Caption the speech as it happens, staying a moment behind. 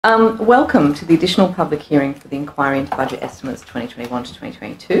Welcome to the additional public hearing for the inquiry into budget estimates 2021 to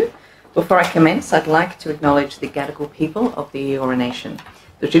 2022. Before I commence, I'd like to acknowledge the Gadigal people of the Eora Nation,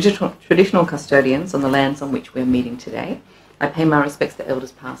 the traditional custodians on the lands on which we're meeting today. I pay my respects to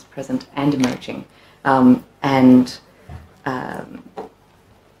elders past, present and emerging, and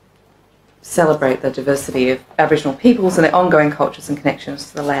celebrate the diversity of Aboriginal peoples and their ongoing cultures and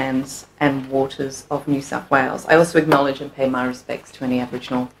connections to the lands and waters of New South Wales. I also acknowledge and pay my respects to any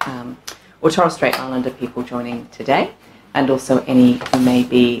Aboriginal or Torres Strait Islander people joining today, and also any who may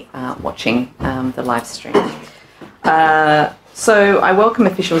be watching the live stream. So I welcome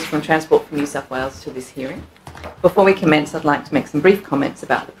officials from Transport for New South Wales to this hearing. Before we commence, I'd like to make some brief comments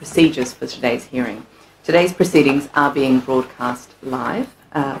about the procedures for today's hearing. Today's proceedings are being broadcast live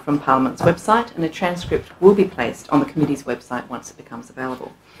from Parliament's website, and a transcript will be placed on the committee's website once it becomes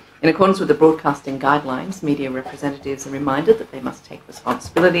available. In accordance with the broadcasting guidelines, media representatives are reminded that they must take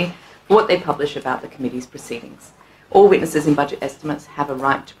responsibility for what they publish about the committee's proceedings. All witnesses in budget estimates have a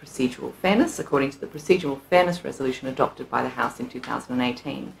right to procedural fairness according to the Procedural Fairness Resolution adopted by the House in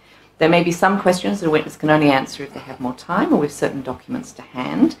 2018. There may be some questions that a witness can only answer if they have more time or with certain documents to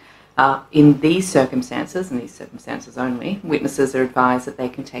hand. In these circumstances, and these circumstances only, witnesses are advised that they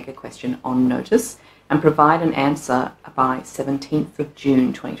can take a question on notice and provide an answer by 17th of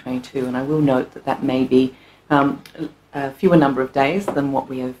June 2022. And I will note that that may be a fewer number of days than what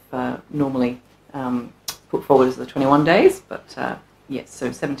we have normally put forward as the 21 days, but yes, so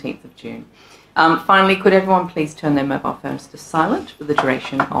 17th of June. Finally, could everyone please turn their mobile phones to silent for the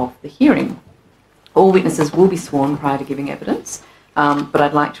duration of the hearing? All witnesses will be sworn prior to giving evidence. But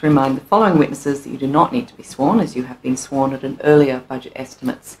I'd like to remind the following witnesses that you do not need to be sworn, as you have been sworn at an earlier budget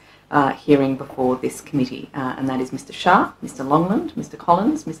estimates hearing before this committee, and that is Mr Shah, Mr Longland, Mr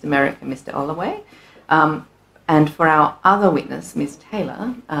Collins, Mr Merrick and Mr Ollaway. And for our other witness, Ms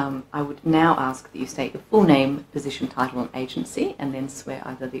Taylor, I would now ask that you state your full name, position, title and agency, and then swear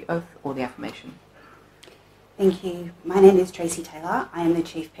either the oath or the affirmation. Thank you. My name is Tracy Taylor. I am the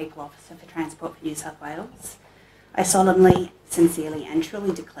Chief People Officer for Transport for New South Wales. I solemnly, sincerely and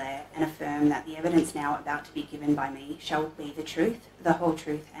truly declare and affirm that the evidence now about to be given by me shall be the truth, the whole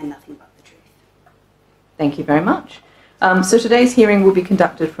truth and nothing but the truth. Thank you very much. So today's hearing will be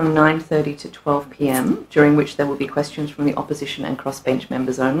conducted from 9:30 to 12 p.m, during which there will be questions from the opposition and crossbench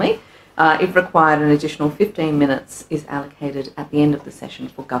members only. If required, an additional 15 minutes is allocated at the end of the session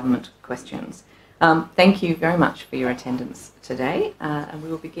for government questions. Thank you very much for your attendance today, and we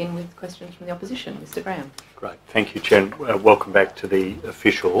will begin with questions from the opposition. Mr Graham. Great, thank you, Chair. Welcome back to the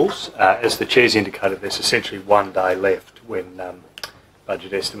officials. As the Chair's indicated, there's essentially 1 day left when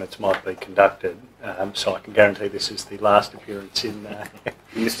budget estimates might be conducted, so I can guarantee this is the last appearance in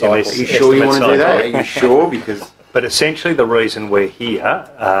this cycle. Are you sure you want to do that? Are you sure? Because But essentially the reason we're here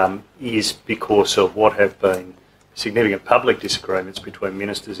is because of what have been significant public disagreements between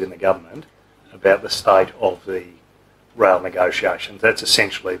ministers in the government about the state of the rail negotiations. That's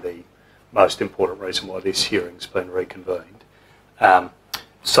essentially the most important reason why this hearing's been reconvened.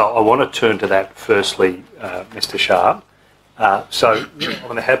 So I want to turn to that firstly, Mr Shah.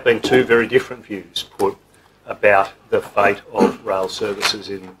 There have been two very different views put about the fate of rail services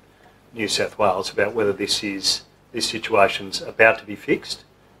in New South Wales, about whether this situation's about to be fixed,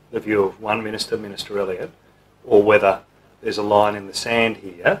 the view of one minister, Minister Elliott, or whether there's a line in the sand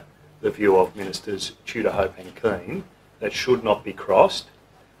here, the view of Ministers Tudor, Hope and Keane, that should not be crossed,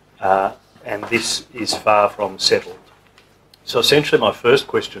 and this is far from settled. So essentially my first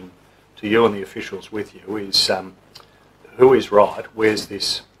question to you and the officials with you is, who is right? Where is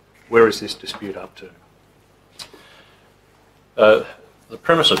this dispute up to? The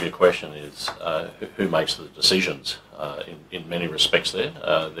premise of your question is who makes the decisions in many respects there.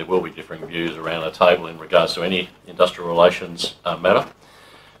 There will be differing views around a table in regards to any industrial relations matter.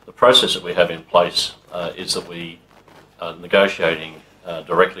 The process that we have in place is that we are negotiating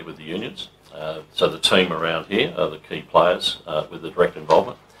directly with the unions. So the team around here are the key players with the direct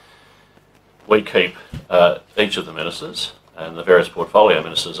involvement. We keep each of the ministers and the various portfolio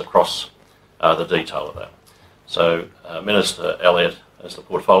ministers across the detail of that. So Minister Elliott, as the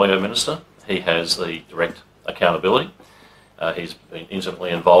portfolio minister, he has the direct accountability. He's been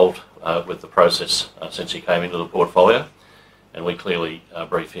intimately involved with the process since he came into the portfolio, and we clearly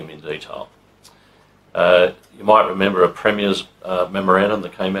brief him in detail. You might remember a Premier's memorandum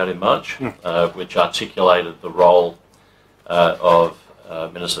that came out in March, which articulated the role of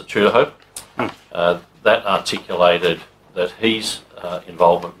Minister Tudor. That articulated that his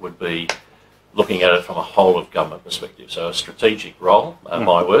involvement would be looking at it from a whole of government perspective. So a strategic role,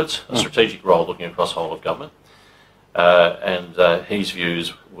 my words, a strategic role looking across whole of government. and his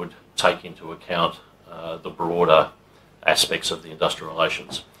views would take into account the broader aspects of the industrial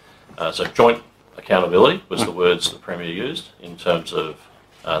relations. So joint accountability was the words the Premier used in terms of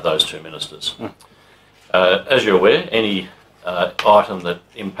those two ministers. As you're aware, any item that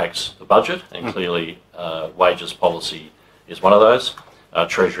impacts the budget, and clearly wages policy is one of those.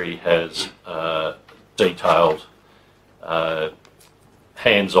 Treasury has detailed,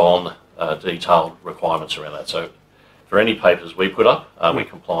 hands-on detailed requirements around that. So for any papers we put up, are we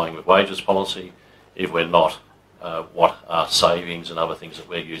complying with wages policy? If we're not, what are savings and other things that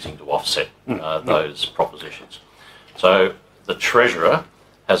we're using to offset those propositions? So the Treasurer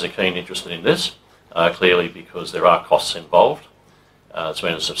has a keen interest in this, clearly because there are costs involved. It's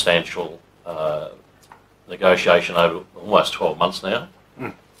been a substantial negotiation over almost 12 months now.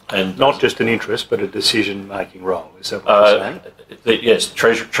 And not just an interest, but a decision-making role. Is that what you're saying? Yes,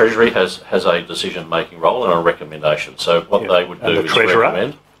 Treasury has a decision-making role and a recommendation. So what they would do is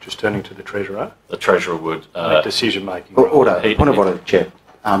recommend. Just turning to the Treasurer. The Treasurer would decision-making role. Order. Point of order, Chair.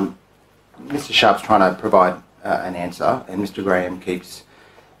 Mr. Sharp's trying to provide an answer, and Mr. Graham keeps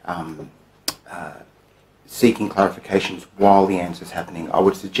seeking clarifications while the answer's happening. I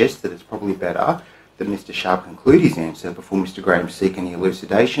would suggest that it's probably better that Mr. Sharp conclude his answer before Mr. Graham seek any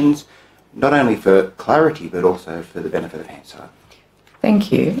elucidations, not only for clarity but also for the benefit of Hansard.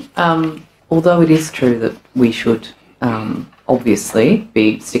 Thank you. Although it is true that we should obviously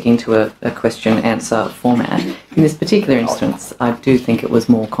be sticking to a question-answer format, in this particular instance, I do think it was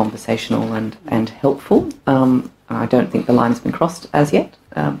more conversational and helpful. I don't think the line has been crossed as yet,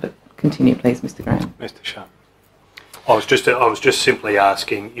 but continue, please, Mr. Graham. Mr. Sharp. I was just simply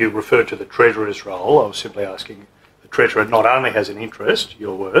asking, you referred to the Treasurer's role. I was simply asking, the Treasurer not only has an interest,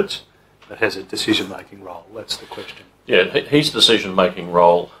 your words, but has a decision-making role. That's the question. Yeah, his decision-making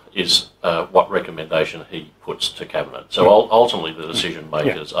role is what recommendation he puts to Cabinet. So ultimately the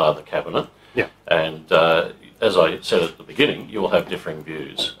decision-makers are the Cabinet. Yeah. And as I said at the beginning, you will have differing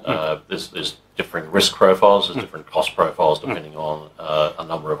views. There's differing risk profiles, there's different cost profiles depending on a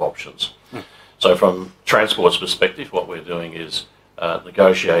number of options. So from Transport's perspective, what we're doing is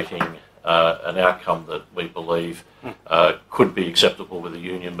negotiating an outcome that we believe could be acceptable with the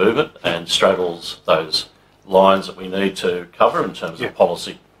union movement and straddles those lines that we need to cover in terms of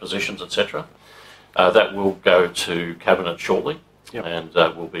policy positions, etc. That will go to Cabinet shortly and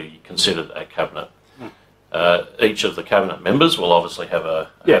will be considered at Cabinet. Each of the Cabinet members will obviously have,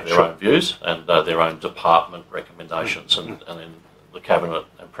 have their own views and their own department recommendations, and then the Cabinet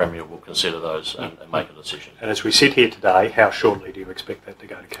and Premier will consider those and make a decision. And as we sit here today, how shortly do you expect that to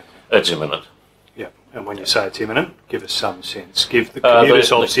go to Cabinet? It's imminent. Yeah, and when you say it's imminent, give us some sense. Give the commuters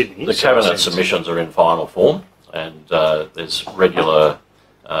of Sydney the Cabinet submissions are in final form, and there's regular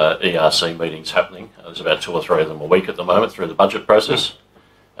ERC meetings happening. There's about 2 or 3 of them a week at the moment through the budget process.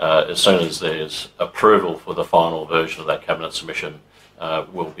 As soon as there's approval for the final version of that Cabinet submission,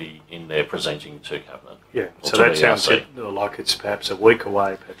 we'll be in there presenting to Cabinet. Yeah, so that sounds like it's perhaps a week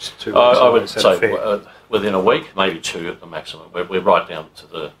away, perhaps 2 weeks away. I would say within a week, maybe 2 at the maximum. We're right down to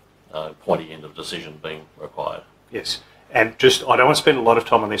the pointy end of decision being required. Yes, and just, I don't want to spend a lot of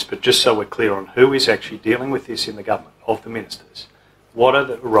time on this, but just so we're clear on who is actually dealing with this in the government, of the ministers. What are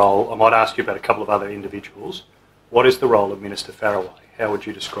the role, I might ask you about a couple of other individuals, what is the role of Minister Faraway? How would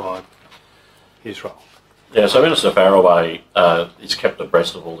you describe his role? Yeah, so Minister Faraway is kept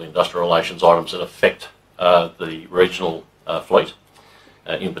abreast of all the industrial relations items that affect the regional fleet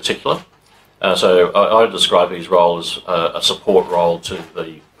in particular. So I would describe his role as a support role to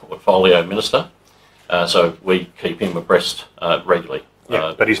the portfolio minister. So we keep him abreast regularly.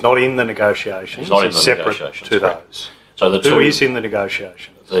 Yeah, but he's not in the negotiations. He's not in the separate negotiations, to correct. those. So who is in the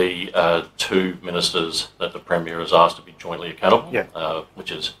negotiations? The 2 ministers that the Premier has asked to be jointly accountable,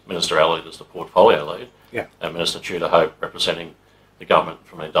 which is Minister Elliott as the portfolio lead, and Minister Tudor Hope representing the government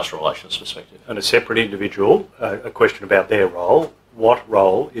from an industrial relations perspective. And a separate individual, a question about their role. What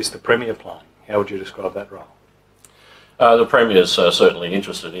role is the Premier playing? How would you describe that role? The Premier is certainly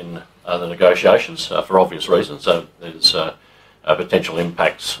interested in the negotiations for obvious reasons. There's potential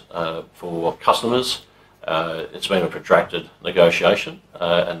impacts for customers. It's been a protracted negotiation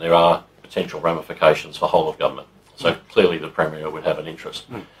and there are potential ramifications for whole of government. So clearly the Premier would have an interest.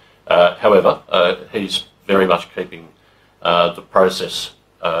 However, he's very much keeping the process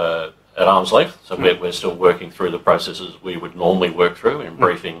at arm's length. So we're still working through the processes we would normally work through in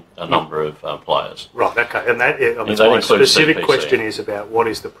briefing a number of players. Right, okay. And my specific question is about what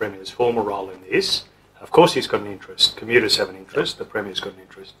is the Premier's formal role in this. Of course he's got an interest. Commuters have an interest. The Premier's got an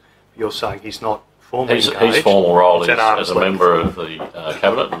interest. You're saying he's not formally engaged. His formal role is as a member of the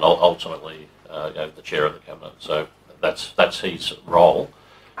Cabinet and ultimately the Chair of the Cabinet. So that's his role.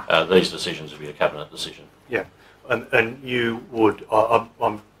 These decisions would be a cabinet decision. Yeah, and you would.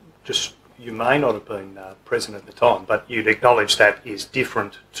 I'm just. You may not have been present at the time, but you'd acknowledge that is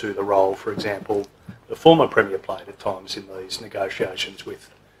different to the role, for example, the former Premier played at times in these negotiations with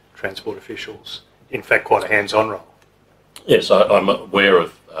transport officials. In fact, quite a hands-on role. Yes, I'm aware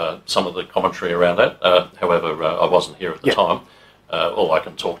of some of the commentary around that. However, I wasn't here at the time. All I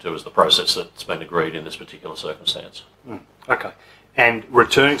can talk to is the process that's been agreed in this particular circumstance. Okay. And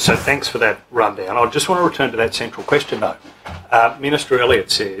return. So thanks for that rundown. I just want to return to that central question, though. Minister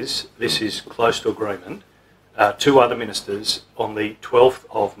Elliott says this is close to agreement. Two other ministers on the 12th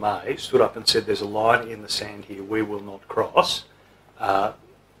of May stood up and said there's a line in the sand here we will not cross,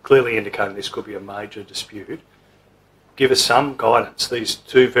 clearly indicating this could be a major dispute. Give us some guidance. These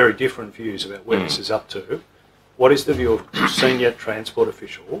two very different views about where this is up to. What is the view of senior transport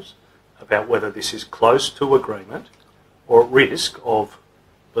officials about whether this is close to agreement or at risk of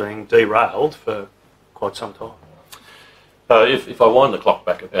being derailed for quite some time? If I wind the clock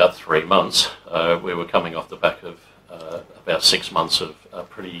back about 3 months, we were coming off the back of about 6 months of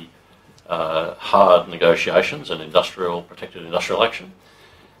pretty hard negotiations and protected industrial action.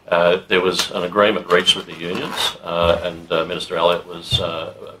 There was an agreement reached with the unions, and Minister Elliott was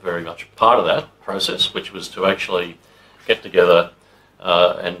very much part of that process, which was to actually get together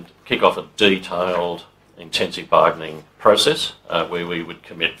and kick off a detailed intensive bargaining process where we would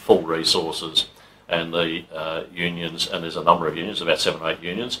commit full resources, and the unions, and there's a number of unions, about 7 or 8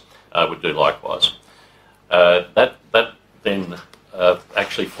 unions, would do likewise. That then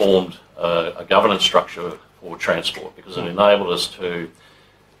actually formed a governance structure for transport, because it enabled us to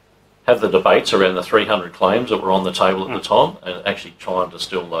have the debates around the 300 claims that were on the table at the time, and actually try and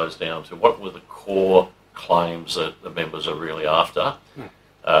distill those down to what were the core claims that the members are really after.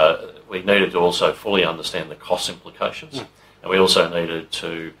 We needed to also fully understand the cost implications, and we also needed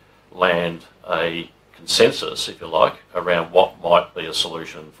to land a consensus, if you like, around what might be a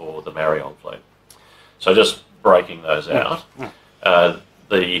solution for the Marion fleet. So just breaking those out,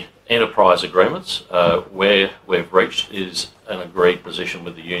 the enterprise agreements where we've reached is an agreed position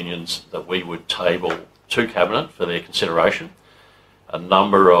with the unions that we would table to Cabinet for their consideration a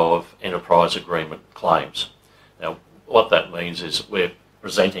number of enterprise agreement claims. Now, what that means is we're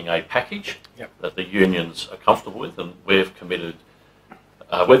presenting a package that the unions are comfortable with, and we've committed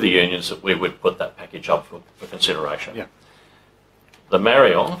with the unions that we would put that package up for consideration. The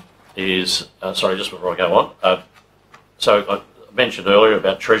Marion is, sorry, just before I go on, so I mentioned earlier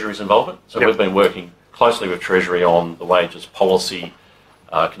about Treasury's involvement. So we've been working closely with Treasury on the wages policy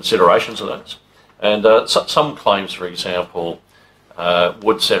considerations of those. And some claims, for example,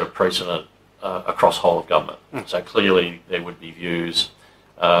 would set a precedent across whole of government. So clearly there would be views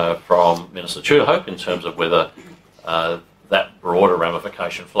from Minister Tudorhope in terms of whether that broader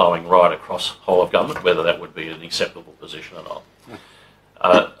ramification flowing right across whole of government, whether that would be an acceptable position or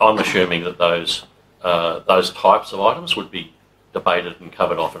not. I'm assuming that those types of items would be debated and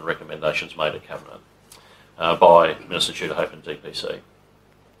covered off in recommendations made at Cabinet by Minister Tudorhope and DPC.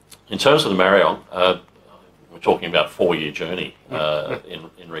 In terms of the Marion, we're talking about a 4-year journey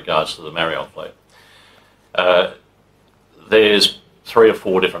in regards to the Marion fleet. There's 3 or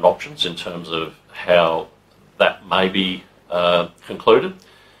 4 different options in terms of how that may be concluded.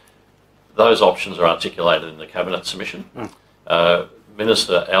 Those options are articulated in the Cabinet submission.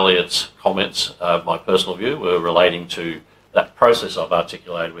 Minister Elliott's comments, my personal view, were relating to that process I've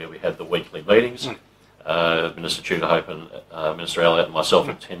articulated where we had the weekly meetings. Minister Tudorhope and Minister Elliott and myself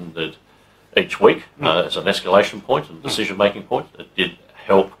attended each week as an escalation point and decision-making point. It did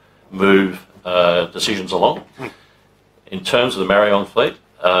help move decisions along. In terms of the Marion fleet,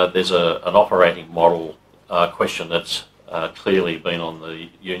 there's an operating model question that's clearly been on the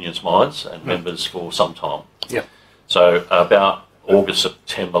union's minds and members for some time. So about August,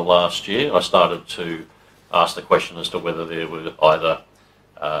 September last year, I started to ask the question as to whether there were either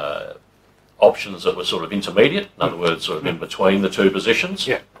options that were sort of intermediate, in other words, sort of in between the two positions,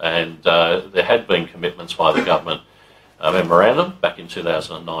 and there had been commitments by the government memorandum back in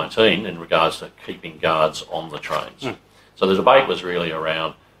 2019 in regards to keeping guards on the trains. So the debate was really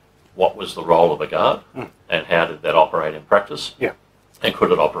around what was the role of a guard and how did that operate in practice, and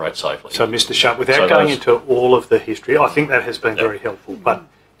could it operate safely. So Mr. Sharp, without going into all of the history, I think that has been very helpful, but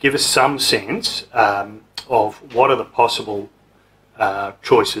give us some sense of what are the possible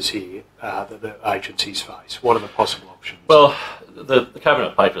choices here that the agencies face. What are the possible options? Well, the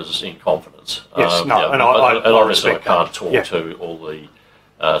Cabinet papers is in confidence. Yes, and obviously I can't talk to all the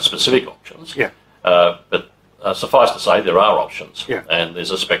specific options. But suffice to say, there are options, and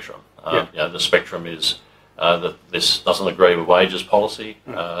there's a spectrum. The spectrum is that this doesn't agree with wages policy,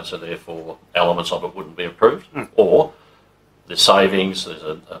 so therefore elements of it wouldn't be approved, or there's savings, there's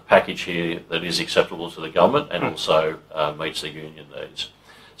a package here that is acceptable to the government and also meets the union needs.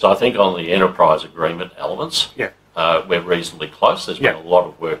 So I think on the enterprise agreement elements, we're reasonably close. There's been a lot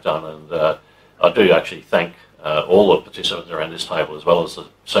of work done, and I do actually thank all the participants around this table, as well as the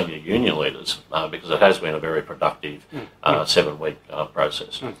senior union leaders, because it has been a very productive 7-week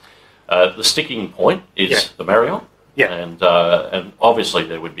process. The sticking point is the Marriott, and obviously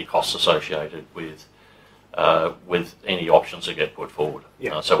there would be costs associated with any options that get put forward.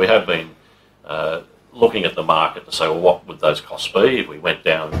 So we have been looking at the market to say, well, what would those costs be if we went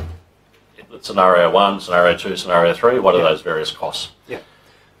down scenario 1, scenario 2, scenario 3? What are those various costs?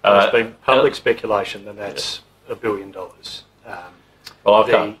 There's been public speculation that that's $1 billion. Well,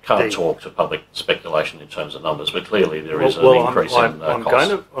 I can't talk to public speculation in terms of numbers, but clearly there is an increase in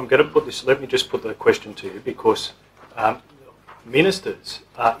costs. I'm going to put this. Let me just put the question to you, because ministers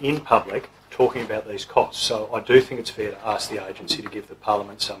are in public talking about these costs. So I do think it's fair to ask the agency to give the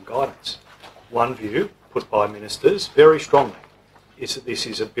Parliament some guidance. One view put by ministers very strongly is that this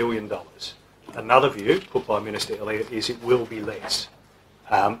is $1 billion. Another view put by Minister Elliott is it will be less.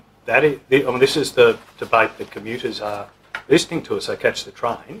 This is the debate that commuters are listening to as they catch the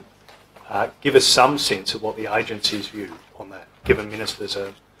train. Give us some sense of what the agency's view on that, given ministers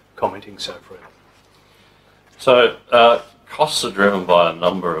are commenting so freely. So costs are driven by a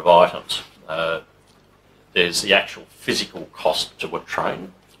number of items. There's the actual physical cost to a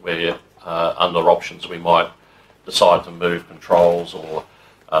train, where under options we might decide to move controls or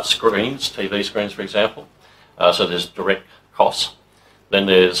screens, TV screens for example. So there's direct costs. Then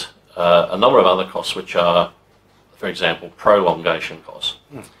there's a number of other costs which are, for example, prolongation costs.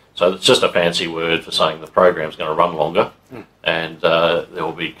 So it's just a fancy word for saying the program's going to run longer, and there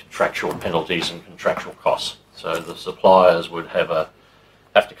will be contractual penalties and contractual costs. So the suppliers would have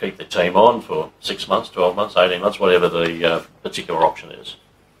to keep the team on for 6 months, 12 months, 18 months, whatever the particular option is.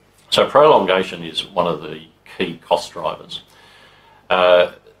 So prolongation is one of the key cost drivers.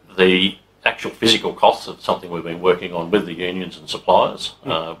 The actual physical costs of something we've been working on with the unions and suppliers.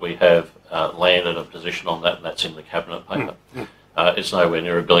 We have landed a position on that, and that's in the cabinet paper. It's nowhere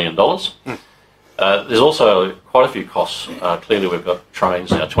near $1 billion. There's also quite a few costs. Clearly we've got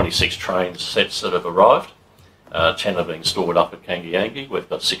trains now, 26 train sets that have arrived. 10 are being stored up at Kangiyangi. We've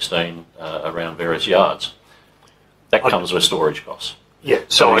got 16 around various yards. That comes with storage costs.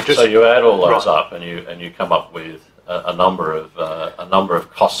 So you add all those up, and you come up with a number of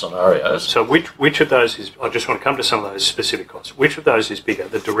cost scenarios. So which of those is? I just want to come to some of those specific costs. Which of those is bigger?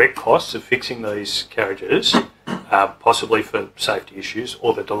 The direct costs of fixing these carriages, possibly for safety issues,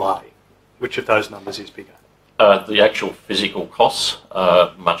 or the delay? Which of those numbers is bigger? The actual physical costs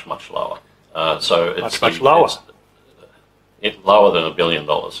are much lower. So it's much lower. It's lower than $1 billion.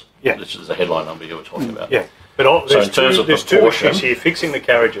 This is the headline number you were talking about. But so in terms of there's two issues here: fixing the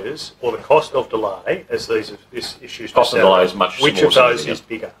carriages or the cost of delay, as this issue. Cost of delay is much more. Which of those is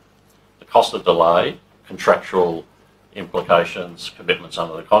bigger? The cost of delay, contractual implications, commitments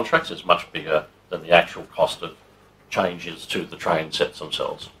under the contracts is much bigger than the actual cost of changes to the train sets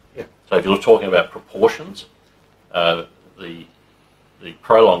themselves. So if you're talking about proportions, the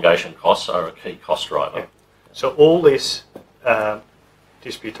prolongation costs are a key cost driver. So all this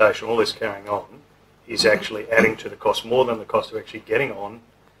disputation, all this carrying on, is actually adding to the cost more than the cost of actually getting on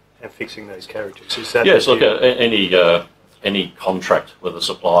and fixing these carriages. Is that? Yes. Look, any contract with a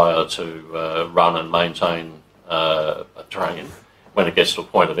supplier to run and maintain a train, when it gets to a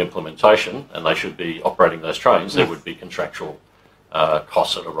point of implementation and they should be operating those trains, there would be contractual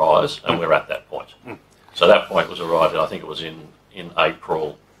costs that arise, and we're at that point. So that point was arrived at, I think it was in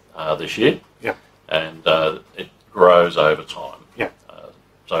April this year, and it grows over time.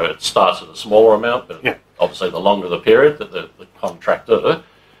 So it starts at a smaller amount, but obviously the longer the period that the contractor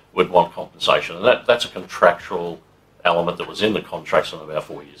would want compensation, and that's a contractual element that was in the contracts from about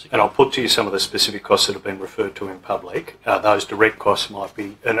 4 years ago. And I'll put to you some of the specific costs that have been referred to in public. Those direct costs might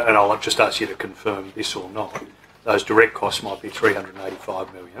be, and I'll just ask you to confirm this or not, those direct costs might be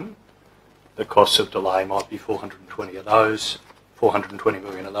 $385 million. The costs of delay might be 420. Are those 420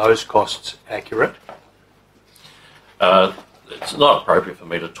 million, are those costs accurate? It's not appropriate for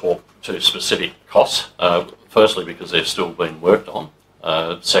me to talk to specific costs, firstly because they're still being worked on.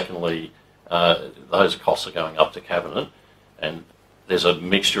 Secondly, those costs are going up to Cabinet, and there's a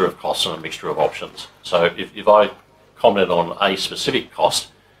mixture of costs and a mixture of options. So if I comment on a specific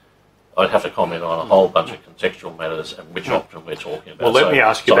cost, I'd have to comment on a whole bunch of contextual matters and which option we're talking about. Well, let me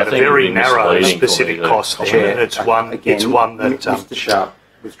ask you about a very narrow specific cost. It's one that Mr. Sharp,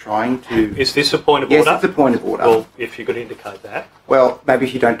 was trying to... Is this a point of yes, order? it's a point of order. Well, if you could indicate that. Well, maybe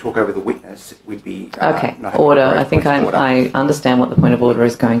if you don't talk over the witness, it would be... Okay, not order. appropriate I think point of order. I understand what the point of order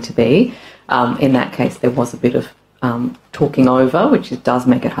is going to be. In that case, there was a bit of talking over, which does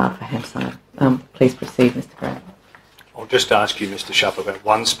make it hard for Hansard. Please proceed, Mr. Gray. I'll just ask you, Mr. Sharp, about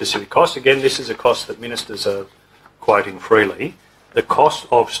one specific cost. Again, this is a cost that ministers are quoting freely. The cost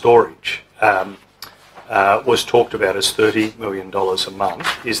of storage was talked about as $30 million a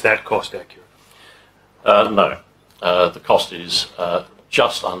month. Is that cost accurate? No. The cost is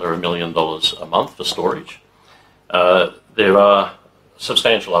just under $1 million a month for storage. There are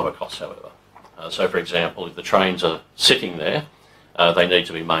substantial other costs, however. So, for example, if the trains are sitting there, they need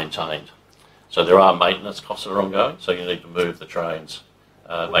to be maintained. So there are maintenance costs that are ongoing, so you need to move the trains,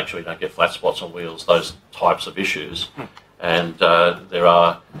 make sure you don't get flat spots on wheels, those types of issues. And there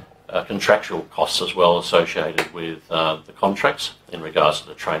are contractual costs as well associated with the contracts in regards to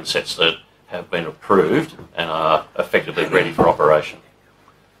the train sets that have been approved and are effectively ready for operation.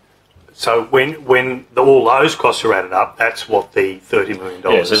 So when all those costs are added up, that's what the $30 million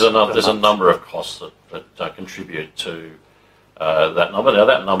Yes, there's a number of costs that contribute to that number. Now,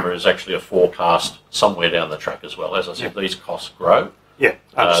 that number is actually a forecast somewhere down the track as well. As I said, these costs grow. Yeah,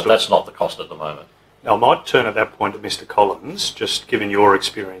 understood. That's not the cost at the moment. Now, I might turn at that point to Mr. Collins, just given your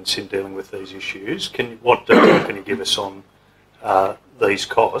experience in dealing with these issues. What detail can you give us on these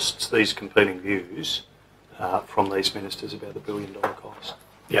costs, these competing views from these ministers about the $1 billion cost?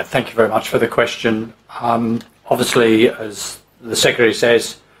 Yeah, thank you very much for the question. Obviously, as the Secretary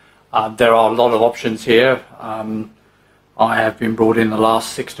says, there are a lot of options here. I have been brought in the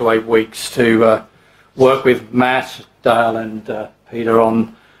last 6 to 8 weeks to work with Matt, Dale and Peter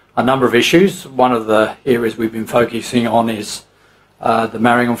on a number of issues. One of the areas we've been focusing on is the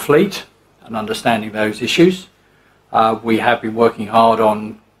Marion fleet and understanding those issues. We have been working hard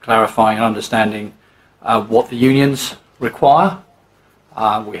on clarifying and understanding what the unions require.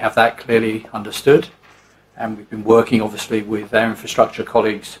 We have that clearly understood, and we've been working obviously with our infrastructure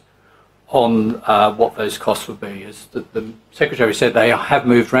colleagues on what those costs would be. As the Secretary said, they have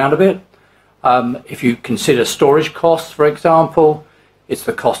moved around a bit. If you consider storage costs, for example, it's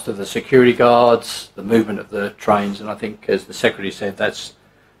the cost of the security guards, the movement of the trains, and I think, as the Secretary said, that's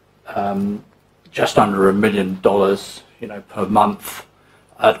just under $1 million, per month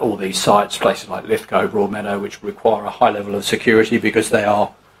at all these sites, places like Lithgow, Broadmeadow, which require a high level of security because they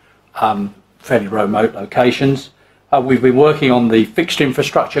are fairly remote locations. We've been working on the fixed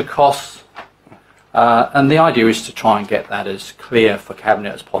infrastructure costs, and the idea is to try and get that as clear for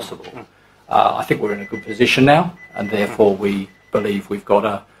Cabinet as possible. I think we're in a good position now, and therefore we believe we've got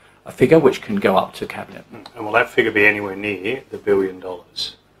a figure which can go up to Cabinet. And will that figure be anywhere near the $1 billion?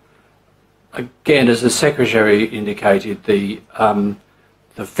 Again, as the Secretary indicated, the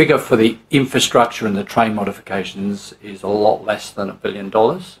figure for the infrastructure and the train modifications is a lot less than $1 billion.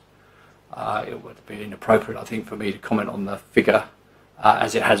 It would be inappropriate, I think, for me to comment on the figure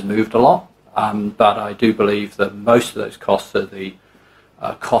as it has moved a lot. But I do believe that most of those costs are the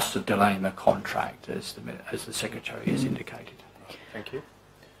cost of delaying the contract, as the Secretary has indicated. Thank you.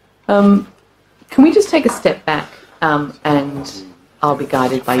 Can we just take a step back and I'll be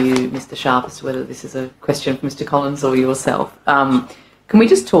guided by you, Mr. Sharp, as to whether this is a question for Mr. Collins or yourself. Can we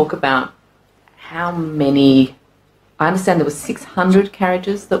just talk about how many, I understand there were 600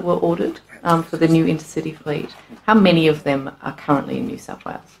 carriages that were ordered for the new intercity fleet. How many of them are currently in New South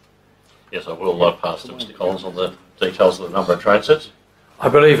Wales? Yes, I will pass to Mr. Collins on the details of the number of train sets. I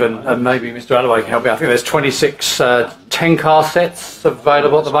believe, and maybe Mr. Alloway can help me, I think there's 26 10-car sets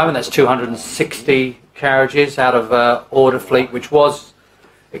available at the moment. That's 260 carriages out of order fleet, which was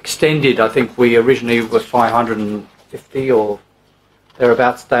extended. I think we originally were 550 or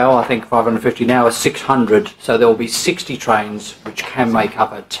thereabouts now. I think 550 now is 600. So there will be 60 trains which can make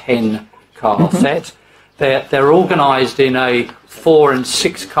up a 10-car set. They're organised in a 4- and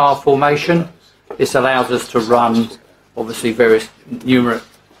 6-car formation. This allows us to run obviously various numerous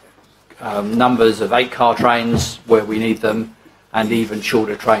numbers of 8-car trains where we need them, and even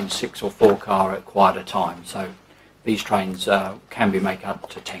shorter trains, 6 or 4-car at quieter time. So these trains can be made up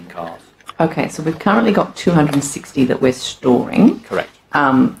to 10 cars. Okay, so we've currently got 260 that we're storing. Correct.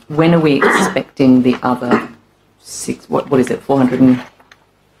 When are we expecting the other 6? What is it? 400 and...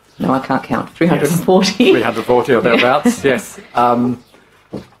 No, I can't count. 340. Yes. 340 or thereabouts. Yes.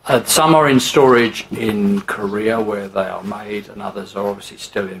 Some are in storage in Korea where they are made, and others are obviously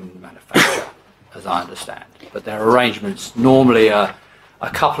still in manufacture, as I understand. But their arrangements, normally a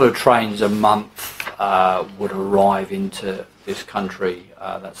couple of trains a month would arrive into this country.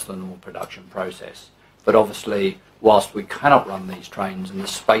 That's the normal production process. But obviously whilst we cannot run these trains and the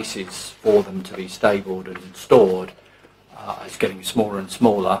spaces for them to be stabled and stored is getting smaller and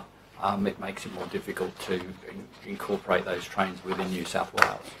smaller, it makes it more difficult to incorporate those trains within New South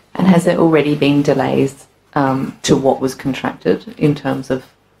Wales. And has there already been delays to what was contracted in terms of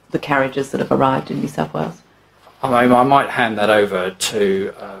the carriages that have arrived in New South Wales? I might hand that over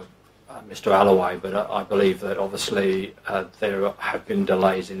to Mr. Alloway, but I believe that obviously there have been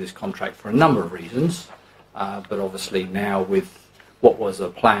delays in this contract for a number of reasons, but obviously now with what was a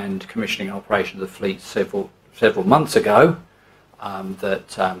planned commissioning operation of the fleet several months ago, that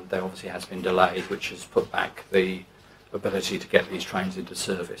there obviously has been delays, which has put back the ability to get these trains into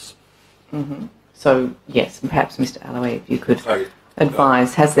service. Mm-hmm. So yes, and perhaps Mr. Alloway, if you could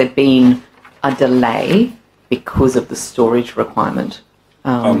advise, has there been a delay because of the storage requirement?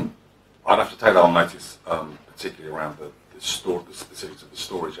 I'd have to take that on notice, particularly around the specifics of the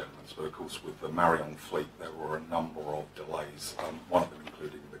storage elements, but of course with the Marion fleet there were a number of delays, one of them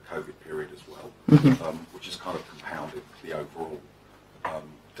including the COVID period as well, which has kind of compounded the overall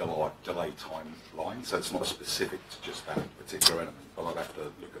delay timeline. So it's not specific to just that particular element, but I'd have to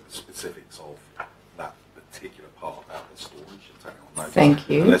look at the specifics of that particular part about the storage and take it on notice. Thank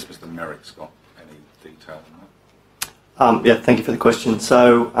you. Unless Mr. Merrick's got any detail on that. Yeah, thank you for the question.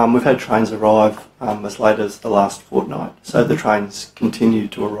 So we've had trains arrive as late as the last fortnight. So the trains continue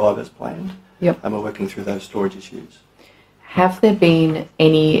to arrive as planned. Yep. And we're working through those storage issues. Have there been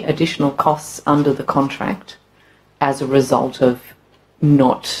any additional costs under the contract as a result of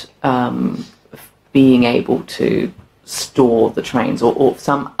not being able to store the trains or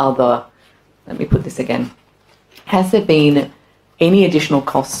some other, let me put this again, has there been any additional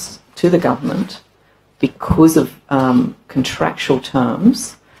costs to the government because of contractual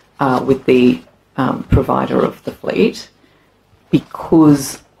terms with the provider of the fleet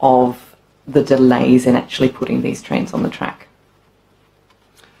because of the delays in actually putting these trains on the track?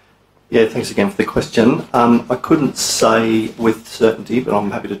 Yeah, thanks again for the question. I couldn't say with certainty, but I'm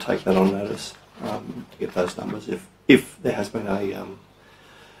happy to take that on notice to get those numbers if there has been the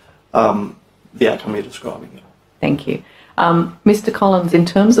outcome you're describing. Thank you. Mr. Collins, in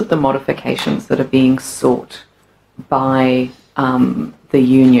terms of the modifications that are being sought by the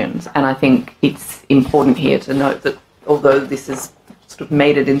unions, and I think it's important here to note that although this has sort of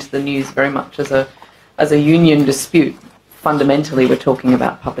made it into the news very much as a union dispute, fundamentally we're talking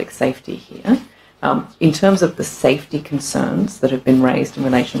about public safety here. In terms of the safety concerns that have been raised in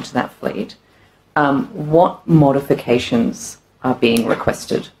relation to that fleet, what modifications are being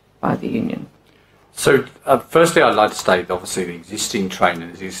requested by the union? So firstly, I'd like to state that obviously the existing train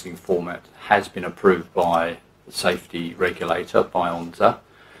and existing format has been approved by the safety regulator, by ONSA,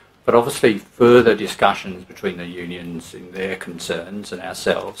 but obviously further discussions between the unions in their concerns and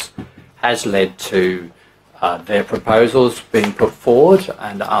ourselves has led to their proposals being put forward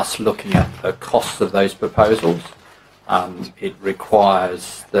and us looking at the costs of those proposals. It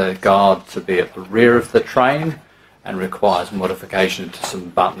requires the guard to be at the rear of the train and requires modification to some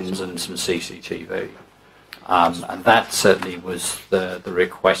buttons and some CCTV. And that certainly was the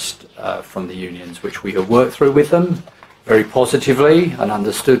request from the unions, which we have worked through with them very positively and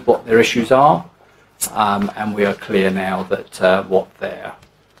understood what their issues are. And we are clear now that what their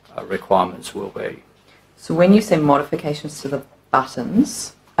requirements will be. So when you say modifications to the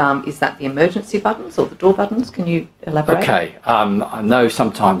buttons, is that the emergency buttons or the door buttons? Can you elaborate? Okay, I know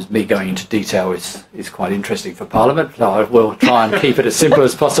sometimes me going into detail is quite interesting for Parliament, so I will try and keep it as simple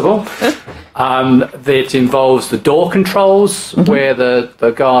as possible. That involves the door controls, where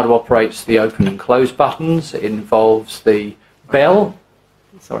the guard operates the open and close buttons. It involves the bell.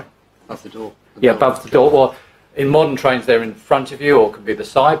 Sorry. Above the door. Yeah, above the door. Well, in modern trains they're in front of you or could be the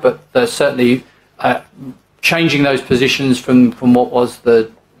side, but there's certainly changing those positions from what was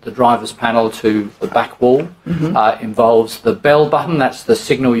the driver's panel to the back wall. Involves the bell button. That's the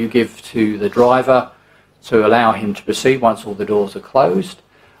signal you give to the driver to allow him to proceed once all the doors are closed.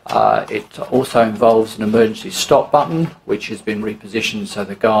 It also involves an emergency stop button, which has been repositioned so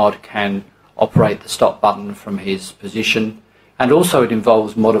the guard can operate the stop button from his position. And also it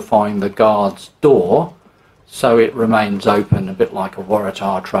involves modifying the guard's door so it remains open, a bit like a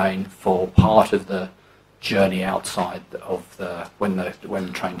Waratah train, for part of the journey outside of when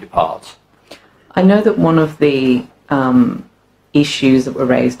the train departs. I know that one of the issues that were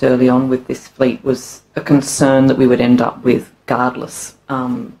raised early on with this fleet was a concern that we would end up with guardless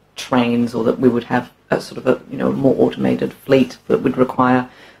trains, or that we would have a sort of a more automated fleet that would require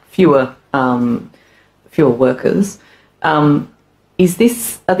fewer workers. Are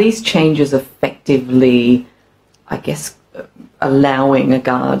these changes effectively, I guess, allowing a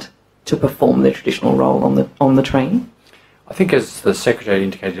guard to perform their traditional role on the train? I think, as the Secretary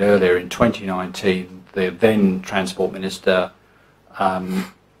indicated earlier, in 2019, the then Transport Minister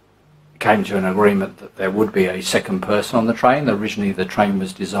came to an agreement that there would be a second person on the train. Originally, the train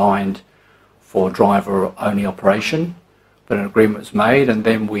was designed for driver-only operation, but an agreement was made, and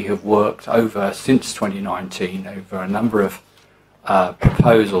then we have worked since 2019, over a number of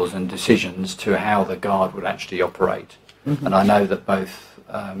proposals and decisions to how the guard would actually operate. Mm-hmm. And I know that both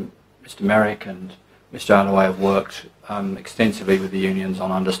Mr. Merrick and Mr. Alloway have worked extensively with the unions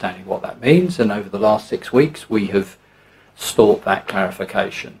on understanding what that means, and over the last 6 weeks we have sought that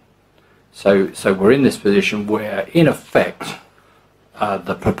clarification. So we're in this position where, in effect,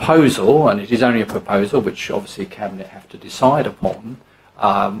 the proposal, and it is only a proposal which obviously Cabinet have to decide upon,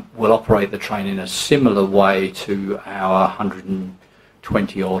 will operate the train in a similar way to our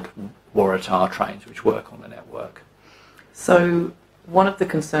 120 odd Waratah trains which work on the network. So one of the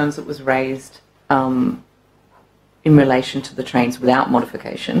concerns that was raised in relation to the trains without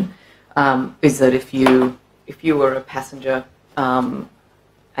modification is that if you were a passenger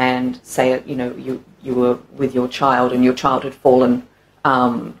and say you were with your child and your child had fallen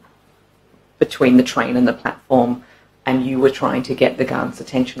between the train and the platform, and you were trying to get the guard's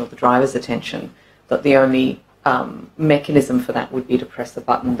attention or the driver's attention, that the only mechanism for that would be to press a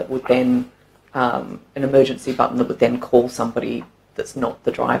button that would then, an emergency button that would then call somebody that's not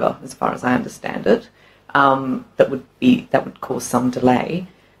the driver, as far as I understand it, that would cause some delay.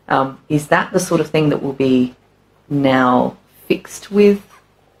 Is that the sort of thing that will be now fixed with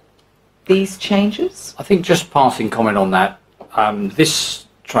these changes? I think, just passing comment on that, this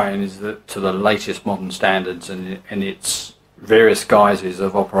train is to the latest modern standards, and its various guises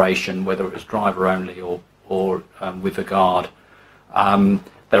of operation, whether it was driver only or with the guard.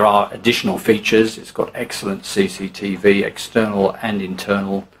 There are additional features. It's got excellent CCTV, external and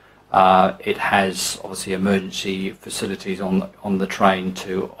internal. It has obviously emergency facilities on the train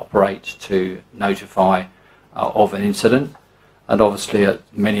to operate, to notify of an incident. And obviously at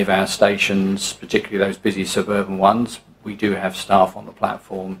many of our stations, particularly those busy suburban ones, we do have staff on the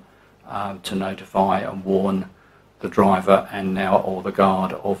platform to notify and warn the driver and or the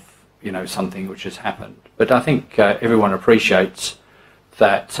guard of something which has happened. But I think everyone appreciates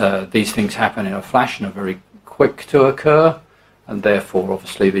that these things happen in a flash and are very quick to occur, and therefore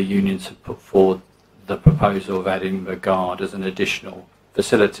obviously the unions have put forward the proposal of adding the guard as an additional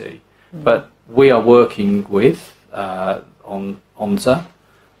facility. Mm. But we are working with on ONSA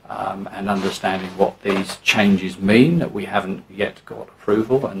and understanding what these changes mean. That we haven't yet got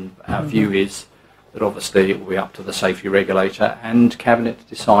approval, and our view is that obviously it will be up to the safety regulator and Cabinet to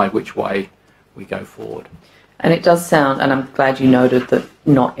decide which way we go forward. And it does sound, and I'm glad you noted that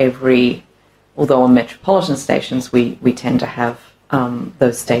not every, although on metropolitan stations we tend to have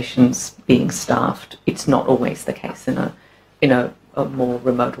those stations being staffed, it's not always the case in a more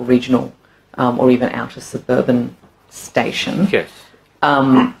remote or regional or even outer suburban station. Yes.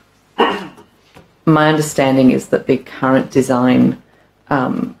 My understanding is that the current design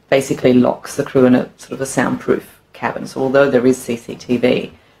basically locks the crew in a sort of a soundproof cabin. So although there is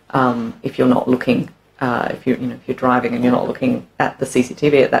CCTV, if you're not looking, if you're driving and you're not looking at the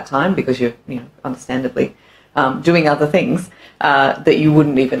CCTV at that time because you're understandably doing other things, that you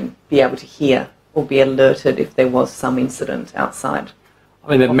wouldn't even be able to hear or be alerted if there was some incident outside. I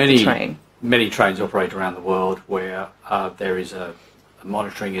mean, there are the many trains operate around the world where there is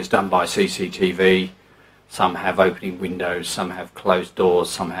monitoring is done by CCTV. Some have opening windows, some have closed doors,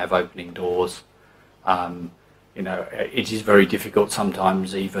 some have opening doors. It is very difficult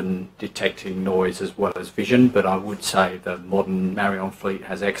sometimes even detecting noise as well as vision, but I would say the modern Marion fleet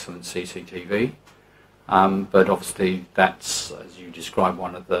has excellent CCTV. But obviously that's, as you described,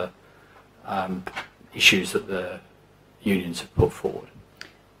 one of the issues that the unions have put forward.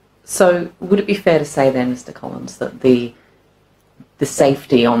 So would it be fair to say then, Mr. Collins, that the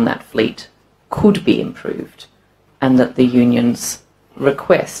safety on that fleet could be improved and that the union's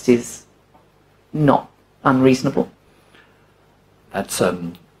request is not unreasonable? That's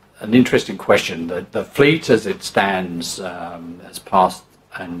an interesting question. The fleet as it stands has passed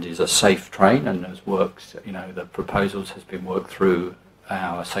and is a safe train and has worked, the proposals has been worked through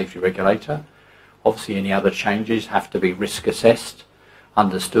our safety regulator. Obviously any other changes have to be risk assessed,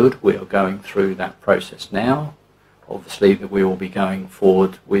 understood. We are going through that process now. Obviously that we will be going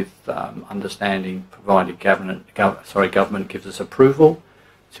forward with understanding, provided government gives us approval,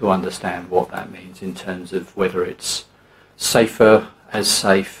 to understand what that means in terms of whether it's safer as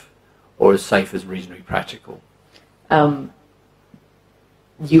safe or as safe as reasonably practical. You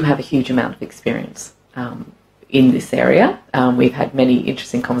have a huge amount of experience in this area. We've had many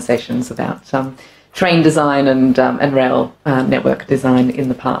interesting conversations about train design and rail network design in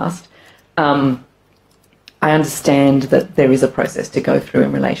the past. I understand that there is a process to go through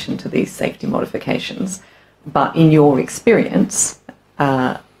in relation to these safety modifications, but in your experience,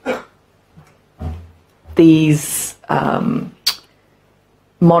 these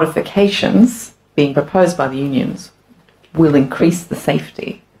modifications being proposed by the unions will increase the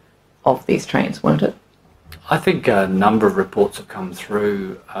safety of these trains, won't it? I think a number of reports have come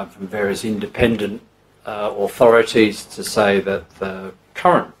through from various independent authorities to say that the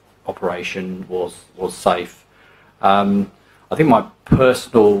current operation was safe. I think my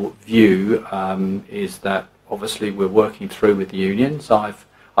personal view is that obviously we're working through with the unions. I've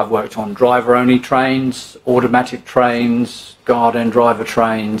worked on driver-only trains, automatic trains, guard and driver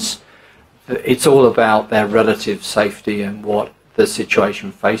trains. It's all about their relative safety and what the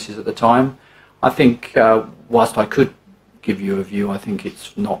situation faces at the time. I think whilst I could give you a view, I think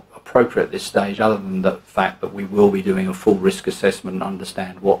it's not appropriate at this stage, other than the fact that we will be doing a full risk assessment and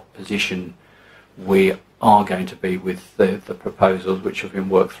understand what position we are going to be with the proposals which have been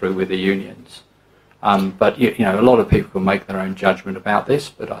worked through with the unions. But you know, a lot of people can make their own judgment about this,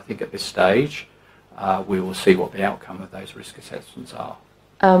 but I think at this stage we will see what the outcome of those risk assessments are.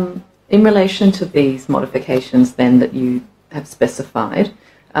 In relation to these modifications then that you have specified,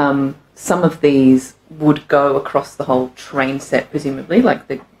 some of these would go across the whole train set, presumably, like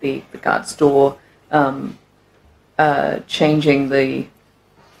the guard's door, changing the,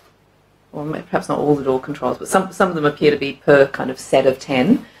 or perhaps not all the door controls, but some of them appear to be per kind of set of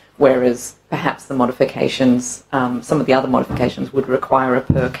 10, whereas perhaps the modifications, some of the other modifications would require a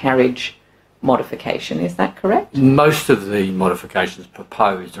per carriage modification. Is that correct? Most of the modifications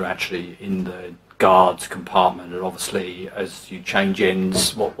proposed are actually in the guards compartment, and obviously as you change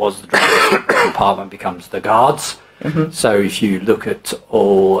ends, what was the driver's compartment becomes the guards. Mm-hmm. So if you look at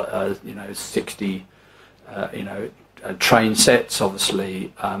all 60 train sets,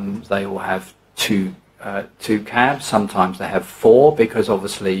 obviously they all have two cabs. Sometimes they have 4, because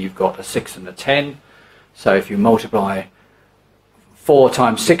obviously you've got a 6 and a 10. So if you multiply 4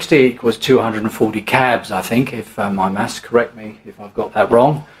 times 60 equals 240 cabs, I think, if my maths correct me if I've got that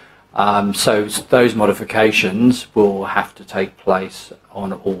wrong. So those modifications will have to take place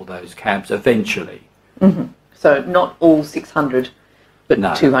on all those cabs eventually. Mm-hmm. So not all 600, but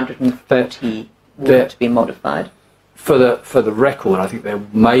no. 240 will have to be modified. For the record, I think there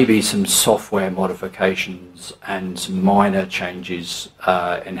may be some software modifications and some minor changes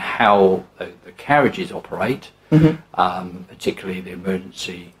in how the carriages operate, mm-hmm. Particularly the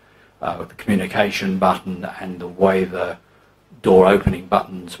emergency, the communication button and the way the door opening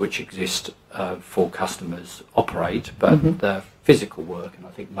buttons which exist for customers operate, but mm-hmm. the physical work, and I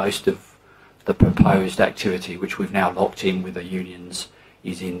think most of the proposed activity which we've now locked in with the unions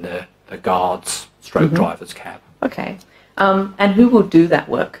is in the guards stroke mm-hmm. driver's cab. Okay. And who will do that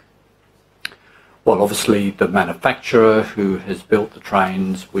work? Well, obviously the manufacturer who has built the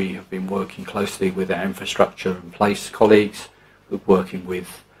trains. We have been working closely with our infrastructure and place colleagues, who are working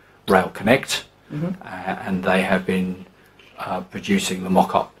with Rail Connect, mm-hmm. And they have been producing the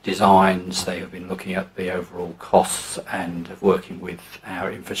mock-up designs. They have been looking at the overall costs and working with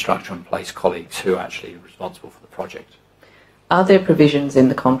our infrastructure and place colleagues who are actually responsible for the project. Are there provisions in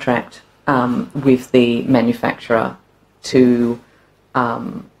the contract with the manufacturer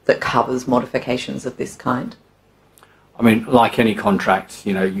that covers modifications of this kind? I mean, like any contract,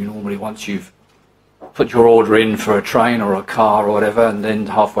 you normally, once you've put your order in for a train or a car or whatever, and then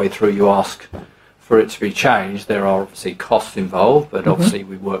halfway through you ask for it to be changed, there are obviously costs involved, but mm-hmm. obviously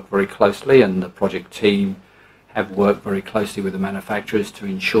we work very closely, and the project team have worked very closely with the manufacturers to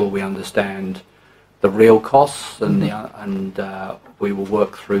ensure we understand the real costs, and we will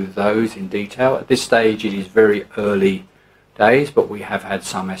work through those in detail. At this stage it is very early days, but we have had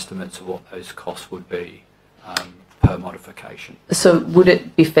some estimates of what those costs would be per modification. So would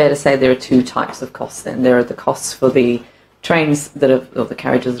it be fair to say there are 2 types of costs then? There are the costs for the trains that have, or the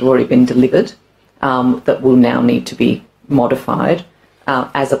carriages that have already been delivered, that will now need to be modified,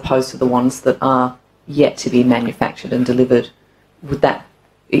 as opposed to the ones that are yet to be manufactured and delivered.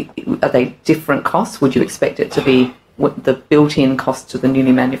 Are they different costs? Would you expect it to be the built-in cost to the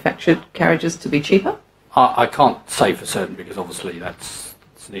newly manufactured carriages to be cheaper? I can't say for certain, because obviously that's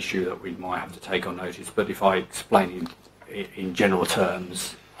an issue that we might have to take on notice. But if I explain in general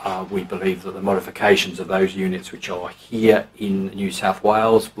terms, we believe that the modifications of those units which are here in New South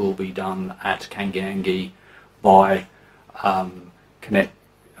Wales will be done at Kangangi by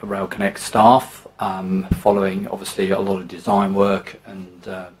Rail Connect staff, following obviously a lot of design work and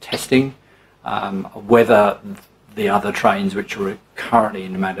testing, Whether the other trains which are currently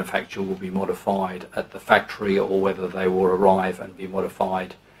in manufacture will be modified at the factory or whether they will arrive and be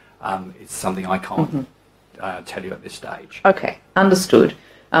modified is something I can't tell you at this stage. Okay, understood.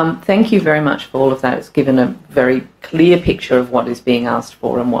 Thank you very much for all of that. It's given a very clear picture of what is being asked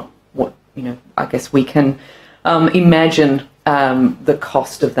for and what I guess we can imagine the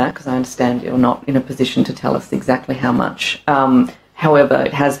cost of that, because I understand you're not in a position to tell us exactly how much. However,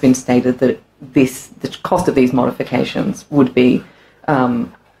 it has been stated that the cost of these modifications would be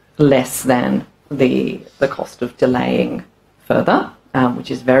less than the cost of delaying further,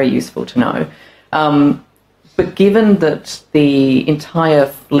 which is very useful to know. But given that the entire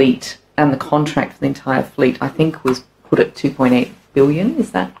fleet and the contract for the entire fleet, I think, was put at 2.8 billion,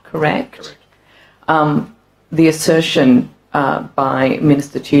 is that correct? Correct. The assertion by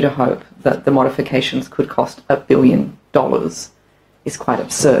Minister Tudor-Hope that the modifications could cost $1 billion is quite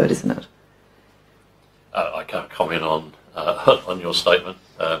absurd, isn't it? I can't comment on your statement.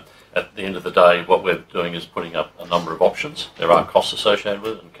 At the end of the day, what we're doing is putting up a number of options. There are costs associated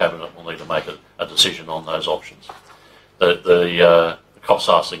with it, and Cabinet will need to make a decision on those options. The costs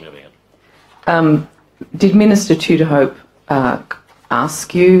are significant. Did Minister Tudor-Hope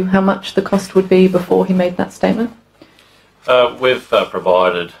ask you how much the cost would be before he made that statement? We've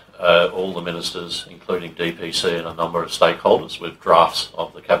provided all the ministers, including DPC and a number of stakeholders, with drafts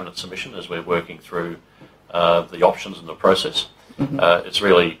of the Cabinet submission as we're working through the options in the process. It's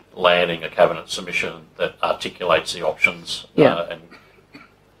really landing a Cabinet submission that articulates the options and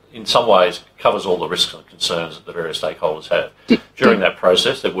in some ways covers all the risks and concerns that the various stakeholders have. During that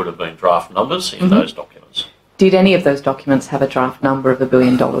process, there would have been draft numbers in those documents. Did any of those documents have a draft number of $1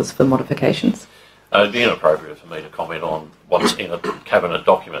 billion for modifications? It'd be inappropriate for me to comment on what's in a Cabinet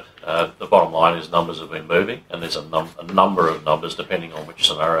document. The bottom line is numbers have been moving, and there's a number of numbers depending on which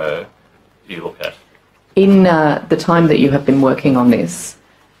scenario you look at. In the time that you have been working on this,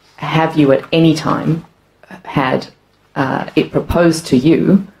 have you at any time had it proposed to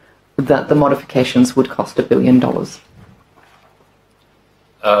you that the modifications would cost $1 billion?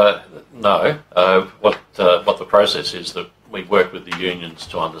 No. What the process is that we work with the unions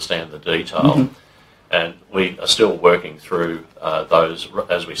to understand the detail, and we are still working through those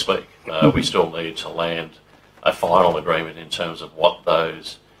as we speak. We still need to land a final agreement in terms of what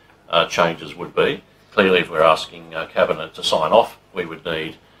those changes would be. Clearly, if we're asking Cabinet to sign off, we would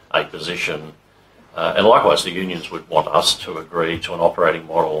need a position, and likewise the unions would want us to agree to an operating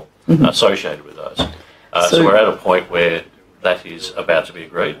model associated with those. So we're at a point where that is about to be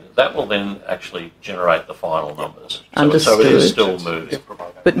agreed. That will then actually generate the final numbers. So it is still moving.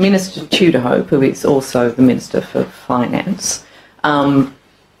 But Minister Tudor-Hope, who is also the Minister for Finance,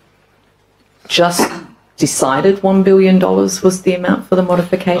 just decided $1 billion was the amount for the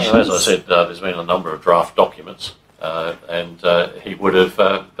modifications? As I said, there's been a number of draft documents, and he would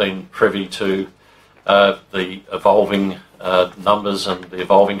have been privy to the evolving numbers and the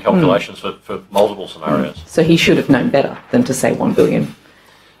evolving calculations for multiple scenarios. So he should have known better than to say $1 billion.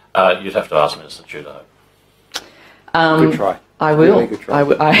 You'd have to ask Minister Tudor-Hope. Good try. I will. Really good try.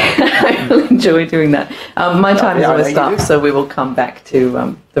 I will enjoy doing that. My time is almost up, so we will come back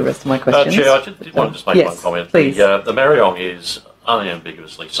to the rest of my questions. Chair, I did want to just make one comment. Please. The Mariong is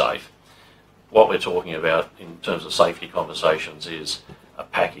unambiguously safe. What we're talking about in terms of safety conversations is a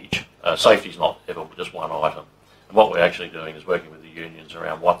package. Safety is not ever just one item. And what we're actually doing is working with the unions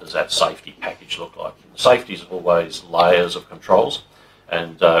around what does that safety package look like. Safety is always layers of controls,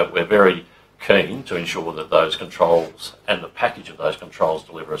 and we're very keen to ensure that those controls and the package of those controls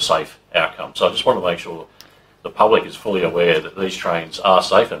deliver a safe outcome. So I just want to make sure the public is fully aware that these trains are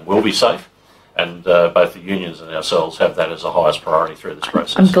safe and will be safe, and both the unions and ourselves have that as the highest priority through this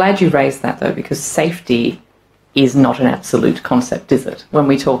process. I'm glad you raised that, though, because safety is not an absolute concept, is it? When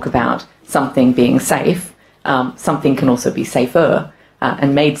we talk about something being safe, something can also be safer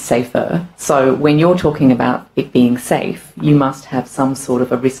and made safer. So when you're talking about it being safe, you must have some sort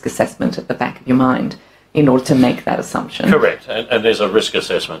of a risk assessment at the back of your mind in order to make that assumption. Correct, and there's a risk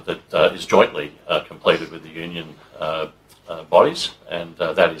assessment that is jointly completed with the union bodies, and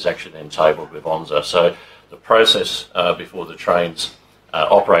that is actually then tabled with ONSA. So the process before the trains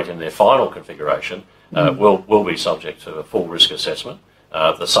operate in their final configuration will be subject to a full risk assessment.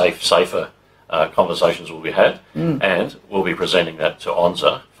 The safer conversations will be had, and we'll be presenting that to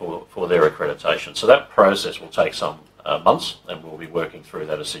ONSA for their accreditation. So that process will take some months, and we'll be working through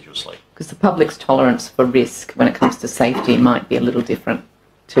that assiduously. Because the public's tolerance for risk when it comes to safety might be a little different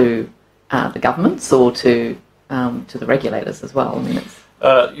to the governments or to the regulators as well. I mean,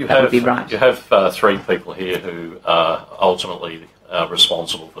 You have three people here who are ultimately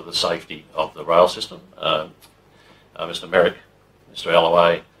responsible for the safety of the rail system. Mr. Merrick, Mr.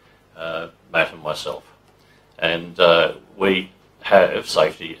 Alloway, Matt and myself. And we have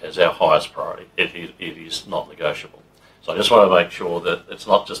safety as our highest priority. It is not negotiable. So I just want to make sure that it's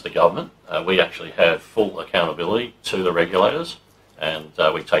not just the government. We actually have full accountability to the regulators, and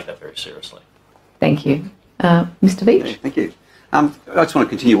we take that very seriously. Thank you. Mr. Beach? Yeah, thank you. I just want to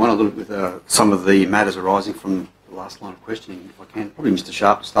continue on a little bit with some of the matters arising from the last line of questioning, if I can. Probably Mr.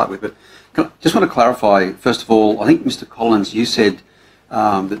 Sharp to start with, but just want to clarify, first of all, I think Mr. Collins, you said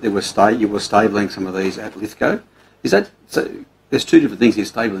that you were stabling some of these at Lithgow. Is that, so there's two different things here,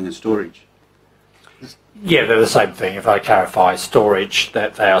 stabling and storage. Yeah, they're the same thing. If I clarify storage,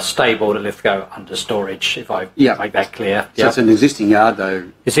 that they are stabled at Lithgow under storage, if I make that clear. So it's an existing yard though?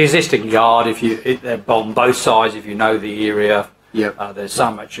 It's an existing yard. They're on both sides, if you know the area. Yep. There's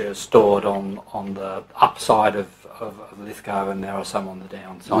some which are stored on the upside of Lithgow, and there are some on the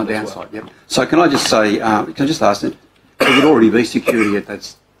downside. On the downside, yep. So can I just say, can I just ask, there would already be security at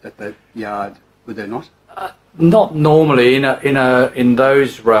that yard, would there not? Not normally. In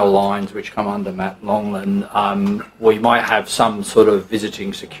those rail lines which come under Matt Longland, we might have some sort of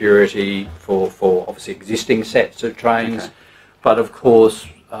visiting security for obviously existing sets of trains, okay. But of course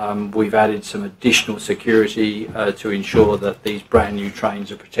we've added some additional security to ensure that these brand new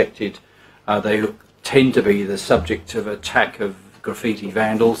trains are protected. They tend to be the subject of attack of graffiti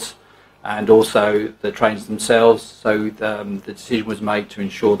vandals and also the trains themselves. So the decision was made to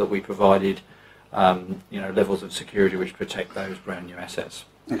ensure that we provided levels of security which protect those brand new assets.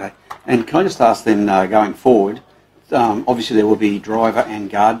 Okay. And can I just ask then, going forward, obviously there will be driver and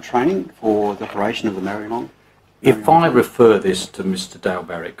guard training for the operation of the Marylong? If I refer this to Mr. Dale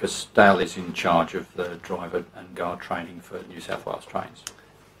Barrett, because Dale is in charge of the driver and guard training for New South Wales trains.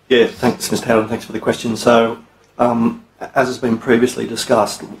 Yeah, thanks Mr. Howard, thanks for the question. So, as has been previously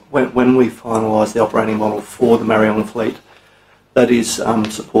discussed, when we finalise the operating model for the Marylong fleet, that is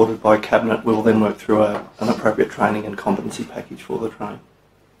supported by Cabinet, we will then work through an appropriate training and competency package for the train.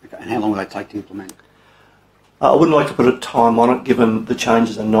 Okay. And how long will they take to implement? I wouldn't like to put a time on it, given the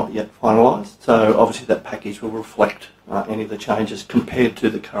changes are not yet finalised. So obviously that package will reflect any of the changes compared to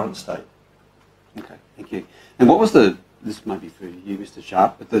the current state. Okay, thank you. And what was this may be for you, Mr.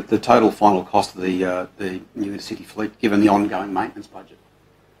 Sharp, but the total final cost of the new intercity fleet, given the ongoing maintenance budget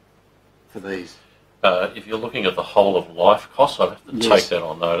for these? If you're looking at the whole of life costs, I'd have to take that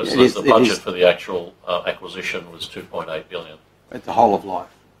on notice. The budget for the actual acquisition was $2.8 billion. At the whole of life?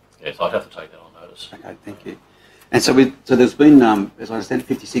 Yes, I'd have to take that on notice. Okay, thank you. And so there's been, as I understand,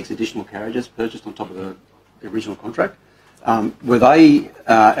 56 additional carriages purchased on top of the original contract. Were they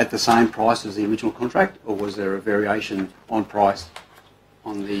at the same price as the original contract, or was there a variation on price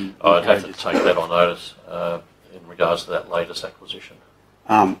on the I'd carriages? have to take that on notice in regards to that latest acquisition.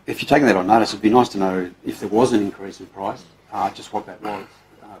 If you're taking that on notice, it'd be nice to know if there was an increase in price, just what that was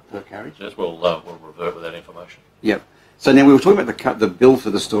per carriage. Yes, we'll revert with that information. Yep. So now we were talking about the bill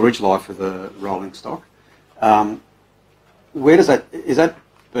for the storage life of the rolling stock. Where is that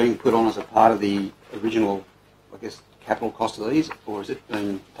being put on as a part of the original, I guess, capital cost of these, or is it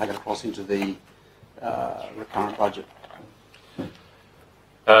being taken across into the recurrent budget?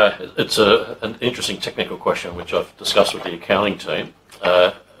 It's an interesting technical question which I've discussed with the accounting team.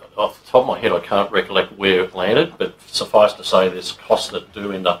 Off the top of my head, I can't recollect where it landed, but suffice to say there's costs that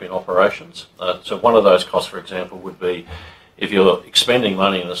do end up in operations. So one of those costs, for example, would be if you're expending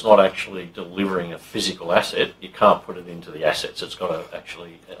money and it's not actually delivering a physical asset, you can't put it into the assets. It's got to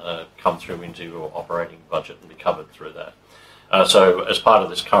actually come through into your operating budget and be covered through that. So as part of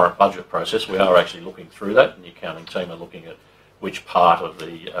this current budget process, we are actually looking through that, and the accounting team are looking at which part of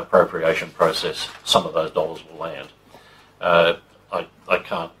the appropriation process some of those dollars will land. I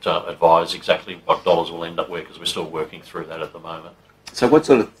can't advise exactly what dollars will end up where, because we're still working through that at the moment. So what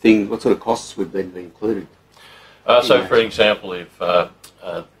sort of costs would then be included? So for example, if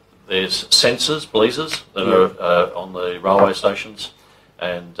there's sensors, bleezers that are on the railway stations,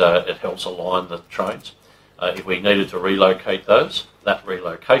 and it helps align the trains. If we needed to relocate those, that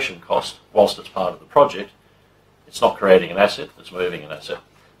relocation cost, whilst it's part of the project, it's not creating an asset, it's moving an asset.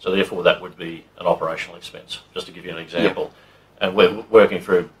 So therefore that would be an operational expense, just to give you an example. Yep. And we're working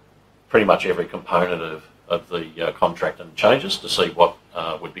through pretty much every component of the contract and changes to see what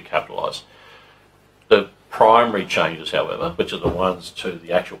would be capitalised. The primary changes, however, which are the ones to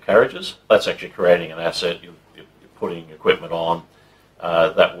the actual carriages, that's actually creating an asset, you're putting equipment on,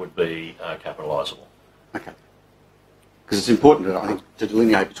 that would be capitalisable. Okay. Because it's important, I think, to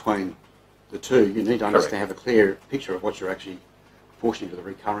delineate between the two. You need to understand, have a clear picture of what you're actually proportioning to the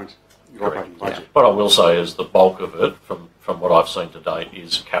recurrent your operating budget. What I will say is the bulk of it, from what I've seen to date,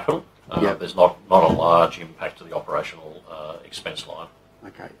 is capital. There's not a large impact to the operational expense line.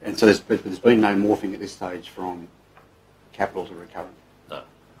 Okay, and so there's been no morphing at this stage from capital to recurrent? No.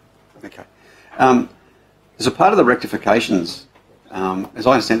 Okay. As a part of the rectifications, as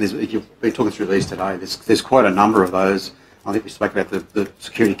I understand, you've been talking through these today, there's quite a number of those. I think we spoke about the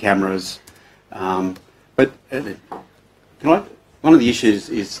security cameras, but one of the issues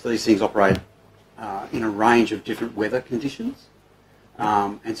is these things operate in a range of different weather conditions,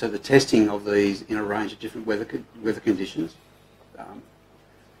 and so the testing of these in a range of different weather conditions,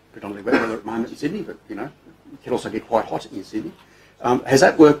 predominantly wet weather at the moment in Sydney, but it can also get quite hot in Sydney. Has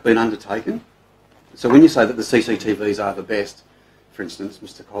that work been undertaken? So when you say that the CCTVs are the best, for instance,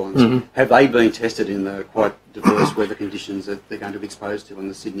 Mr. Collins, have they been tested in the quite diverse weather conditions that they're going to be exposed to on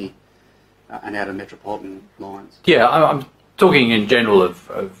the Sydney and outer metropolitan lines? Yeah, I'm talking in general of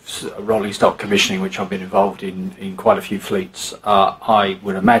rolling stock commissioning, which I've been involved in quite a few fleets. I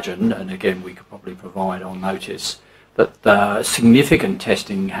would imagine, and again we could probably provide on notice, that significant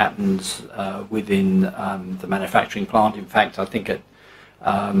testing happens within the manufacturing plant. In fact, I think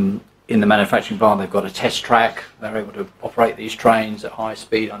in the manufacturing plant they've got a test track. They're able to operate these trains at high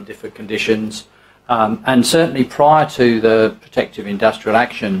speed under different conditions. And certainly prior to the protective industrial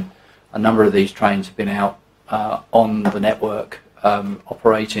action, a number of these trains have been out on the network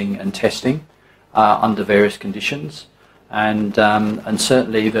operating and testing under various conditions. And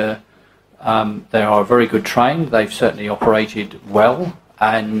certainly they are a very good train. They've certainly operated well.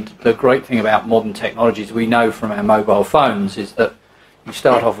 And the great thing about modern technologies, we know from our mobile phones, is that you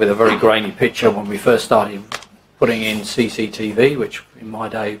start off with a very grainy picture. When we first started putting in CCTV, which in my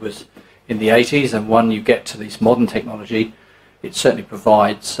day was in the 80s, and when you get to this modern technology, it certainly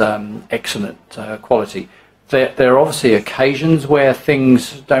provides excellent quality. There are obviously occasions where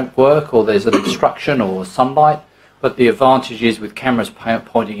things don't work, or there's an obstruction or sunlight, but the advantage is with cameras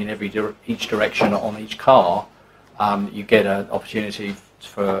pointing in each direction on each car, you get an opportunity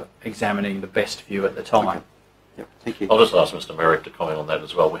for examining the best view at the time. Okay. Yep, thank you. I'll just ask Mr. Merrick to comment on that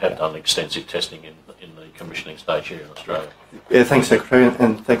as well. We have done extensive testing in the commissioning stage here in Australia. Yeah, thanks, Secretary,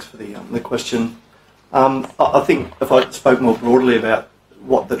 and thanks for the question. I think if I spoke more broadly about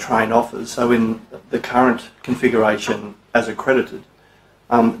what the train offers, so in the current configuration as accredited,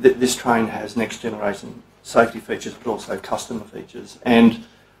 this train has next generation safety features but also customer features, and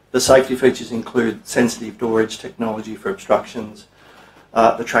the safety features include sensitive door edge technology for obstructions,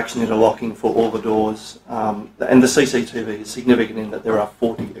 the traction interlocking for all the doors, and the CCTV is significant in that there are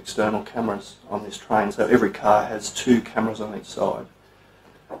 40 external cameras on this train, so every car has 2 cameras on each side.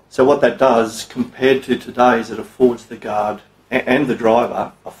 So what that does, compared to today, is it affords the guard and the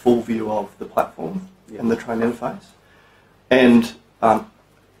driver a full view of the platform and the train interface. And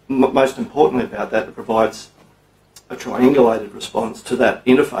most importantly about that, it provides a triangulated response to that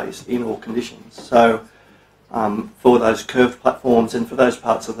interface in all conditions. So for those curved platforms and for those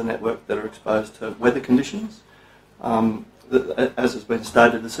parts of the network that are exposed to weather conditions, as has been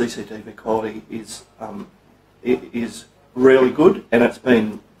stated, the CCTV quality is really good, and it's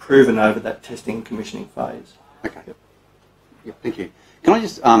been proven over that testing and commissioning phase. Okay. Yep, thank you. Can I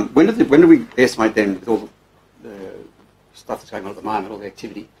just, when do we estimate then, with all the stuff that's going on at the moment, all the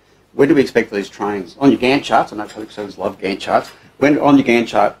activity, when do we expect these trains, on your Gantt charts, I know public service love Gantt charts, on your Gantt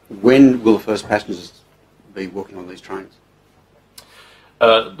chart, when will the first passengers be walking on these trains?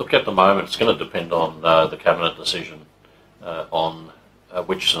 Look, at the moment it's going to depend on the Cabinet decision on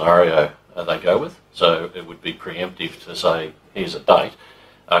which scenario they go with. So it would be preemptive to say, here's a date.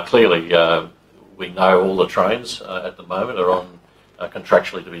 Clearly, we know all the trains at the moment are on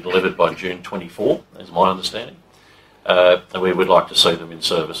contractually to be delivered by June 24, is my understanding. And we would like to see them in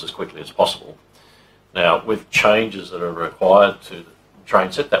service as quickly as possible. Now, with changes that are required to the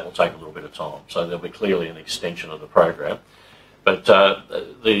train set, that will take a little bit of time. So there'll be clearly an extension of the program. But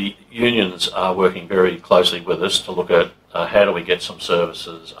the unions are working very closely with us to look at how do we get some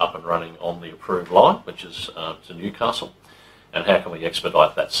services up and running on the approved line, which is to Newcastle, and how can we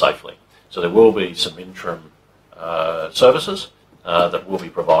expedite that safely. So there will be some interim services that will be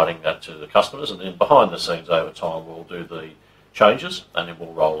providing that to the customers, and then behind the scenes over time we'll do the changes and then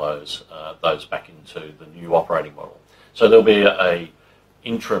we'll roll those back into the new operating model. So there'll be a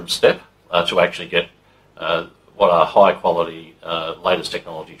interim step to actually get what are high quality latest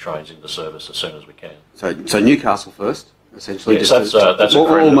technology trains into service as soon as we can. So Newcastle first, essentially. Yes, that's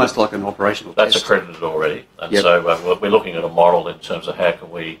almost like an operational test. That's accredited already, and so we're looking at a model in terms of how can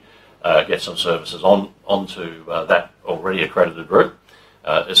we get some services onto that already accredited route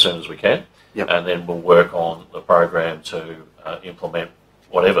as soon as we can, and then we'll work on the program to implement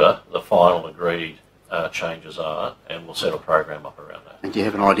whatever the final agreed changes are, and we'll set a program up around that. And do you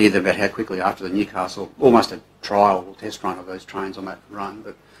have an idea about how quickly after the Newcastle, almost a trial or test run of those trains on that run,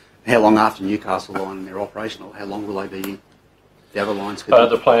 but how long after Newcastle line they're operational, how long will they be the other lines?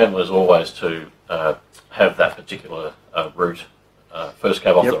 The plan was always to have that particular route first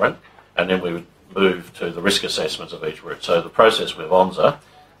cab off the rank, and then we would move to the risk assessments of each route. So the process with ONSA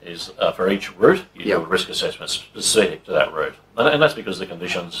is for each route, you do a risk assessment specific to that route. And that's because the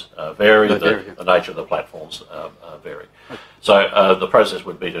conditions vary, the nature of the platforms vary. So the process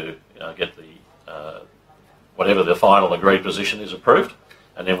would be to get the whatever the final agreed position is approved,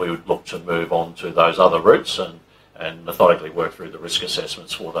 and then we would look to move on to those other routes and methodically work through the risk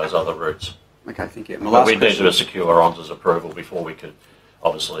assessments for those other routes. Okay, thank you. But we need to secure ONSA's approval before we could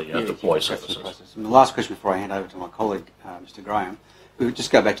obviously deploy services. And the last question before I hand over to my colleague, Mr. Graham, we would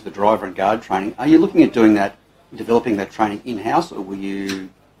just go back to the driver and guard training. Are you looking at doing that, developing that training in-house, or will you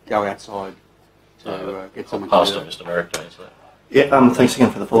go outside to get someone to do that? Mr. Merrick to answer that. Yeah, thanks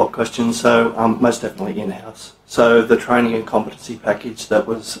again for the follow-up question. So most definitely in-house. So the training and competency package that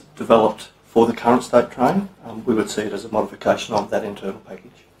was developed for the current state train, we would see it as a modification of that internal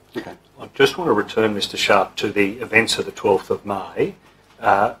package. Okay. I just want to return, Mr. Sharp, to the events of the 12th of May.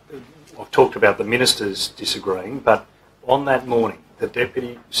 I've talked about the ministers disagreeing, but on that morning, the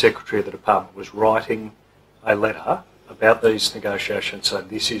Deputy Secretary of the Department was writing a letter about these negotiations, so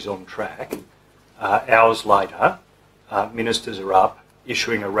this is on track. Hours later, ministers are up,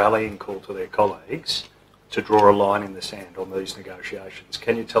 issuing a rallying call to their colleagues to draw a line in the sand on these negotiations.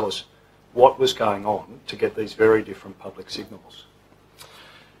 Can you tell us what was going on to get these very different public signals?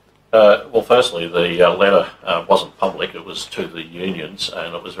 Well, firstly, the letter wasn't public, it was to the unions,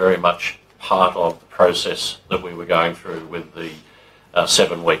 and it was very much part of the process that we were going through with the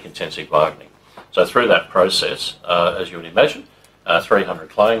 7-week intensive bargaining. So through that process, as you would imagine, 300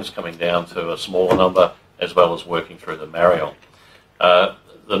 claims coming down to a smaller number, as well as working through the Marion.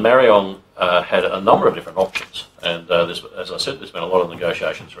 The Marion had a number of different options, and as I said, there's been a lot of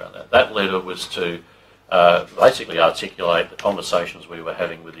negotiations around that. That letter was to basically articulate the conversations we were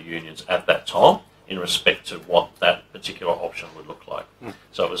having with the unions at that time in respect to what that particular option would look like.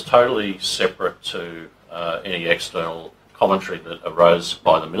 So it was totally separate to any external commentary that arose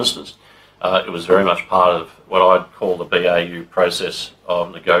by the ministers. It was very much part of what I'd call the BAU process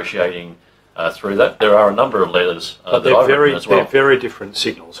of negotiating through that. There are a number of letters but that I've written as well. They're very different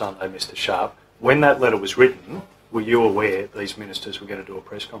signals, aren't they, Mr. Sharp? When that letter was written, were you aware these ministers were going to do a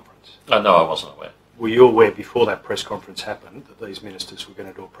press conference? No, I wasn't aware. Were you aware before that press conference happened that these ministers were going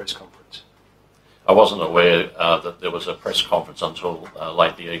to do a press conference? I wasn't aware that there was a press conference until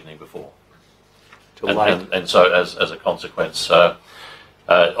late the evening before. And so as a consequence, I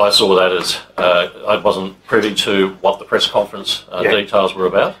saw that as I wasn't privy to what the press conference details were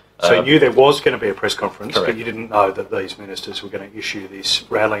about. So you knew there was going to be a press conference, correct. But you didn't know that these ministers were going to issue this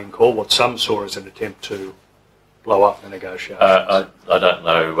rallying call, what some saw as an attempt to blow up the negotiations. I don't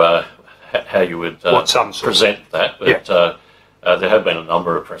know how you would present that, but there have been a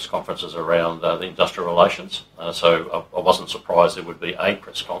number of press conferences around the industrial relations, so I wasn't surprised there would be a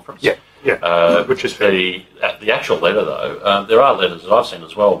press conference. Which is fair. The actual letter, though, there are letters that I've seen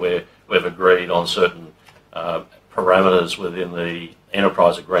as well where we've agreed on certain parameters within the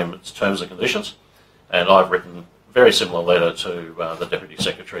enterprise agreement's terms and conditions, and I've written a very similar letter to the Deputy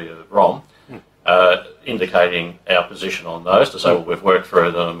Secretary of ROM, indicating our position on those, to say, well, we've worked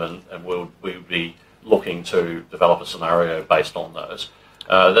through them and we'll be looking to develop a scenario based on those.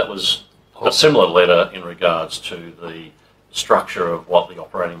 That was a similar letter in regards to the structure of what the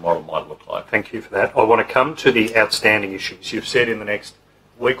operating model might look like. Thank you for that. I want to come to the outstanding issues. You've said in the next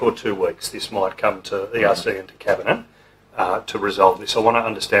week or 2 weeks this might come to ERC and to Cabinet to resolve this. I want to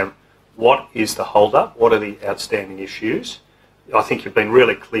understand what is the hold-up, what are the outstanding issues. I think you've been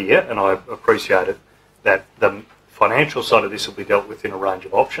really clear, and I appreciate it, that the financial side of this will be dealt with in a range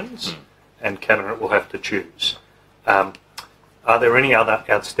of options, and Cabinet will have to choose. Are there any other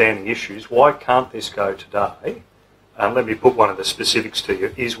outstanding issues? Why can't this go today? Let me put one of the specifics to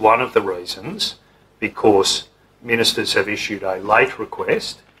you. Is one of the reasons because ministers have issued a late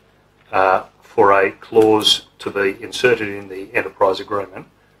request for a clause to be inserted in the enterprise agreement,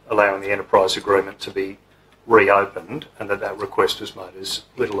 allowing the enterprise agreement to be reopened, and that request was made as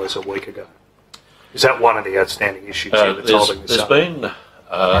little as a week ago? Is that one of the outstanding issues that's holding this up?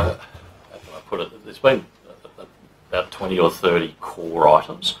 There's been about 20 or 30 core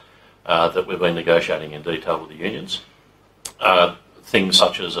items that we've been negotiating in detail with the unions. Things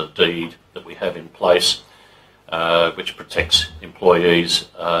such as a deed that we have in place which protects employees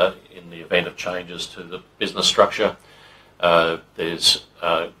in the event of changes to the business structure. There's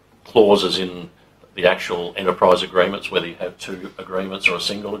clauses in the actual enterprise agreements, whether you have two agreements or a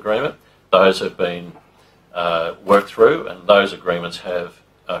single agreement. Those have been worked through, and those agreements have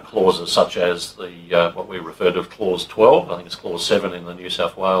clauses such as the what we refer to as Clause 12, I think it's Clause 7 in the New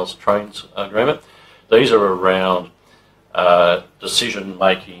South Wales Trains Agreement. These are around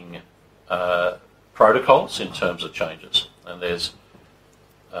decision-making protocols in terms of changes. And there's,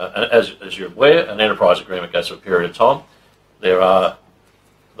 as you're aware, an enterprise agreement goes for a period of time.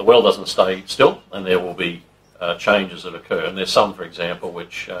 The world doesn't stay still, and there will be changes that occur. And there's some, for example,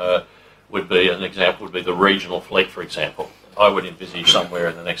 which would be the regional fleet, for example. I would envisage somewhere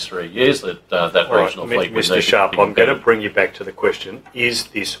in the next 3 years that that regional fleet would need Mr. Sharp, to I'm going to bring you back to the question, is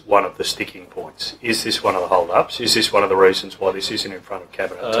this one of the sticking points? Is this one of the hold-ups? Is this one of the reasons why this isn't in front of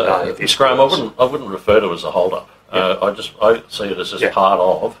Cabinet today? Mr. Graham, I wouldn't refer to it as a hold-up. Yeah. I see it as part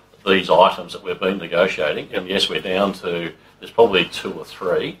of these items that we've been negotiating, and yes, we're down to, there's probably 2 or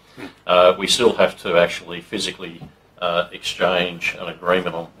 3. We still have to actually physically exchange an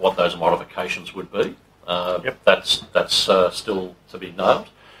agreement on what those modifications would be. That's still to be nailed.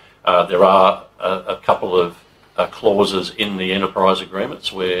 There are a couple of clauses in the enterprise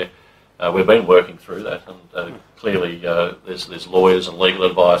agreements where we've been working through that, and clearly there's lawyers and legal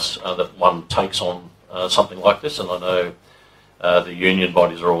advice that one takes on something like this, and I know the union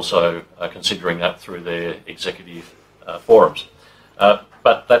bodies are also considering that through their executive forums.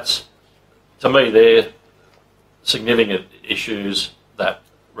 But that's, to me, they're significant issues that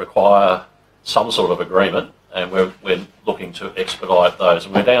require some sort of agreement, and we're looking to expedite those.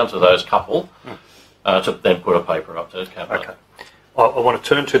 And we're down to those couple to then put a paper up to Cabinet. Okay. I want to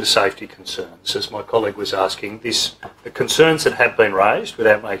turn to the safety concerns. As my colleague was asking, the concerns that have been raised,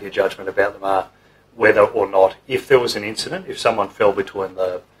 without making a judgment about them, are whether or not, if there was an incident, if someone fell between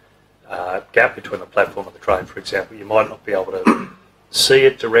the gap between the platform and the train, for example, you might not be able to see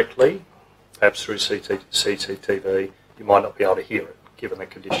it directly, perhaps through CCTV, you might not be able to hear it, given the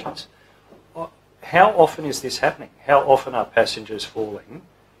conditions. How often is this happening? How often are passengers falling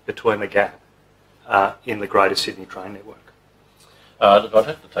between the gap in the Greater Sydney train network? I'd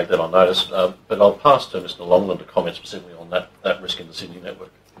have to take that on notice, but I'll pass to Mr. Longland to comment specifically on that risk in the Sydney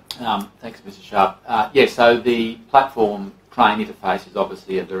network. Thanks, Mr. Sharp. So the platform train interface is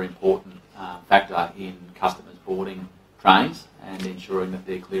obviously a very important factor in customers boarding trains and ensuring that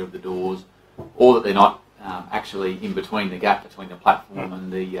they're clear of the doors, or that they're not actually in between the gap between the platform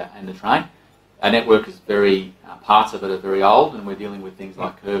and the train. Our network is parts of it are very old, and we're dealing with things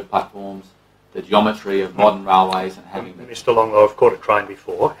like curved platforms, the geometry of modern railways, and having... Mr. Longlow, I've caught a train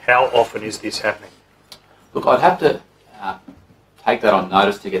before. How often is this happening? Look, I'd have to take that on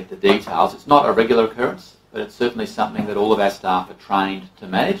notice to get the details. It's not a regular occurrence, but it's certainly something that all of our staff are trained to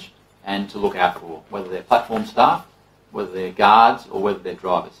manage and to look out for, whether they're platform staff, whether they're guards, or whether they're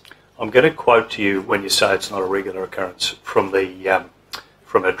drivers. I'm going to quote to you when you say it's not a regular occurrence from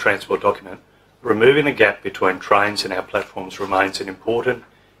a transport document. Removing the gap between trains and our platforms remains an important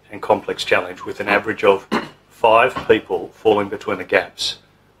and complex challenge, with an average of 5 people falling between the gaps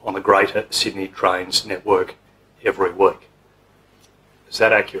on the Greater Sydney Trains network every week. Is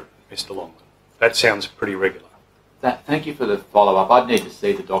that accurate, Mr. Longland? That sounds pretty regular. Thank you for the follow-up. I'd need to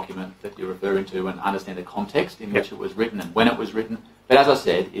see the document that you're referring to and understand the context in which it was written and when it was written. But as I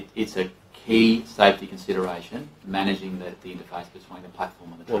said, it's a key safety consideration, managing the interface between the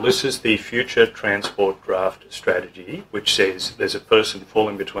platform and the train. Well, this is the future transport draft strategy, which says there's a person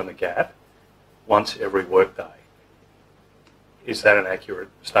falling between the gap once every workday. Is that an accurate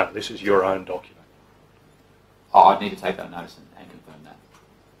statement? This is your own document. I'd need to take that notice and confirm that.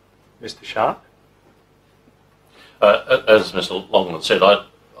 Mr. Sharp? As Mr. Longland said,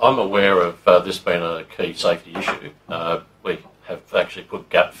 I'm aware of this being a key safety issue. We have actually put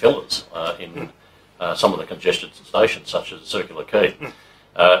gap fillers in some of the congested stations, such as Circular Quay.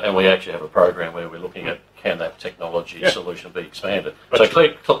 And we actually have a program where we're looking at can that technology solution be expanded. So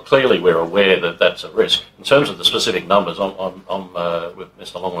clearly we're aware that that's a risk. In terms of the specific numbers, I'm with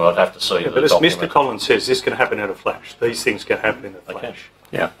Mr. Longman, I'd have to see the but as document. Mr. Collins says, this can happen in a flash. These things can happen in a flash.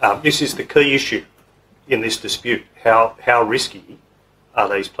 This is the key issue in this dispute. How risky are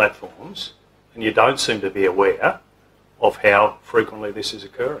these platforms? And you don't seem to be aware of how frequently this is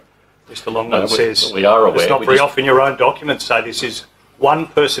occurring. Mr. Longman says we are aware. It's not very often your own documents say this is one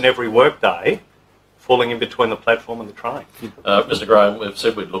person every workday falling in between the platform and the train. Mr. Graham, we've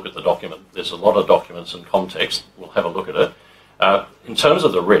said we'd look at the document. There's a lot of documents and context. We'll have a look at it. In terms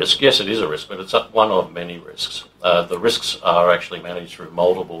of the risk, yes, it is a risk, but it's one of many risks. The risks are actually managed through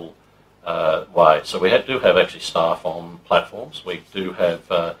multiple ways. So we do have actually staff on platforms. We do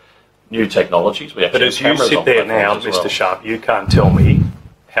have new technologies. We actually But as have you cameras sit on there now, platforms as Mr. Sharp, you can't tell me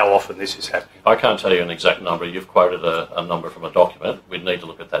how often this is happening. I can't tell you an exact number. You've quoted a number from a document. We'd need to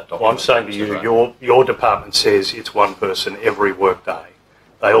look at that document. Well, I'm saying to you, your department says it's one person every workday.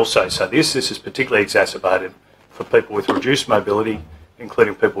 They also say this is particularly exacerbated for people with reduced mobility,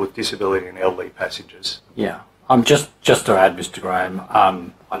 including people with disability and elderly passengers. Yeah, just to add, Mr. Graham,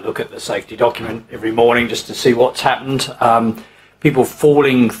 I look at the safety document every morning just to see what's happened. People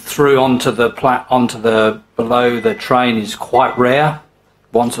falling through onto the below the train is quite rare.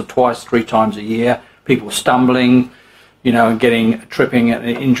 Once or twice, 3 times a year. People stumbling, and tripping and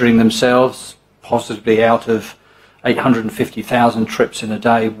injuring themselves. Possibly out of 850,000 trips in a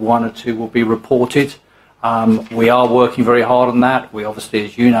day, 1 or 2 will be reported. We are working very hard on that. We obviously,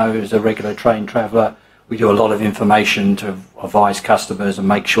 as you know, as a regular train traveller, we do a lot of information to advise customers and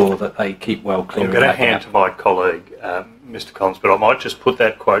make sure that they keep well clear. I'm going to hand to my colleague, Mr. Collins, but I might just put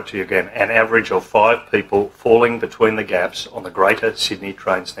that quote to you again. An average of 5 people falling between the gaps on the Greater Sydney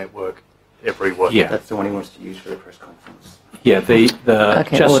Trains network every week. Yeah, That's the one he wants to use for a press conference. yeah.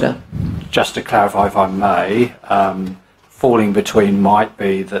 Okay, order. Just to clarify, if I may, falling between might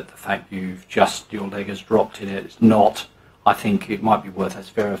be that the fact your leg has dropped in it. It's not. I think it might be worth us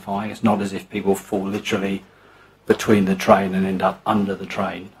verifying. It's not as if people fall literally between the train and end up under the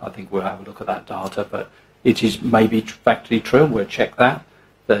train. I think we'll have a look at that data, but it is maybe factually true. We'll check that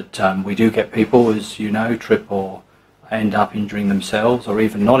we do get people, as you know, trip or end up injuring themselves, or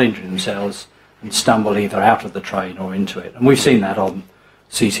even not injuring themselves and stumble either out of the train or into it. And we've seen that on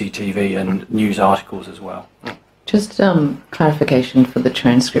CCTV and news articles as well. Just clarification for the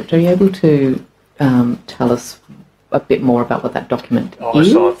transcript. Are you able to tell us a bit more about what that document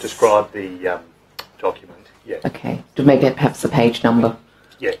is? So I've described the document, yeah. Okay. Maybe perhaps the page number.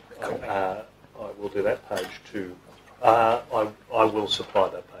 Yeah, I will do that, page 2. I will supply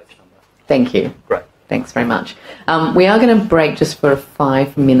that page number. Thank you. Great. Thanks very much. We are going to break just for a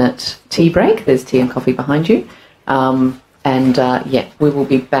 5-minute tea break. There's tea and coffee behind you. We will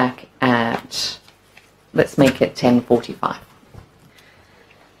be back at, let's make it 10:45.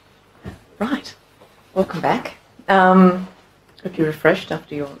 Right. Welcome back. Hope you're refreshed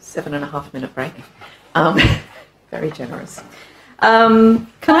after your 7.5-minute break. Very generous. Can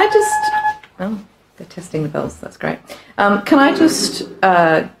I just... Oh, they're testing the bells. That's great. Can I just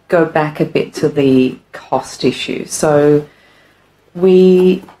go back a bit to the cost issue? So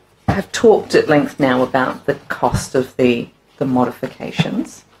we have talked at length now about the cost of the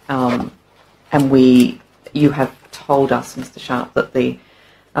modifications, and you have told us, Mr. Sharp, that the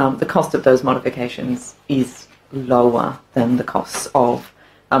cost of those modifications is lower than the costs of,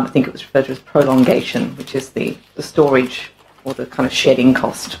 I think it was referred to as prolongation, which is the storage or the kind of shedding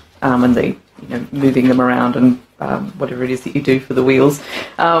cost, and the moving them around and whatever it is that you do for the wheels,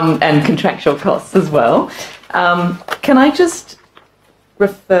 and contractual costs as well. Can I just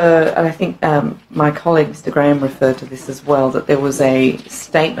refer, and I think my colleague Mr. Graham referred to this as well, that there was a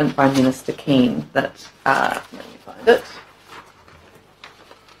statement by Minister Keane that, let me find it,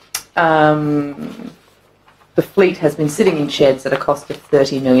 the fleet has been sitting in sheds at a cost of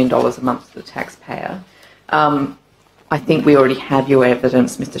 $30 million a month to the taxpayer. I think we already have your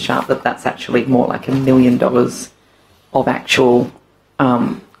evidence, Mr. Sharp, that that's actually more like $1 million of actual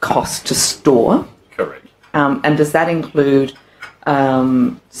cost to store. Correct. And does that include,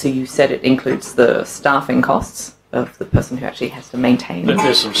 so you said it includes the staffing costs of the person who actually has to maintain them?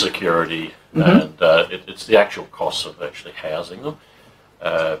 There's some security, and it's the actual costs of actually housing them.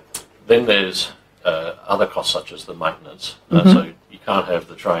 Then there's other costs such as the maintenance. So you can't have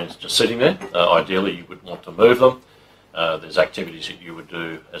the trains just sitting there. Ideally, you would want to move them. There's activities that you would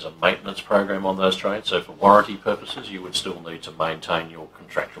do as a maintenance program on those trains. So for warranty purposes, you would still need to maintain your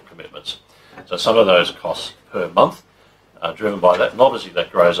contractual commitments. So some of those costs per month are driven by that. And obviously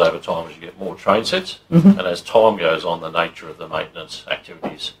that grows over time as you get more train sets. And as time goes on, the nature of the maintenance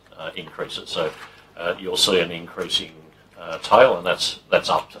activities increases. So you'll see an increasing tail, and that's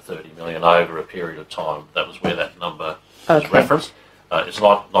up to 30 million over a period of time. That was where that number is referenced. It's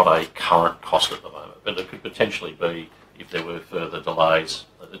not a current cost at the moment, but it could potentially be if there were further delays.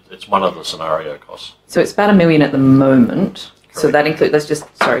 It's one of the scenario costs. So it's about $1 million at the moment. Correct. So that includes, let's just,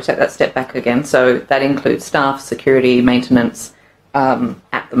 sorry, take that step back again. So that includes staff, security, maintenance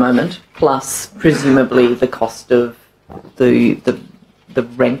at the moment, plus presumably the cost of the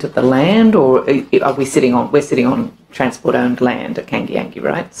rent of the we're sitting on transport-owned land at Kangiangi,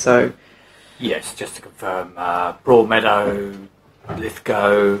 right? So Yes, just to confirm, Broadmeadow,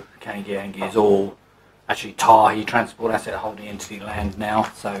 Lithgow, Kangiangi is all actually Tahi Transport Asset Holding Entity land now.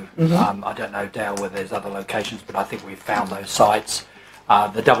 So I don't know, Dale, whether there's other locations, but I think we've found those sites.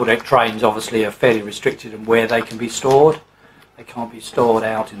 The double-deck trains obviously are fairly restricted in where they can be stored. They can't be stored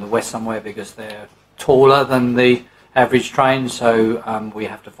out in the west somewhere because they're taller than the average train, so we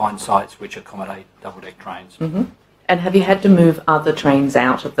have to find sites which accommodate double-deck trains. Mm-hmm. And have you had to move other trains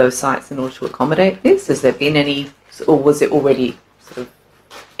out of those sites in order to accommodate this? Has there been any, or was it already sort of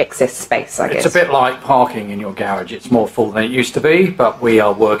excess space, I guess? It's a bit like parking in your garage. It's more full than it used to be, but we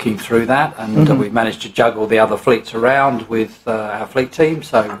are working through that, and we've managed to juggle the other fleets around with our fleet team,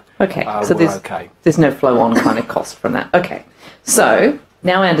 so okay. So we're okay. There's no flow-on kind of cost from that. Okay. So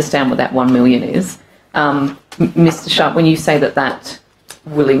now I understand what that 1 million is. Mr. Sharp, when you say that that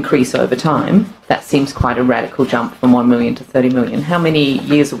will increase over time, that seems quite a radical jump from 1 million to 30 million. How many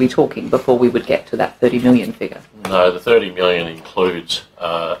years are we talking before we would get to that 30 million figure? No, the 30 million includes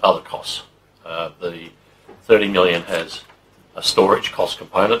other costs. The 30 million has a storage cost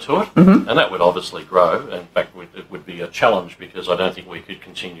component to it, and that would obviously grow. In fact, it would be a challenge because I don't think we could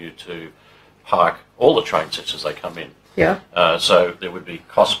continue to park all the train sets as they come in. Yeah. So there would be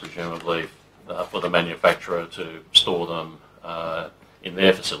costs presumably for the manufacturer to store them in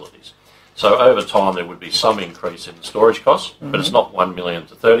their facilities. So over time there would be some increase in the storage costs, but it's not 1 million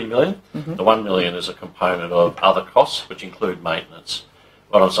to 30 million. The 1 million is a component of other costs, which include maintenance.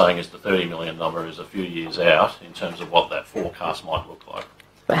 What I'm saying is the 30 million number is a few years out in terms of what that forecast might look like.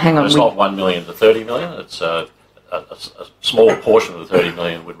 But hang on, it's not 1 million to 30 million, it's a small portion of the 30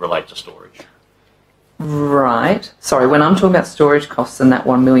 million would relate to storage. Right. Sorry, when I'm talking about storage costs and that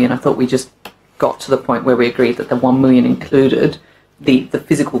 1 million, I thought we just got to the point where we agreed that the 1 million included the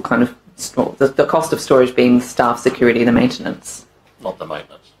physical kind of, the cost of storage being the staff, security, the maintenance. Not the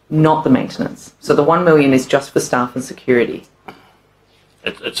maintenance. Not the maintenance. So the 1 million is just for staff and security.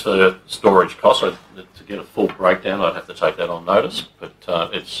 It's for storage costs. So to get a full breakdown, I'd have to take that on notice, but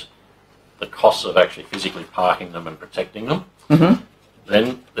it's the costs of actually physically parking them and protecting them.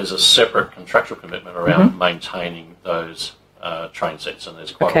 Then there's a separate contractual commitment around maintaining those train sets, and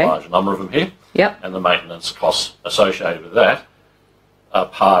there's quite a large number of them here. Yep. And the maintenance costs associated with that are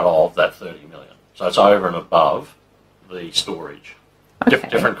part of that 30 million. So it's over and above the storage.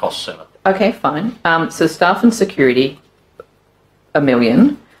 Different cost centre. Okay, fine. So staff and security, 1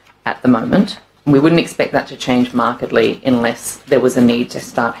 million at the moment. We wouldn't expect that to change markedly unless there was a need to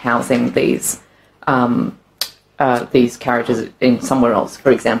start housing these carriages in somewhere else,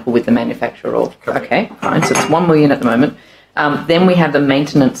 for example, with the manufacturer. Or okay, fine. So it's 1 million at the moment. Then we have the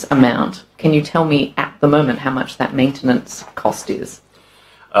maintenance amount. Can you tell me at the moment how much that maintenance cost is?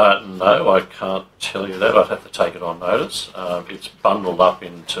 No, I can't tell you that. I'd have to take it on notice. It's bundled up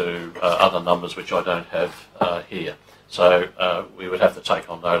into other numbers which I don't have here. So we would have to take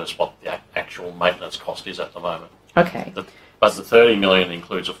on notice what the actual maintenance cost is at the moment. Okay. But the 30 million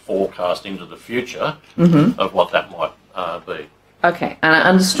includes a forecast into the future of what that might be. Okay. And I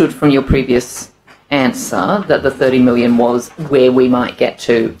understood from your previous answer that the 30 million was where we might get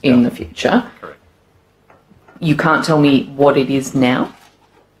to in the future. Correct. You can't tell me what it is now?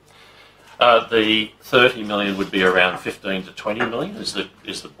 The 30 million would be around 15 to 20 million is the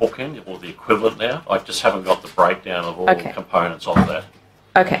bookend or the equivalent now. I just haven't got the breakdown of all the components of that.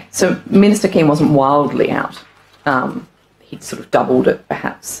 Okay, so Minister Keane wasn't wildly out. He'd sort of doubled it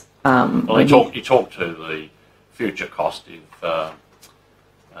perhaps. Well, he talked to the future cost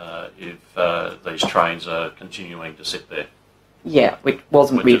if these trains are continuing to sit there. Yeah, which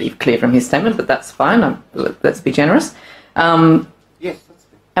wasn't really clear from his statement, but that's fine. Let's be generous. Yes.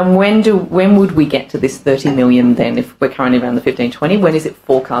 And when would we get to this 30 million then, if we're currently around the 15, 20? When is it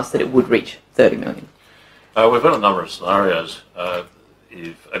forecast that it would reach 30 million? We've got a number of scenarios.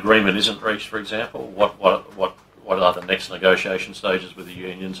 If agreement isn't reached, for example, what are the next negotiation stages with the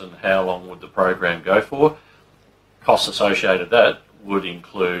unions and how long would the program go for? Costs associated with that would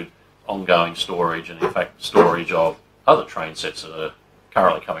include ongoing storage and, in fact, storage of other train sets that are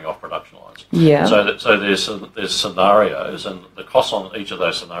currently coming off production lines. Yeah. So there's scenarios, and the cost on each of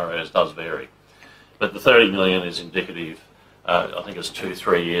those scenarios does vary. But the 30 million is indicative. I think it's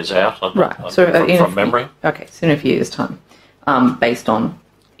 2-3 years out. From memory. Okay, so in a few years' time, based on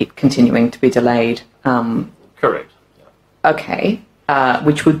it continuing to be delayed. Correct. Yeah. Okay,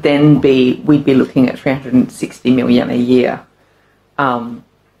 which would then be we'd be looking at 360 million a year, and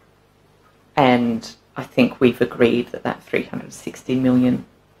I think we've agreed that 360 million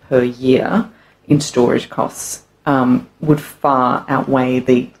per year in storage costs would far outweigh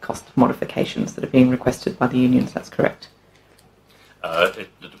the cost of modifications that are being requested by the unions. That's correct. It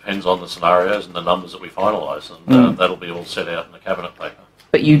depends on the scenarios and the numbers that we finalise, and that'll be all set out in the cabinet paper.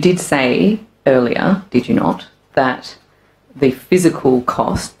 But you did say earlier, did you not, that the physical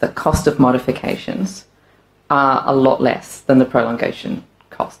cost, the cost of modifications, are a lot less than the prolongation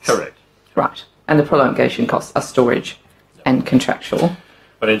costs. Correct. Right. And the prolongation costs are storage and contractual.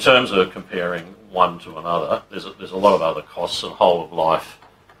 But in terms of comparing one to another, there's a lot of other costs and whole of life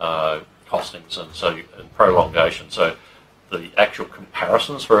costings and prolongation. So the actual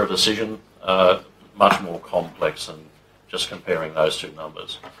comparisons for a decision are much more complex than just comparing those two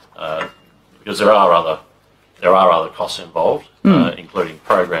numbers, because there are other costs involved, including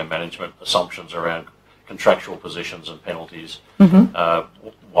program management, assumptions around contractual positions and penalties,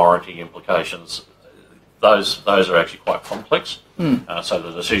 warranty implications. Those are actually quite complex. So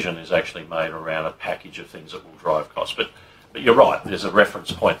the decision is actually made around a package of things that will drive costs. But you're right, there's a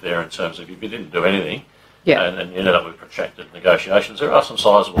reference point there in terms of if you didn't do anything and you ended up with protracted negotiations, there are some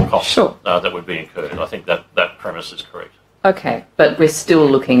sizable costs that would be incurred. I think that premise is correct. Okay, but we're still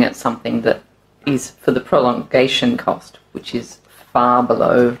looking at something that is for the prolongation cost, which is far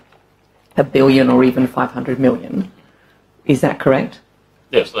below $1 billion or even 500 million. Is that correct?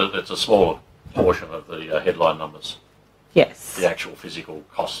 Yes, it's a smaller portion of the headline numbers. Yes. The actual physical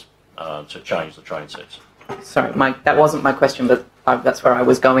cost to change the train sets. Sorry, that wasn't my question, but that's where I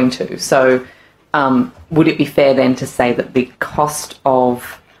was going to. So would it be fair then to say that the cost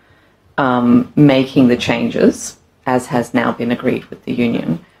of making the changes, as has now been agreed with the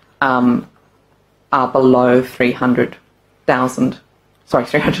union, are below 300 million?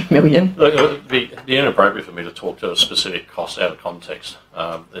 It'd be inappropriate for me to talk to a specific cost out of context.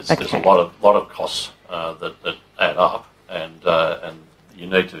 There's a lot of costs that add up, and you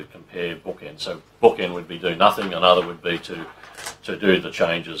need to compare bookend. So bookend would be do nothing, another would be to do the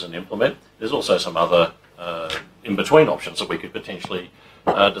changes and implement. There's also some other in-between options that we could potentially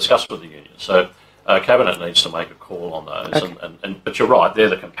discuss with the union. So Cabinet needs to make a call on those. Okay. But you're right, they're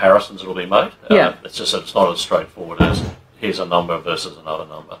the comparisons that will be made. It's just that it's not as straightforward as here's a number versus another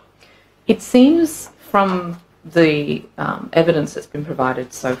number. It seems from the evidence that's been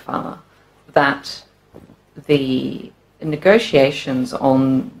provided so far that the negotiations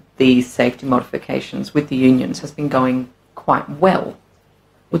on these safety modifications with the unions has been going quite well.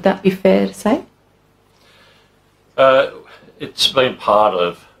 Would that be fair to say? It's been part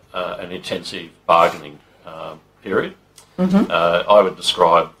of an intensive bargaining period. I would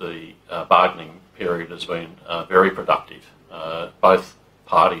describe the bargaining period as being very productive. Both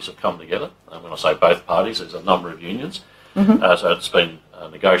parties have come together, and when I say both parties, there's a number of unions. So it's been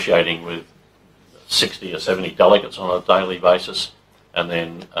negotiating with 60 or 70 delegates on a daily basis, and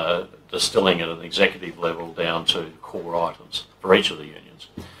then distilling at an executive level down to core items for each of the unions.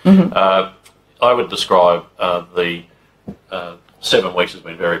 I would describe the 7 weeks has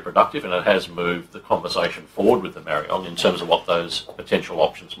been very productive, and it has moved the conversation forward with the Marion in terms of what those potential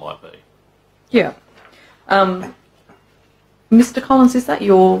options might be. Yeah. Mr. Collins, is that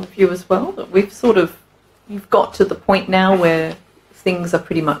your view as well? That you've got to the point now where things are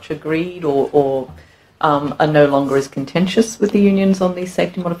pretty much agreed or are no longer as contentious with the unions on these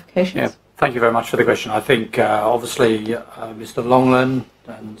safety modifications? Yeah, thank you very much for the question. I think obviously Mr. Longland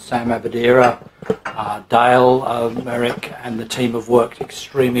and Sam Abadira, Dale, Merrick and the team have worked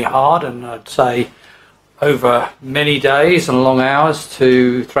extremely hard, and I'd say over many days and long hours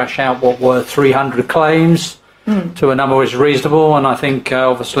to thrash out what were 300 claims to a number which is reasonable. And I think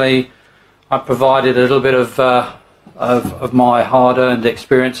obviously I provided a little bit of my hard-earned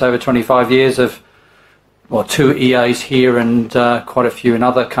experience over 25 years of 2 EAs here and quite a few in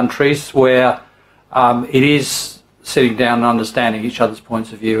other countries, where it is sitting down and understanding each other's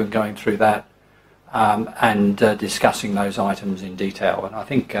points of view and going through that and discussing those items in detail. And I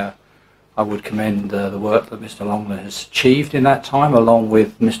think I would commend the work that Mr. Longland has achieved in that time, along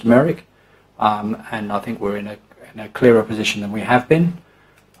with Mr. Merrick. And I think we're in a clearer position than we have been.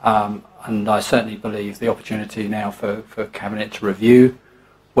 And I certainly believe the opportunity now for Cabinet to review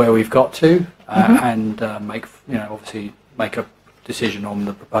where we've got to and obviously make a decision on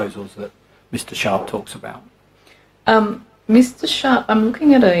the proposals that Mr. Sharp talks about. Mr. Sharp, I'm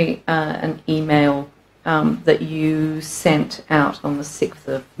looking at an email that you sent out on the 6th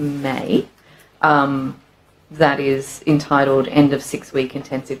of May that is entitled End of 6-Week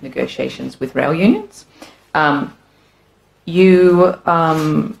Intensive Negotiations with Rail Unions. You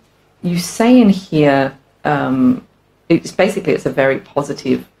say in here, it's a very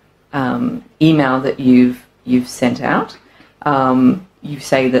positive email that you've sent out. You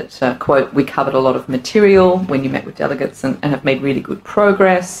say that, quote, we covered a lot of material when you met with delegates and have made really good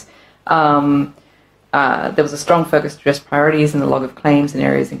progress. There was a strong focus to address priorities in the log of claims in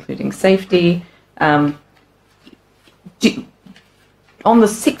areas including safety. On the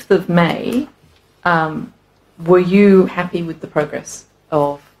 6th of May, were you happy with the progress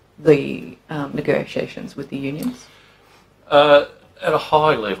of the negotiations with the unions? At a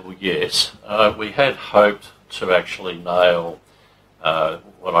high level, yes. We had hoped to actually nail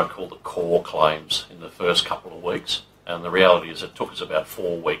what I'd call the core claims in the first couple of weeks, and the reality is it took us about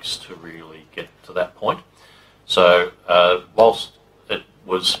 4 weeks to really get to that point. So whilst it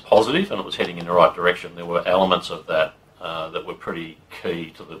was positive and it was heading in the right direction, there were elements of that that were pretty key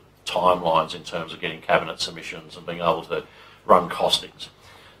to the timelines in terms of getting cabinet submissions and being able to run costings.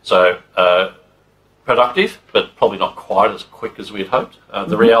 So productive, but probably not quite as quick as we had hoped.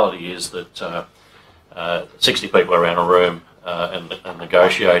 The reality is that 60 people around a room and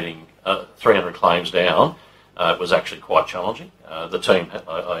negotiating 300 claims down was actually quite challenging. The team,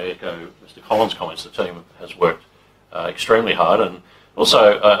 I echo Mr. Collins' comments, the team has worked extremely hard, and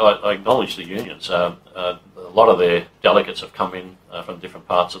also I acknowledge the unions. A lot of their delegates have come in from different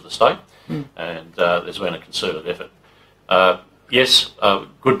parts of the state, and there's been a concerted effort. Yes,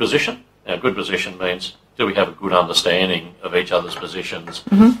 good position. Now, good position means, do we have a good understanding of each other's positions,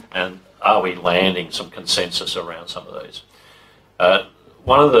 and are we landing some consensus around some of these?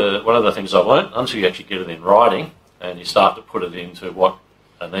 One of the things I've learned, once you actually get it in writing and you start to put it into what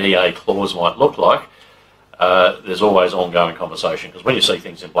an EA clause might look like, there's always ongoing conversation, because when you see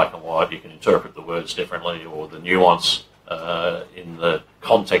things in black and white, you can interpret the words differently, or the nuance in the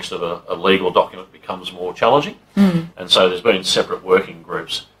context of a legal document becomes more challenging. And so there's been separate working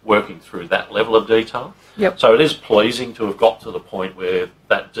groups working through that level of detail. So it is pleasing to have got to the point where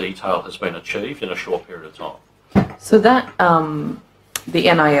that detail has been achieved in a short period of time. So that the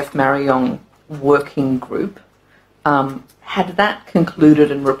NIF Mariong working group, had that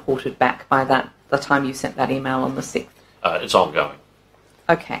concluded and reported back by the time you sent that email on the 6th? It's ongoing.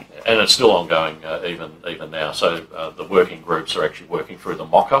 Okay. And it's still ongoing even now. So the working groups are actually working through the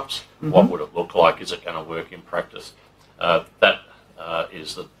mock-ups. What would it look like? Is it going to work in practice? That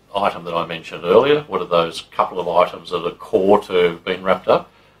is the item that I mentioned earlier. What are those couple of items that are core to being wrapped up?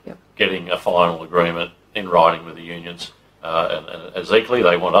 Getting a final agreement in writing with the unions. And as equally,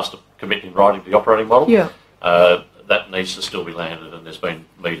 they want us to commit in writing to the operating model. That needs to still be landed, and there's been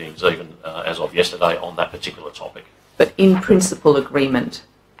meetings even as of yesterday on that particular topic. But in principle, agreement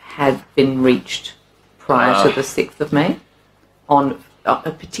had been reached prior to the 6th of May, on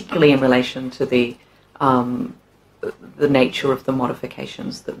particularly in relation to the nature of the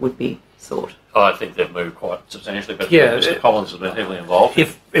modifications that would be sought. I think they've moved quite substantially, but Mr. Collins has been heavily involved.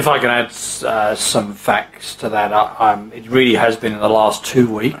 If I can add some facts to that, it really has been in the last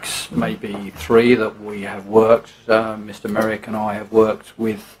 2 weeks, maybe 3, that we have worked, Mr. Merrick and I have worked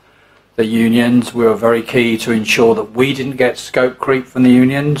with the unions. We were very key to ensure that we didn't get scope creep from the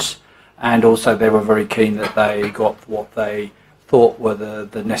unions, and also they were very keen that they got what they thought were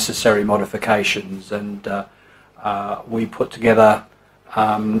the necessary modifications, and we put together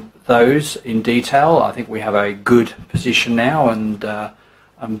those in detail. I think we have a good position now, and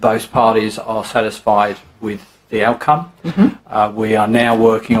both parties are satisfied with the outcome. We are now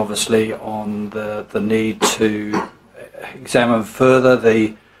working obviously on the need to examine further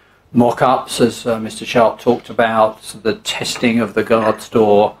the mock-ups, as Mr. Sharp talked about, the testing of the guard's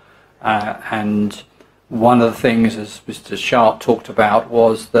door, and one of the things, as Mr. Sharp talked about,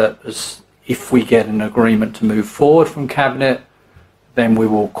 was that if we get an agreement to move forward from Cabinet, then we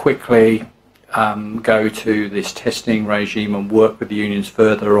will quickly go to this testing regime and work with the unions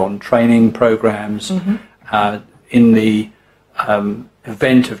further on training programs in the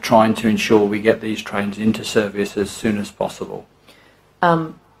event of trying to ensure we get these trains into service as soon as possible.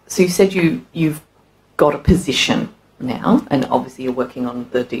 So you said you've got a position now, and obviously you're working on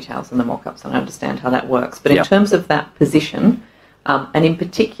the details and the mock-ups, and I understand how that works. But in terms of that position, and in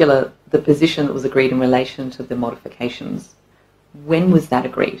particular the position that was agreed in relation to the modifications, when was that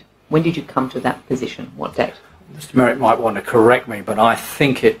agreed? When did you come to that position? What date? Mr. Merrick might want to correct me, but I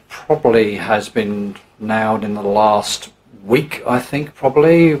think it probably has been nailed in the last week, I think,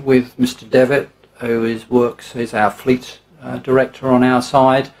 probably, with Mr. Devitt, who is our fleet director on our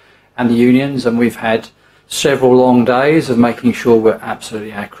side, and the unions, and we've had several long days of making sure we're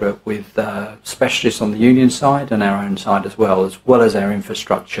absolutely accurate with specialists on the union side and our own side as well as our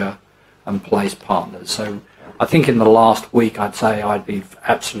infrastructure and place partners. So I think in the last week I'd say I'd be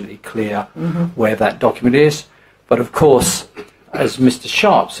absolutely clear where that document is. But of course, as Mr.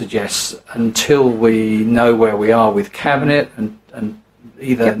 Sharp suggests, until we know where we are with Cabinet, and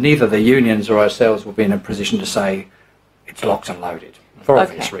neither the unions or ourselves will be in a position to say it's locked and loaded, for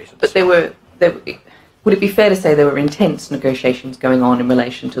obvious reasons. But would it be fair to say there were intense negotiations going on in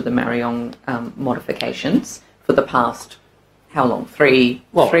relation to the Mariong modifications for the past how long? Three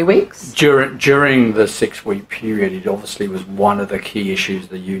weeks? During the 6-week period, it obviously was one of the key issues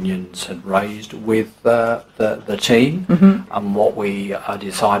the unions had raised with the team. And what we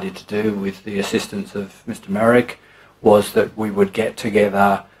decided to do with the assistance of Mr. Merrick was that we would get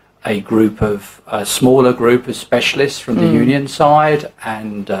together a smaller group of specialists from the union side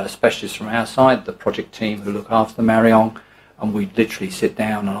and specialists from our side, the project team who look after the Marion, and we'd literally sit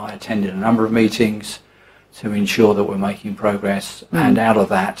down, and I attended a number of meetings to ensure that we're making progress, and out of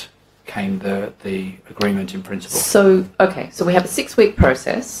that came the agreement in principle. So we have a 6-week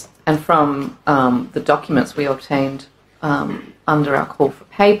process, and from the documents we obtained under our call for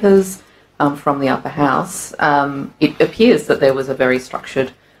papers from the upper house, it appears that there was a very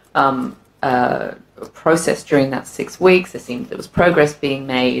structured process during that 6 weeks. There was progress being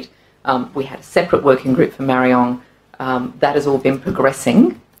made. We had a separate working group for Marion. That has all been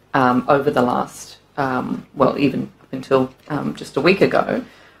progressing over the last, even up until just a week ago.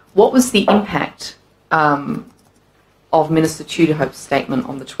 What was the impact of Minister Tudorhope's statement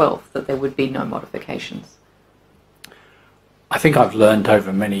on the 12th that there would be no modifications? I think I've learned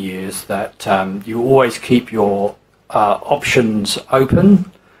over many years that you always keep your options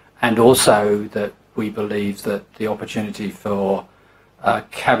open, and also that we believe that the opportunity for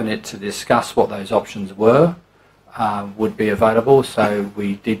Cabinet to discuss what those options were would be available. So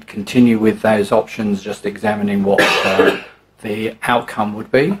we did continue with those options, just examining what the outcome would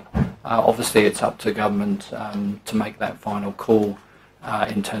be. Obviously, it's up to government to make that final call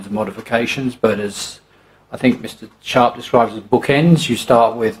in terms of modifications, but as I think Mr. Sharp describes as bookends, you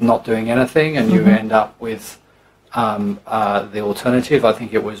start with not doing anything and you end up with the alternative. I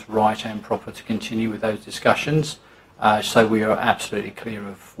think it was right and proper to continue with those discussions, so we are absolutely clear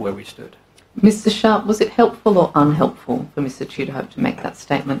of where we stood. Mr. Sharp, was it helpful or unhelpful for Mr. Tudorhope to make that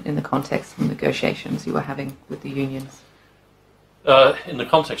statement in the context of negotiations you were having with the unions? In the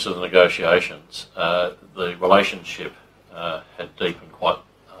context of the negotiations, the relationship had deepened quite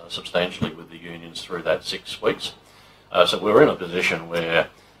substantially with the unions through that 6 weeks. So we were in a position where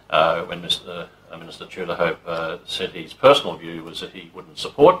when Minister Tudorhope said his personal view was that he wouldn't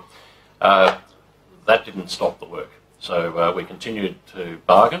support, that didn't stop the work. So we continued to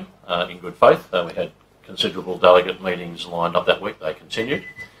bargain in good faith. We had considerable delegate meetings lined up that week. They continued.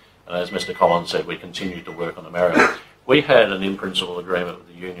 And as Mr. Collins said, we continued to work on the Marion. We had an in-principle agreement with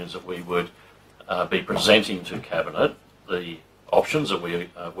the unions that we would be presenting to Cabinet the options that we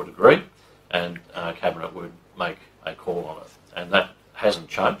would agree, and Cabinet would make a call on it. And that hasn't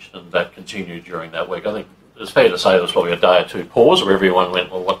changed, and that continued during that week. I think it's fair to say there was probably a day or two pause where everyone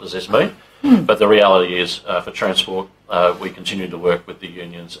went, well, what does this mean? But the reality is, for transport, we continue to work with the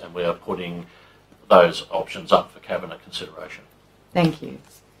unions, and we are putting those options up for Cabinet consideration. Thank you.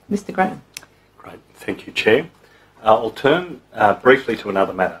 Mr. Graham. Great. Thank you, Chair. I'll turn briefly to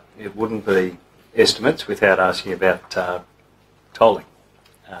another matter. It wouldn't be estimates without asking about tolling.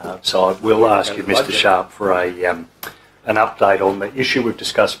 So I will ask you, Mr. Sharp, for an update on the issue we've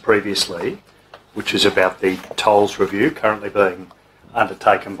discussed previously, which is about the tolls review currently being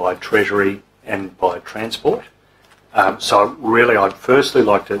undertaken by Treasury and by Transport. So really I'd firstly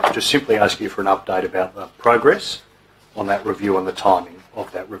like to just simply ask you for an update about the progress on that review and the timing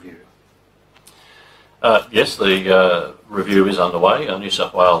of that review. Yes, the review is underway. New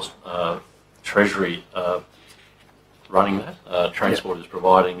South Wales Treasury running that. Transport is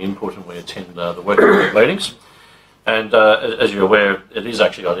providing input, and we attend the working group meetings. And as you're aware, it is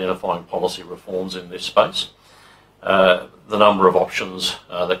actually identifying policy reforms in this space. The number of options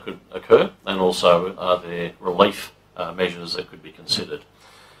that could occur, and also the relief measures that could be considered.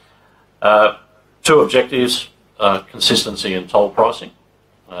 Two objectives: consistency in toll pricing,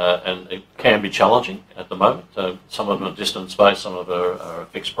 and it can be challenging at the moment. Some of them are distance-based, some of them are a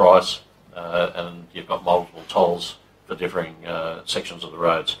fixed price, and you've got multiple tolls for differing sections of the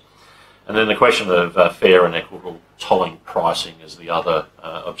roads. And then the question of fair and equitable tolling pricing is the other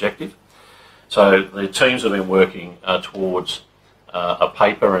objective. So the teams have been working towards a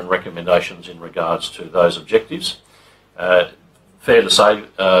paper and recommendations in regards to those objectives. Fair to say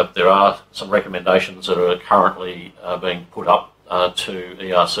there are some recommendations that are currently being put up to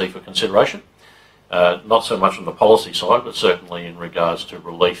ERC for consideration. Not so much on the policy side, but certainly in regards to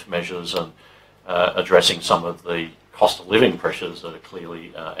relief measures and addressing some of the cost of living pressures that are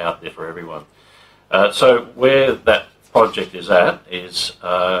clearly out there for everyone. So where that project is at is,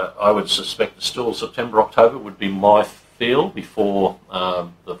 I would suspect still September, October would be my feel before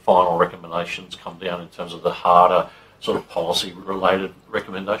the final recommendations come down in terms of the harder sort of policy-related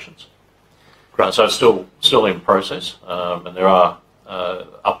recommendations. So it's still in process, and there are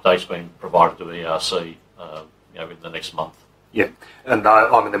updates being provided to ERC in the next month Yeah, and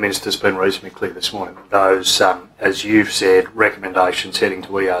the Minister's been reasonably clear this morning. Those, as you've said, recommendations heading to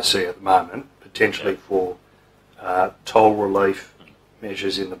ERC at the moment, potentially for toll relief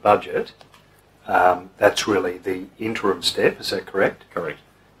measures in the budget, that's really the interim step, is that correct? Correct.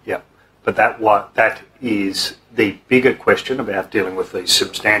 Yeah, but that is the bigger question about dealing with these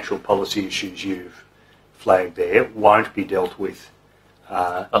substantial policy issues you've flagged there, won't be dealt with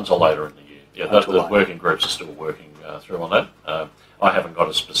until later in the year. Yeah, the working groups are still working through on that. I haven't got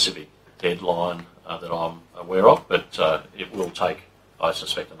a specific deadline that I'm aware of, but it will take, I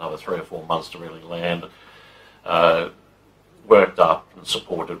suspect, another 3 or 4 months to really land worked up and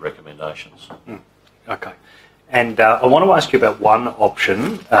supported recommendations. Okay. And I want to ask you about one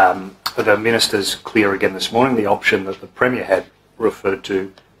option. The Minister's clear again this morning, the option that the Premier had referred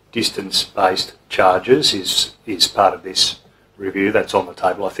to, distance-based charges, is part of this review. That's on the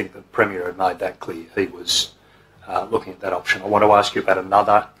table. I think the Premier had made that clear. He was looking at that option. I want to ask you about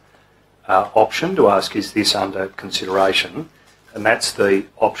another option, to ask, is this under consideration? And that's the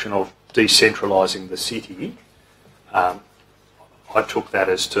option of decentralising the city. I took that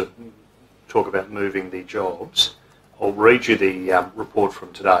as to talk about moving the jobs. I'll read you the report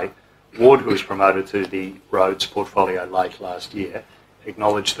from today. Ward, who was promoted to the roads portfolio late last year,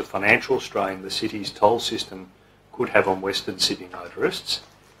 acknowledged the financial strain the city's toll system could have on Western Sydney motorists,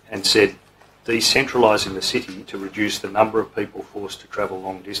 and said decentralising the city to reduce the number of people forced to travel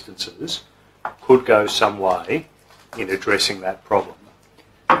long distances could go some way in addressing that problem.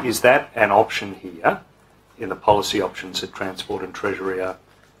 Is that an option here in the policy options that Transport and Treasury are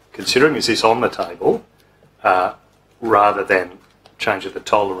considering? Is this on the table, rather than change of the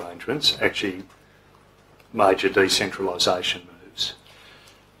toll arrangements, actually major decentralisation moves?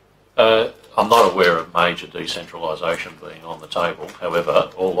 I'm not aware of major decentralisation being on the table. However,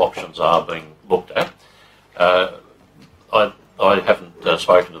 all options are being looked at. I haven't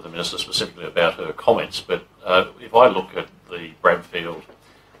spoken to the Minister specifically about her comments, but if I look at the Bradfield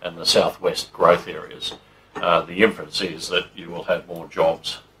and the southwest growth areas, the inference is that you will have more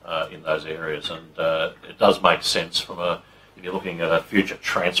jobs in those areas, and it does make sense if you're looking at a future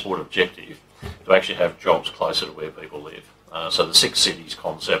transport objective, to actually have jobs closer to where people live. So the 6 cities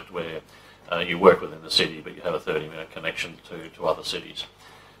concept, where you work within the city but you have a 30-minute connection to other cities.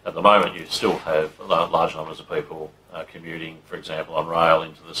 At the moment you still have large numbers of people commuting, for example, on rail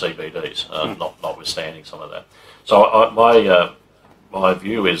into the CBDs, notwithstanding some of that. So my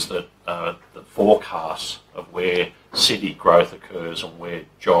view is that the forecasts of where city growth occurs and where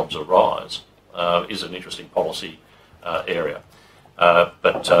jobs arise is an interesting policy area.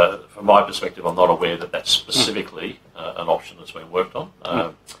 But from my perspective, I'm not aware that that's specifically an option that's been worked on.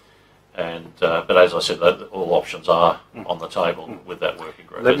 But as I said, all options are on the table with that working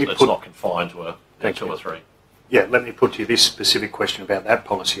group. It's not confined to a 2 or 3. Yeah, let me put to you this specific question about that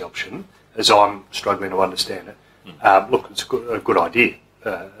policy option, as I'm struggling to understand it. Look, it's a good idea,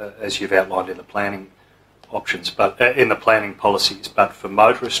 as you've outlined in the planning options, but in the planning policies. But for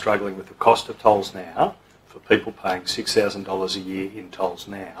motorists struggling with the cost of tolls now, for people paying $6,000 a year in tolls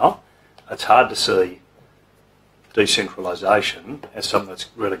now, it's hard to see decentralisation as something that's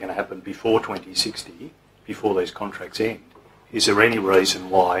really going to happen before 2060, before these contracts end. Is there any reason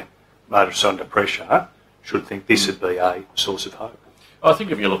why motorists under pressure should think this would be a source of hope? I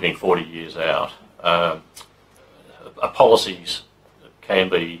think if you're looking 40 years out, policies can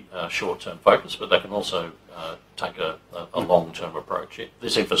be short-term focused, but they can also take a long-term approach.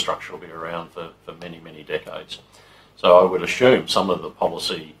 This infrastructure will be around for many, many decades. So I would assume some of the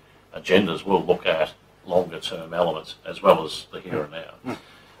policy agendas will look at longer-term elements as well as the here and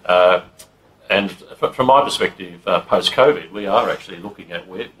now. And from my perspective, post-COVID, we are actually looking at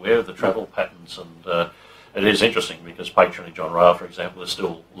where are the travel patterns, and it is interesting because patronage on rail, for example, is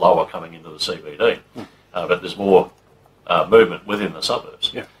still lower coming into the CBD, but there's more movement within the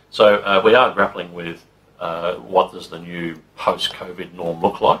suburbs. Yeah. So we are grappling with what does the new post-COVID norm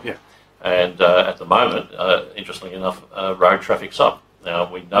look like. Yeah. And at the moment, interestingly enough, road traffic's up.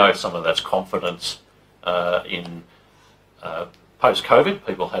 Now, we know some of that's confidence in post-COVID.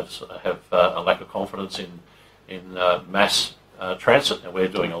 People have a lack of confidence in mass transit, and we're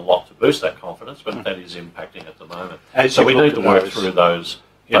doing a lot to boost that confidence, but that is impacting at the moment. So we need to work through those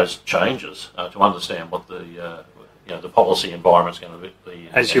changes to understand what the policy environment's going to be.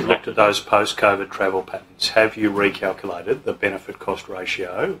 As you've looked at those post-COVID travel patterns, have you recalculated the benefit-cost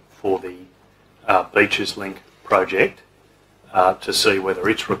ratio for the Beaches Link project to see whether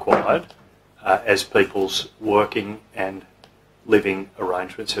it's required as people's working and living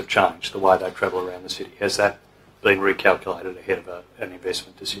arrangements have changed, the way they travel around the city? Has that been recalculated ahead of an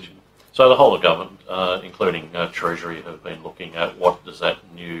investment decision? So the whole of government, including Treasury, have been looking at what does that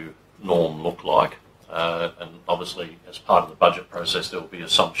new norm look like. And obviously, as part of the budget process, there will be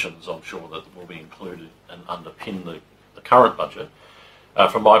assumptions, I'm sure, that will be included and underpin the current budget.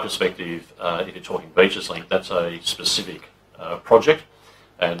 From my perspective, if you're talking Beaches Link, that's a specific project.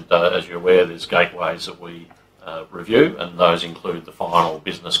 And as you're aware, there's gateways that we review, and those include the final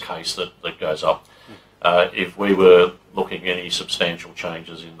business case that goes up. If we were looking at any substantial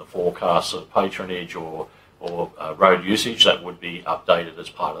changes in the forecasts of patronage or road usage, that would be updated as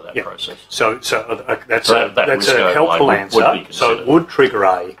part of that process. So that's a helpful answer. So it would trigger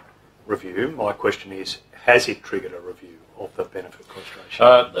a review. My question is, has it triggered a review of the benefit cost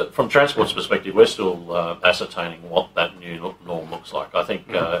ratio? From Transport's perspective, we're still ascertaining what that new norm looks like. I think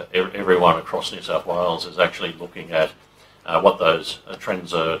everyone across New South Wales is actually looking at what those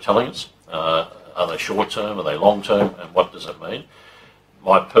trends are telling us. Are they short-term, are they long-term, and what does it mean?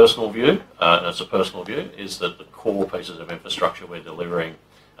 My personal view, and it's a personal view, is that the core pieces of infrastructure we're delivering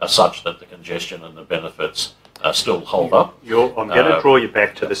are such that the congestion and the benefits still hold up. I'm going to draw you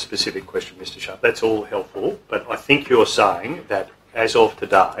back to the specific question, Mr. Sharp. That's all helpful, but I think you're saying that as of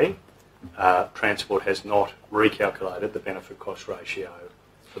today, Transport has not recalculated the benefit cost ratio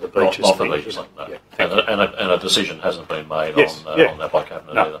for the Beaches Link. Not the Beaches Link, no. Yeah, and a decision hasn't been made on that by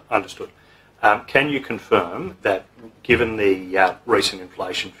Cabinet either. Understood. Can you confirm that, given the recent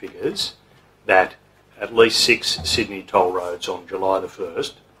inflation figures, that at least 6 Sydney toll roads on July the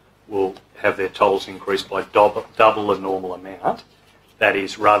 1st will have their tolls increased by double the normal amount? That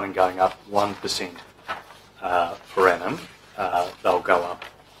is, rather than going up 1% per annum, they'll go up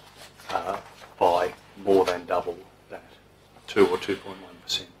by more than double that, 2 or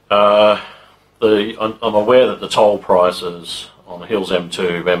 2.1%. I'm aware that the toll prices on the Hills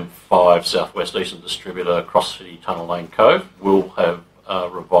M2, M5, South West Eastern Distributor, Cross City, Tunnel Lane Cove will have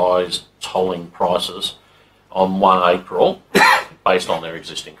revised tolling prices on 1 April based on their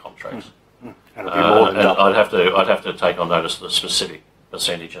existing contracts. And it'll be more than double. I'd have to take on notice the specific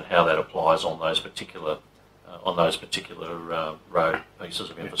percentage and how that applies on those particular road pieces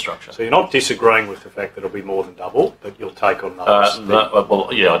of infrastructure. So you're not disagreeing with the fact that it'll be more than double, but you'll take on notice.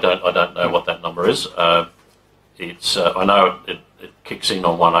 I don't know what that number is. I know it kicks in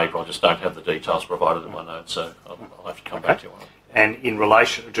on 1 April. I just don't have the details provided in my notes, so I'll have to come back to you on it. And in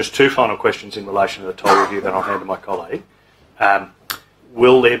relation, just 2 final questions in relation to the toll review, then I'll hand to my colleague.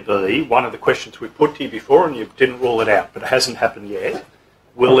 Will there be, one of the questions we put to you before, and you didn't rule it out, but it hasn't happened yet,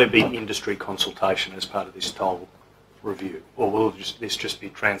 will there be industry consultation as part of this toll review? Or will this just be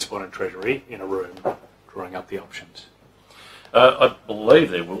Transport and Treasury in a room drawing up the options? I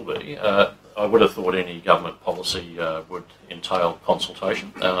believe there will be. I would have thought any government policy would entail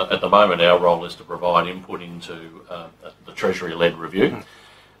consultation. At the moment, our role is to provide input into the Treasury-led review.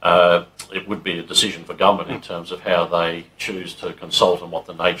 It would be a decision for government in terms of how they choose to consult and what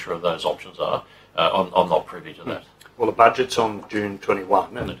the nature of those options are. I'm not privy to that. Well, the budget's on June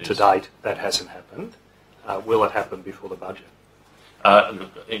 21, and to date that hasn't happened. Will it happen before the budget?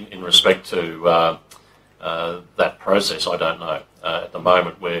 In respect to that process, I don't know. At the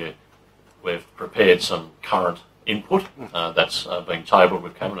moment, we've prepared some current input that's being tabled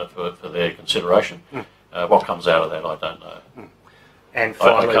with Cabinet for their consideration. What comes out of that, I don't know. And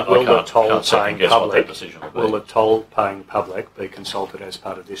finally, will the toll-paying public be consulted as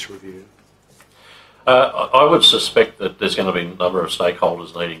part of this review? I would suspect that there's going to be a number of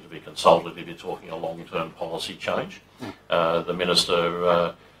stakeholders needing to be consulted if you're talking a long-term policy change. The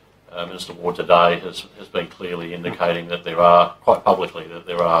Minister Ward today has been clearly indicating that there are, quite publicly, that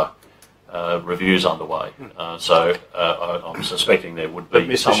there are reviews underway. So I'm suspecting there would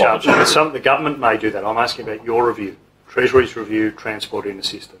be some opportunity. The government may do that. I'm asking about your review, Treasury's review, Transport in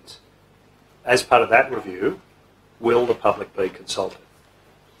Assistance. As part of that review, will the public be consulted?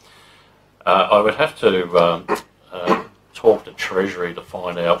 I would have to talk to Treasury to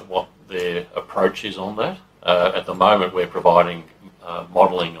find out what their approach is on that. At the moment, we're providing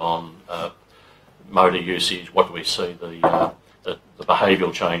modelling on motor usage. What do we see the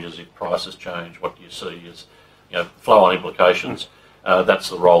behavioural changes if prices change? What do you see as flow-on implications? That's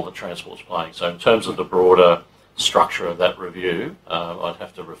the role that Transport's playing. So in terms of the broader structure of that review, I'd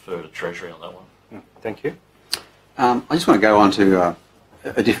have to refer to Treasury on that one. Thank you. I just want to go on to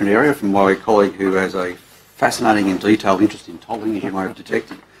a different area from my colleague who has a fascinating and detailed interest in tolling, as you might have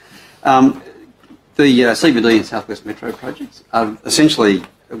detected. The CBD and South West Metro projects, essentially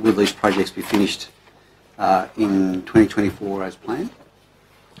will these projects be finished in 2024 as planned?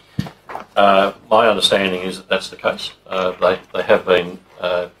 My understanding is that that's the case. They have been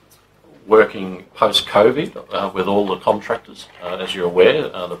working post-COVID with all the contractors. As you're aware,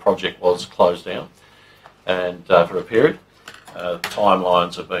 the project was closed down and for a period.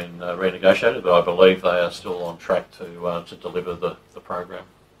 Timelines have been renegotiated, but I believe they are still on track to deliver the program.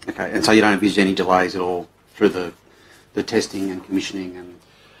 Okay, and so you don't envisage any delays at all through the testing and commissioning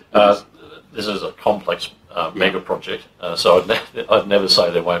and... This is a complex mega project, so I'd never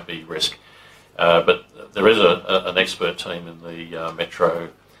say there won't be risk. But there is an expert team in the Metro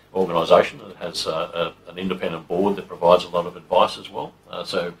organisation that has an independent board that provides a lot of advice as well.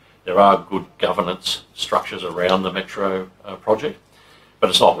 So there are good governance structures around the Metro project, but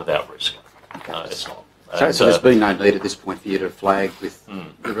it's not without risk. Okay. It's not. So there's been no need at this point for you to flag with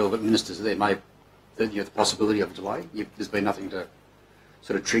the relevant ministers that there you have the possibility of a delay? There's been nothing to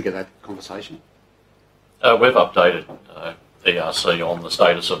sort of trigger that conversation? We've updated ERC on the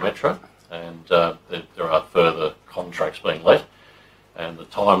status of Metro, and there are further contracts being let, and the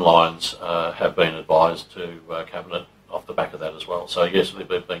timelines have been advised to Cabinet off the back of that as well. So yes, we've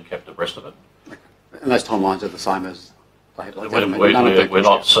been kept abreast of it. Okay. And those timelines are the same as they had? We're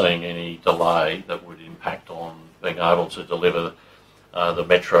not seeing any delay that would impact on being able to deliver the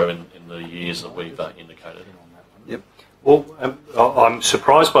Metro in the years that we've indicated. Yep. Well, I'm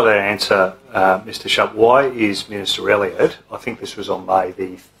surprised by that answer, Mr. Sharp. Why is Minister Elliott, I think this was on May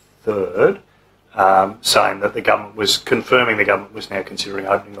the 3rd, saying that the government was now considering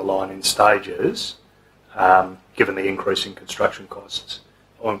opening the line in stages, given the increase in construction costs?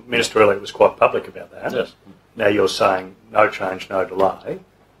 Well, Minister Elliott was quite public about that. Yes. Now you're saying no change, no delay.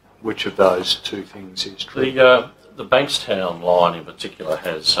 Which of those two things is true? The Bankstown line in particular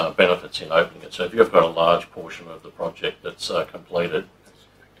has benefits in opening it. So if you've got a large portion of the project that's completed,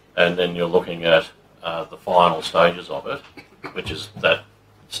 and then you're looking at the final stages of it, which is that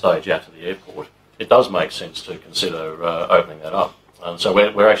stage out to the airport, it does make sense to consider opening that up. And so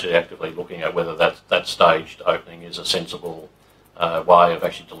we're actually actively looking at whether that staged opening is a sensible way of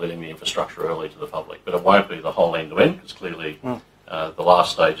actually delivering the infrastructure early to the public. But it won't be the whole end-to-end, because clearly the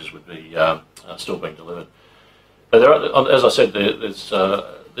last stages would be still being delivered. But there are, as I said, this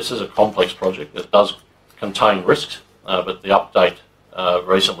is a complex project that does contain risks, but the update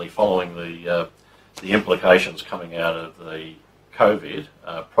recently following the implications coming out of the COVID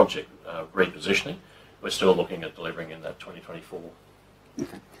project repositioning, we're still looking at delivering in that 2024.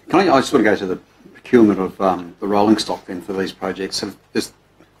 Okay. I just want to go to the procurement of the rolling stock then for these projects. So there's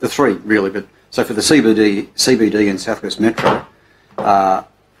the three really, but so for the CBD and South West Metro,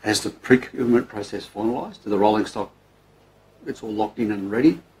 has the procurement process finalised? The rolling stock, it's all locked in and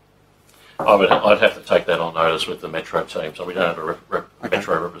ready? I'd have to take that on notice with the Metro team, so we don't have a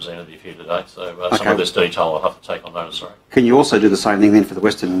Metro representative here today, so some of this detail I'll have to take on notice, sorry. Can you also do the same thing then for the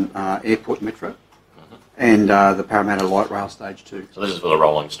Western Airport Metro and the Parramatta Light Rail Stage 2? So this is for the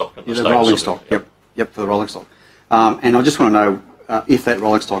rolling stock. Yeah, the rolling stock, yep, for the rolling stock. And I just want to know if that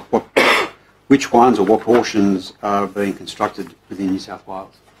rolling stock, which ones or what portions are being constructed within New South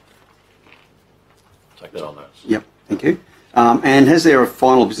Wales? Take that on notice. Yep, thank you. And has there a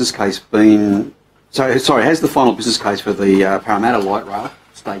final business case been... has the final business case for the Parramatta Light Rail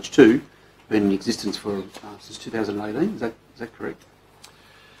Stage 2 been in existence for since 2018? Is that correct?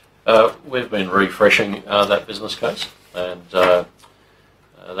 We've been refreshing that business case, and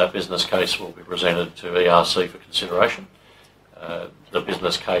that business case will be presented to ERC for consideration. The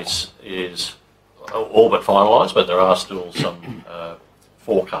business case is all but finalised, but there are still some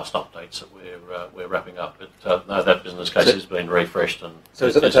forecast updates that we're wrapping up. But no, that business case has been refreshed. And so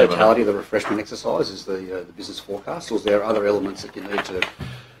is it the totality of the refreshment exercise is the business forecast, or is there other elements that you need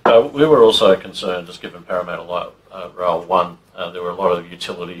to... we were also concerned, just given Parramatta Rail 1, there were a lot of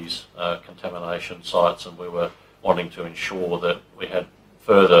utilities, contamination sites, and we were wanting to ensure that we had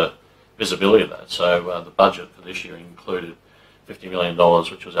further visibility of that. So the budget for this year included $50 million,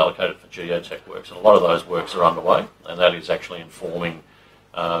 which was allocated for geotech works, and a lot of those works are underway, and that is actually informing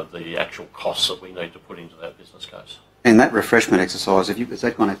the actual costs that we need to put into that business case. And that refreshment exercise, has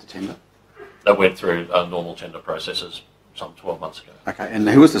that gone out to tender? That went through normal tender processes some 12 months ago. Okay, and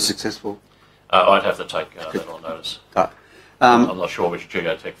who was the successful? I'd have to take that on notice. I'm not sure which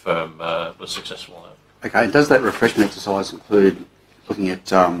geotech firm was successful in that. Okay, and does that refreshment exercise include looking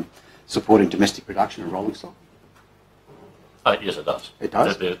at supporting domestic production of rolling stock? Yes, it does. It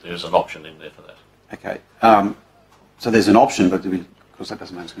does? There's an option in there for that. Okay, so there's an option, but of course that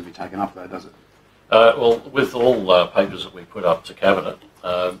doesn't mean it's going to be taken up though, does it? Well, with all papers that we put up to Cabinet,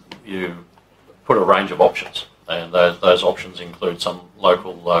 you put a range of options, and those options include some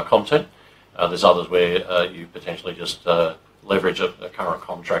local content. There's others where you potentially just leverage a current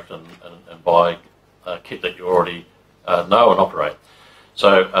contract and buy kit that you already know and operate.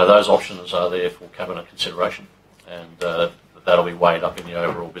 So those options are there for Cabinet consideration, and that'll be weighed up in the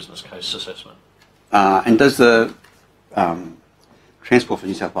overall business case assessment. And does the Transport for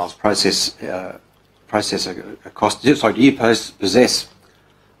New South Wales process a cost? Sorry, do you possess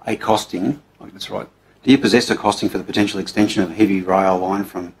a costing? Oh, that's right. Do you possess a costing for the potential extension of a heavy rail line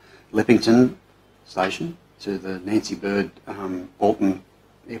from Leppington Station to the Nancy Bird Bolton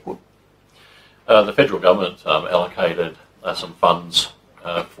Airport? The federal government allocated some funds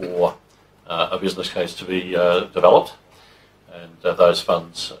for a business case to be developed, and those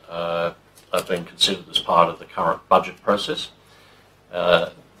funds are being considered as part of the current budget process.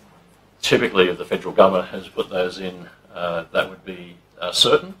 Typically, if the federal government has put those in, that would be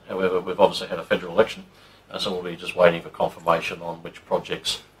certain. However, we've obviously had a federal election, so we'll be just waiting for confirmation on which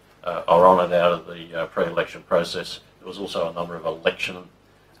projects are on and out of the pre-election process. There was also a number of election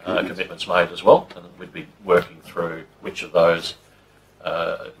commitments made as well, and we'd be working through which of those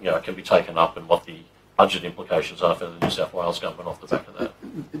can be taken up and what the budget implications are for the New South Wales government off the back of that.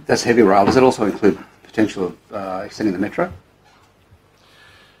 That's heavy rail. Does that also include potential of extending the metro?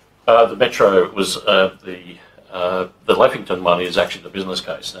 The metro was the Leppington one is actually the business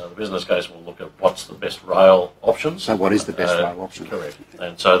case. Now, the business case will look at what's the best rail options. So what is the best rail option? Correct.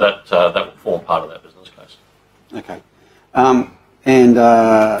 And so that will form part of that business case. Okay.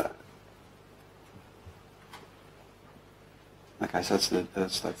 Okay, so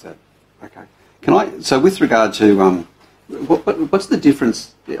that's that. Okay. So with regard to what's the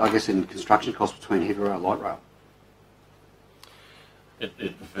difference, I guess, in construction costs between heavy rail and light rail?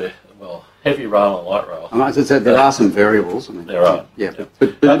 Well, heavy rail and light rail. There are some variables. I mean, there are. Yeah,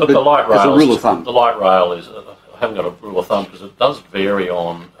 but the light rail, as a rule of thumb. The light rail is. I haven't got a rule of thumb because it does vary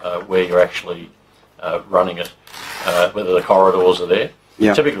on where you're actually running it, whether the corridors are there.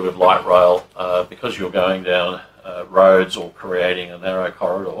 Yeah. Typically with light rail, because you're going down roads or creating a narrow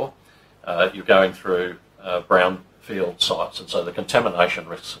corridor, you're going through brownfield sites, and so the contamination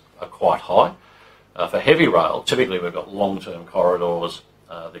risks are quite high. For heavy rail, typically we've got long-term corridors,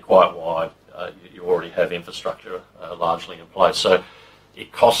 they're quite wide, you already have infrastructure largely in place, so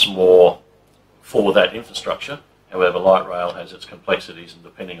it costs more for that infrastructure. However, light rail has its complexities, and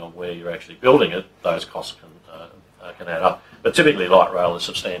depending on where you're actually building it, those costs can add up. But typically light rail is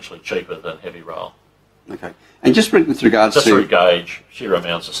substantially cheaper than heavy rail. Okay. And just with regards just to... through gauge, sheer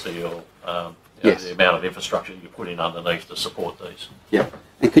amounts of steel, yes. The amount of infrastructure you put in underneath to support these. Yeah.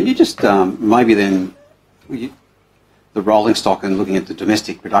 And can you just maybe then, the rolling stock and looking at the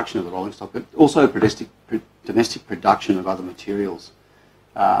domestic production of the rolling stock, but also domestic production of other materials,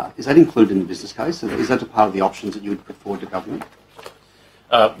 is that included in the business case? Is that a part of the options that you would put forward to government?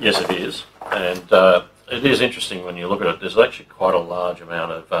 Yes, it is. And it is interesting when you look at it, there's actually quite a large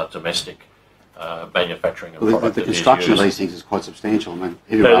amount of domestic manufacturing and product. The construction of these things is quite substantial. I mean,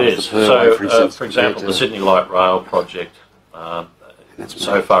 it is. So, for example, the Sydney Light Rail project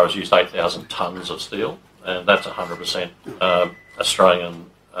so far has used 8,000 tonnes of steel, and that's 100% Australian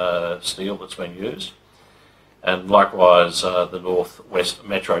steel that's been used. And likewise, the North-West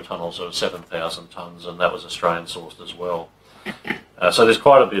Metro tunnels are 7,000 tonnes, and that was Australian sourced as well. So there's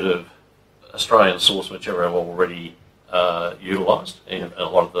quite a bit of Australian source material already utilised in a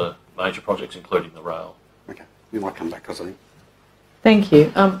lot of the major projects, including the rail. Okay, we might come back, I think. Thank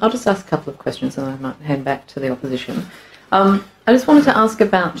you. I'll just ask a couple of questions and I might hand back to the opposition. I just wanted to ask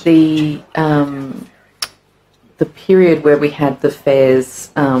about the period where we had the fares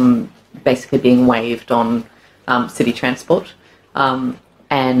basically being waived on city transport,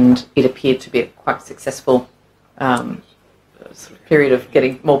 and it appeared to be a quite successful sort of period of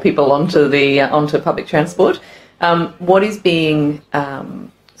getting more people onto public transport. What is being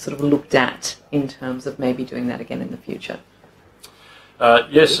sort of looked at in terms of maybe doing that again in the future?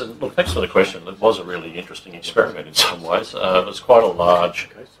 Yes, and look, thanks for the question. It was a really interesting experiment in some ways. It was quite a large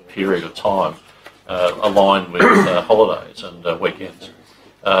period of time aligned with holidays and weekends.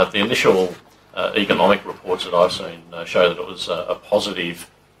 The initial economic reports that I've seen show that it was a positive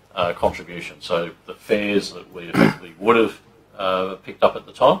contribution. So the fares that we effectively would have picked up at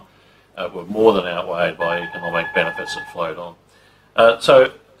the time were more than outweighed by economic benefits that flowed on.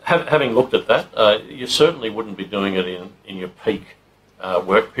 So having looked at that, you certainly wouldn't be doing it in your peak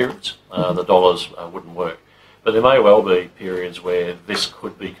work periods. The dollars wouldn't work. But there may well be periods where this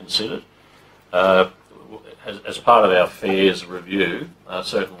could be considered. As part of our fares review,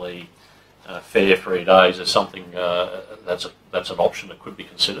 certainly fare-free days is something that's an option that could be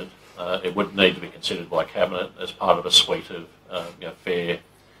considered. It would need to be considered by Cabinet as part of a suite of fare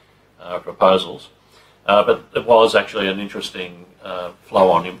proposals. But it was actually an interesting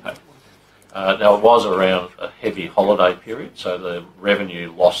flow-on impact. Now, it was around a heavy holiday period, so the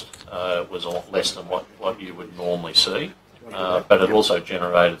revenue lost was a lot less than what you would normally see, but it also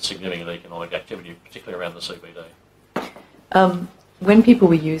generated significant economic activity, particularly around the CBD. When people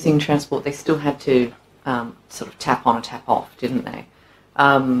were using transport, they still had to sort of tap on and tap off, didn't they?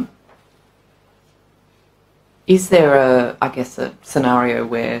 Is there a scenario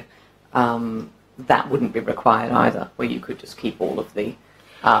where that wouldn't be required either, where you could just keep all of the,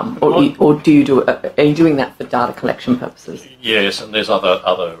 or do you do? Are you doing that for data collection purposes? Yes, and there's other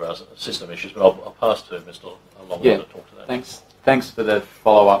system issues, but I'll pass to Mr. Longwood to talk to that. Thanks for the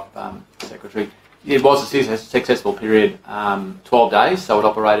follow-up, Secretary. It was a successful period, 12 days, so it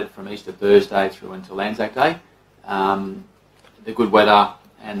operated from Easter Thursday through until Anzac Day. The good weather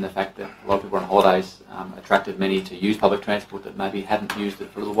and the fact that a lot of people were on holidays attracted many to use public transport that maybe hadn't used it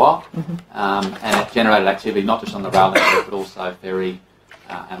for a little while. And it generated activity not just on the rail network but also ferry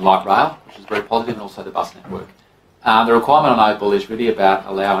and light rail, which is very positive, and also the bus network. The requirement on Opal is really about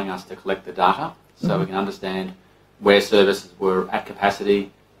allowing us to collect the data so we can understand where services were at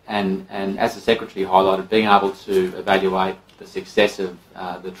capacity, and as the Secretary highlighted, being able to evaluate the success of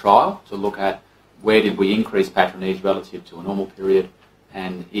the trial, to look at where did we increase patronage relative to a normal period,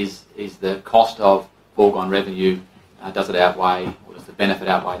 and is the cost of foregone revenue, does it outweigh, or does the benefit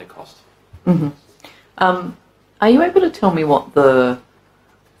outweigh the cost? Are you able to tell me what the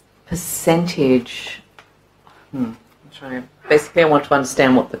percentage, basically I want to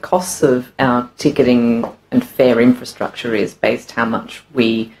understand what the costs of our ticketing and fare infrastructure is based how much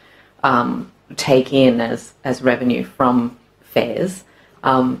we take in as revenue from fares.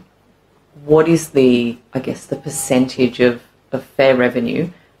 What is the percentage of fare revenue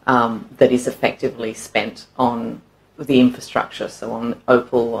that is effectively spent on the infrastructure, so on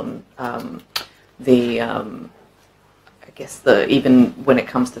Opal, on even when it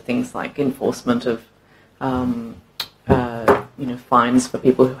comes to things like enforcement of fines for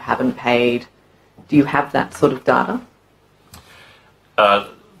people who haven't paid. Do you have that sort of data?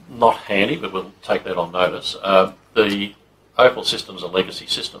 Not handy, but we'll take that on notice. The Opal system is a legacy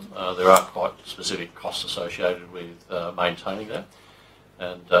system. There are quite specific costs associated with maintaining that,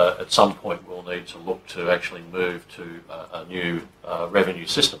 and at some point we'll need to look to actually move to a new revenue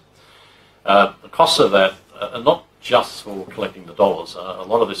system. The costs of that are not just for collecting the dollars. A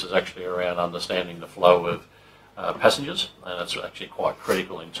lot of this is actually around understanding the flow of passengers, and it's actually quite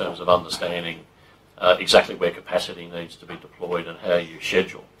critical in terms of understanding exactly where capacity needs to be deployed and how you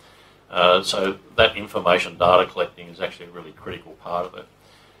schedule. So that information data collecting is actually a really critical part of it.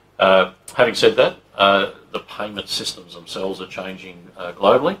 Having said that, the payment systems themselves are changing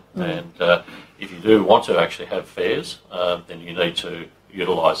globally, and if you do want to actually have fares, then you need to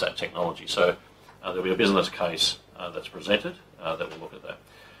utilise that technology. So there'll be a business case that's presented that will look at that.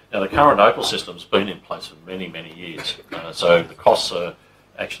 Now, the current Opal system's been in place for many, many years, so the costs are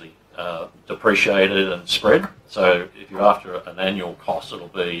actually depreciated and spread. So if you're after an annual cost, it'll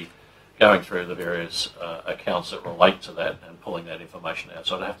be going through the various accounts that relate to that and pulling that information out.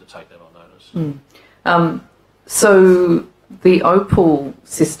 So I'd have to take that on notice. So the Opal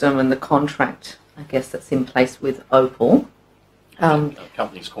system and the contract, I guess, that's in place with Opal. The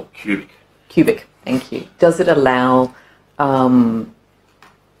company's called Cubic. Cubic, thank you. Does it allow?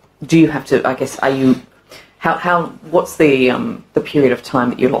 Do you have to? I guess, are you? What's the period of time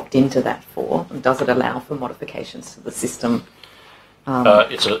that you're locked into that for? And does it allow for modifications to the system?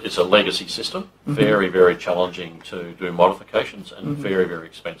 It's a legacy system, very, very challenging to do modifications and very, very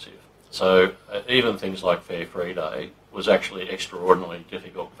expensive. So even things like Fare Free Day was actually extraordinarily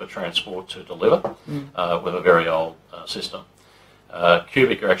difficult for transport to deliver with a very old system.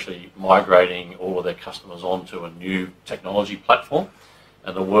 Cubic are actually migrating all of their customers onto a new technology platform,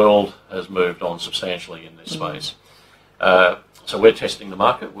 and the world has moved on substantially in this space. So we're testing the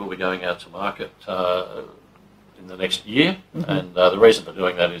market. We'll be going out to market in the next year, and the reason for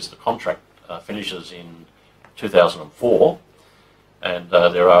doing that is the contract finishes in 2004, and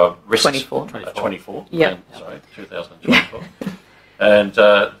there are risks. 24. Yeah. Sorry, 2024. And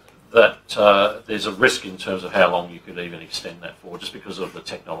that there's a risk in terms of how long you could even extend that for, just because of the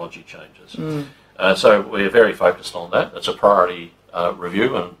technology changes. So we're very focused on that. It's a priority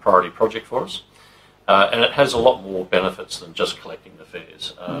review and priority project for us. And it has a lot more benefits than just collecting the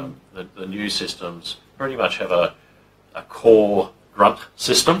fares. The new systems pretty much have a core grunt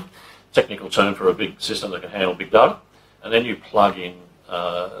system, technical term for a big system that can handle big data, and then you plug in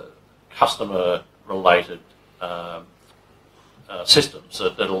customer-related systems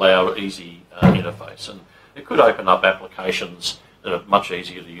that allow easy interface. And it could open up applications that are much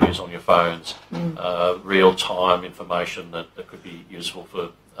easier to use on your phones, real-time information that could be useful for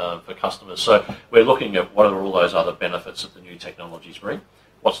for customers. So we're looking at what are all those other benefits that the new technologies bring,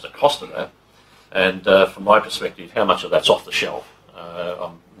 what's the cost of that, and from my perspective, how much of that's off the shelf.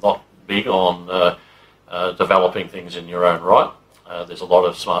 I'm not big on developing things in your own right. There's a lot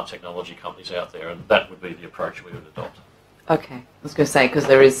of smart technology companies out there, and that would be the approach we would adopt. Okay, I was going to say, because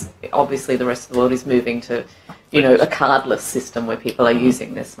there is, obviously the rest of the world is moving to, you know, a cardless system where people are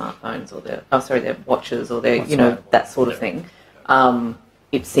using their smartphones or their, their watches or their, that sort of thing.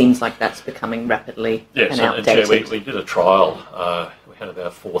 It seems like that's becoming rapidly and outdated. Yeah, we did a trial. We had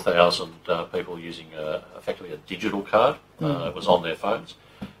about 4,000 people using effectively a digital card. It was on their phones.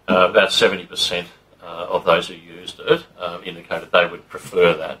 About 70% of those who used it indicated they would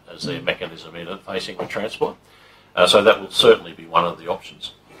prefer that as their mechanism interfacing with transport. So that will certainly be one of the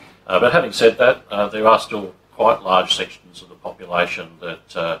options. But having said that, there are still quite large sections of the population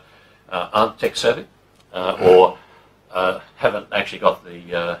that aren't tech savvy or haven't actually got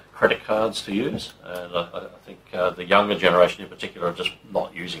the credit cards to use. And I think the younger generation in particular are just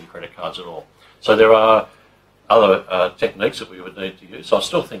not using credit cards at all. So there are other techniques that we would need to use. So I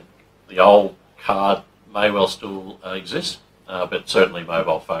still think the old card may well still exist, but certainly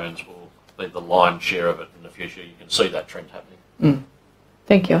mobile phones will be the lion's share of it in the future. You can see that trend happening.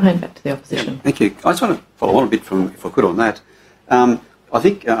 Thank you. I'll hand back to the opposition. Yeah, thank you. I just want to follow on a bit from, if I could, on that. I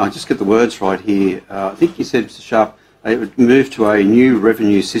think I'll just get the words right here. I think you said, Mr. Sharp, it would move to a new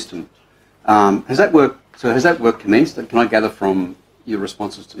revenue system. Has that work commenced? Can I gather from your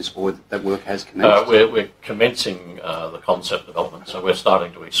responses to this board that work has commenced? We're commencing the concept development, so we're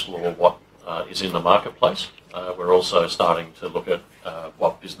starting to explore what is in the marketplace. We're also starting to look at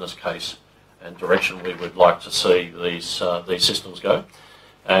what business case and direction we would like to see these systems go.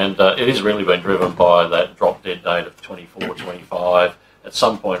 And it has really been driven by that drop dead date of 24, 25. At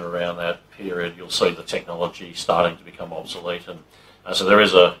some point around that period, you'll see the technology starting to become obsolete. And so there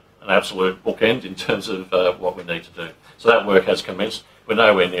is an absolute bookend in terms of what we need to do. So that work has commenced. We're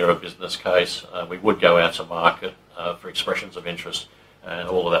nowhere near a business case. We would go out to market for expressions of interest, and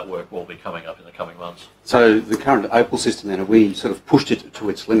all of that work will be coming up in the coming months. So the current Opal system, then, have we sort of pushed it to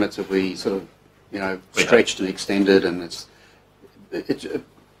its limits? Have we sort of, stretched and extended, and it's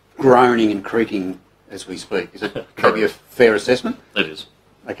groaning and creaking as we speak? Is it maybe a fair assessment? It is.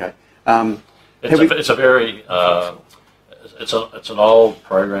 Okay. It's a very it's an old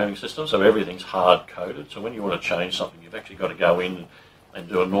programming system, so everything's hard coded. So when you want to change something, you've actually got to go in and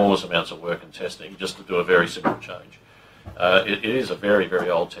do enormous amounts of work and testing just to do a very simple change. It is a very, very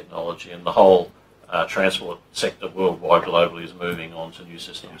old technology, and the whole transport sector worldwide, globally, is moving on to new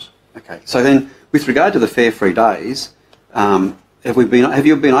systems. Okay. So then, with regard to the fare free days, have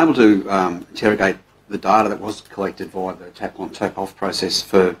you been able to interrogate the data that was collected via the tap on, tap off process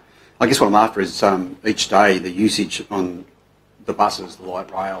for? I guess what I'm after is each day the usage on the buses, the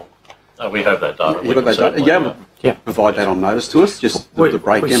light rail. We have that data. You've got that data. Are you able to provide that on notice to us? Just the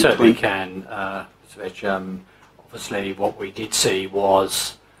breakdown. We certainly can. Obviously, what we did see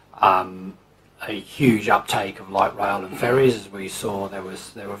was a huge uptake of light rail and ferries. As we saw, they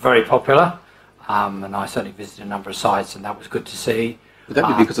were very popular, and I certainly visited a number of sites, and that was good to see. Would that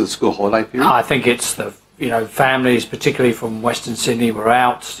be because of the school holiday period? I think it's the families, particularly from Western Sydney, were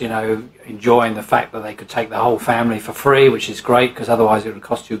out, enjoying the fact that they could take the whole family for free, which is great because otherwise it would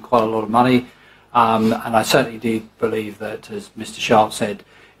cost you quite a lot of money. And I certainly did believe that, as Mr. Sharp said,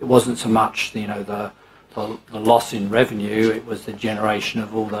 it wasn't so much the loss in revenue, it was the generation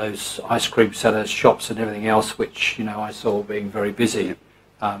of all those ice cream sellers, shops and everything else, which I saw being very busy,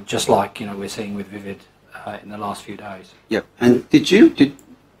 just like we're seeing with Vivid in the last few days. Yep. And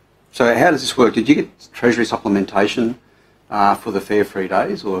so how does this work? Did you get Treasury supplementation for the fare free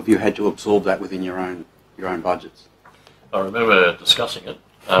days, or have you had to absorb that within your own budgets? I remember discussing it.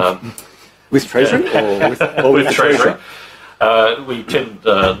 With Treasury or with Treasury? We tend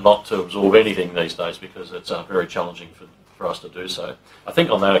not to absorb anything these days because it's very challenging for us to do so. I think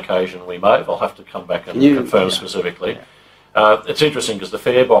on that occasion we may have. I'll have to come back and confirm specifically. It's interesting because the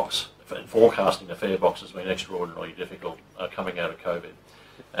fare box, and forecasting the fare box, has been extraordinarily difficult coming out of COVID.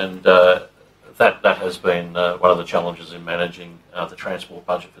 And that has been one of the challenges in managing the transport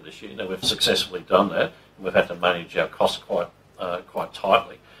budget for this year. Now, we've successfully done that, and we've had to manage our costs quite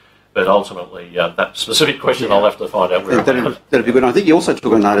tightly. But ultimately, that specific question, I'll have to find out where that'd be good. I think you also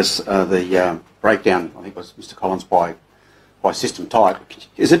took on notice the breakdown, I think it was Mr. Collins, by system type.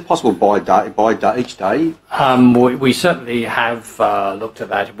 Is it possible by each day? We certainly have looked at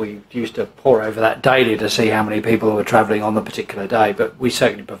that. We used to pore over that daily to see how many people were travelling on the particular day, but we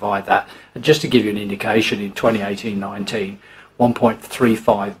certainly provide that. And just to give you an indication, in 2018-19,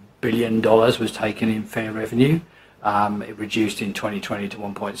 $1.35 billion was taken in fare revenue. It reduced in 2020 to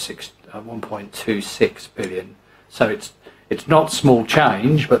 1.26 billion. So it's not small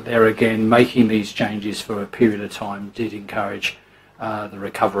change, but there again, making these changes for a period of time did encourage the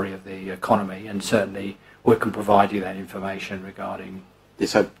recovery of the economy, and certainly we can provide you that information regarding. Yeah,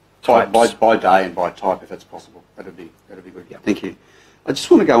 so by day and by type, if that's possible, that'd be good. Yeah. Thank you. I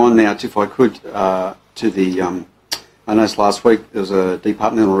just want to go on now, if I could, to the. I noticed last week there was a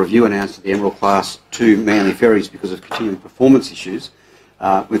departmental review announced of the Emerald Class 2 Manly ferries because of continuing performance issues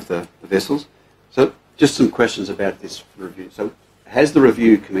with the vessels. So just some questions about this review. So has the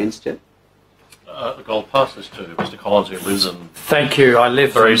review commenced yet? I'll pass this to Mr. Collins, who lives in... Thank you. I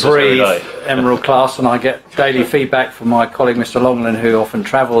live and breathe Emerald Class, and I get daily feedback from my colleague Mr. Longland, who often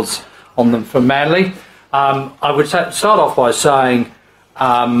travels on them from Manly. I would start off by saying,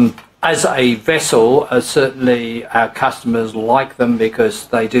 as a vessel, certainly our customers like them because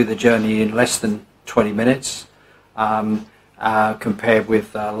they do the journey in less than 20 minutes compared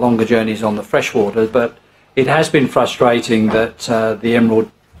with longer journeys on the freshwater. But it has been frustrating that the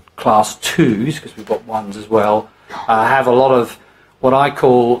Emerald Class 2s, because we've got ones as well, have a lot of what I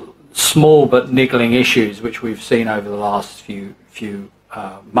call small but niggling issues, which we've seen over the last few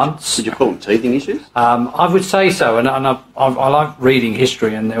months. Did you call them teething issues? I would say so, and I like reading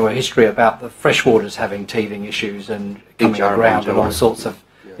history, and there were history about the freshwaters having teething issues and coming around and all sorts of,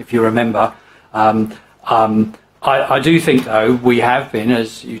 if you remember. I do think, though, we have been,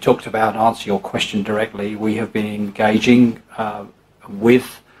 as you talked about, answer your question directly, we have been engaging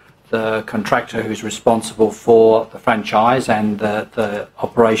with the contractor who's responsible for the franchise and the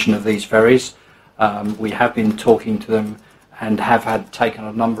operation of these ferries. We have been talking to them and have taken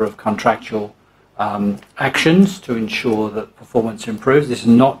a number of contractual actions to ensure that performance improves. This is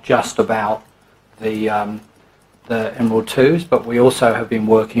not just about the Emerald 2s, but we also have been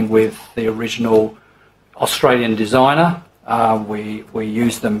working with the original Australian designer. We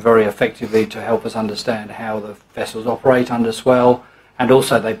use them very effectively to help us understand how the vessels operate under swell, and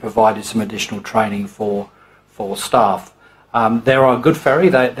also they provided some additional training for staff. They're a good ferry.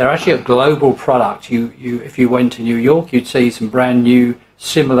 They're actually a global product. If you went to New York, you'd see some brand new,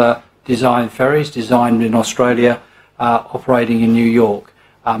 similar design ferries designed in Australia, operating in New York.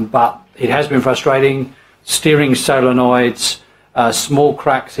 But it has been frustrating. Steering solenoids, small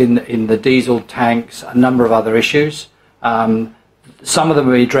cracks in the diesel tanks, a number of other issues. Some of them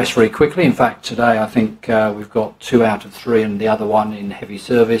we addressed very quickly. In fact, today I think we've got 2 out of 3, and the other one in heavy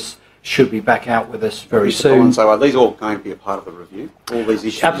service should be back out with us very soon. So are these all going to be a part of the review, all these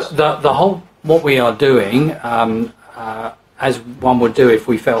issues? The whole, what we are doing, as one would do if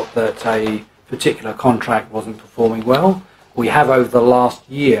we felt that a particular contract wasn't performing well, we have over the last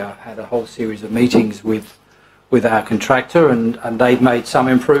year had a whole series of meetings with our contractor, and they've made some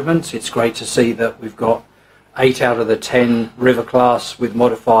improvements. It's great to see that we've got 8 out of the 10 River Class with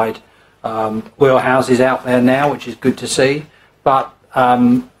modified wheelhouses out there now, which is good to see. But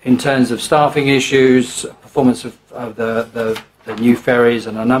in terms of staffing issues, performance of the new ferries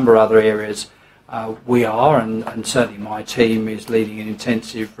and a number of other areas, we are, and certainly my team is leading an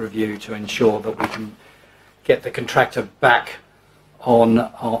intensive review to ensure that we can get the contractor back on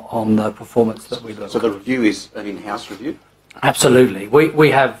the performance that we look. So the review is an in-house review? Absolutely.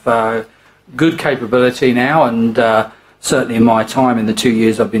 We have good capability now, and certainly in my time, in the 2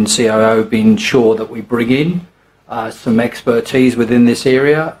 years I've been COO, been sure that we bring in some expertise within this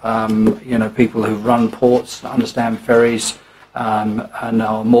area. People who run ports, understand ferries, and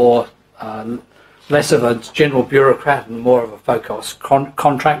are more less of a general bureaucrat and more of a focused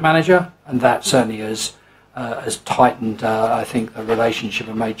contract manager, and that certainly has tightened, I think, the relationship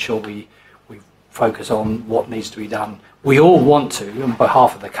and made sure we focus on what needs to be done. We all want to, on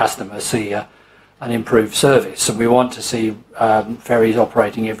behalf of the customer, see an improved service, and we want to see ferries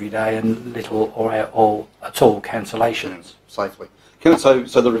operating every day and little or at all cancellations safely. So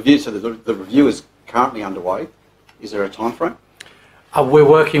the review is currently underway. Is there a time frame? We're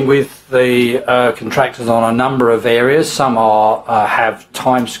working with the contractors on a number of areas. Some have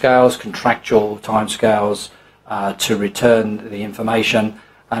timescales, contractual timescales to return the information,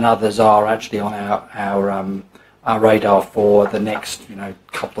 and others are actually on our radar for the next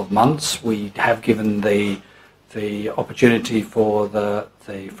couple of months. We have given the opportunity for the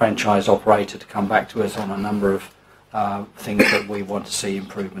franchise operator to come back to us on a number of things that we want to see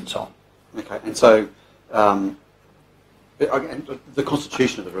improvements on. Okay, and so the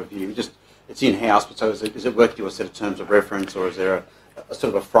constitution of the review, it's in-house, but so is it working to a set of terms of reference, or is there a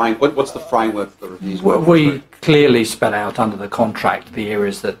sort of a frame? What's the framework for the reviews? We clearly spell out under the contract the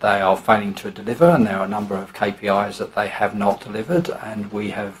areas that they are failing to deliver, and there are a number of KPIs that they have not delivered, and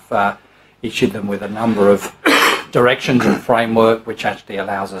we have issued them with a number of directions and framework which actually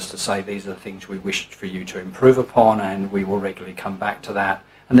allows us to say these are the things we wish for you to improve upon, and we will regularly come back to that.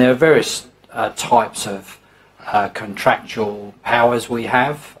 And there are various types of contractual powers we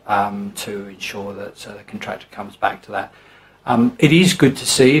have to ensure that the contractor comes back to that. It is good to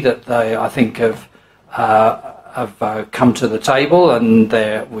see that they, I think, have come to the table, and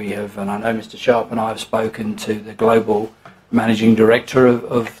we have, and I know Mr. Sharp and I have spoken to the global managing director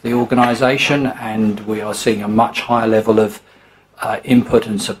of the organisation, and we are seeing a much higher level of input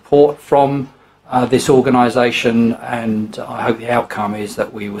and support from this organisation, and I hope the outcome is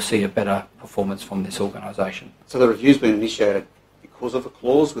that we will see a better performance from this organisation. So the review's been initiated because of a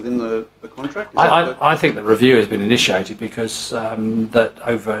clause within the contract? I think the review has been initiated because that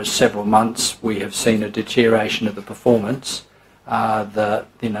over several months we have seen a deterioration of the performance, the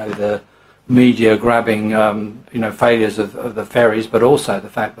media grabbing failures of the ferries, but also the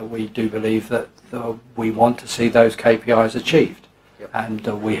fact that we do believe that we want to see those KPIs achieved. Yep.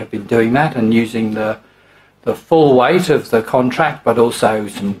 And we have been doing that and using the full weight of the contract, but also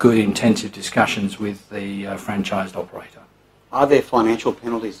some good intensive discussions with the franchised operator. Are there financial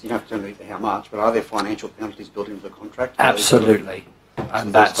penalties? You don't have to tell me how much, but are there financial penalties built into the contract? Absolutely.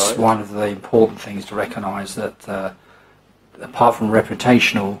 And that's one of the important things to recognise, that apart from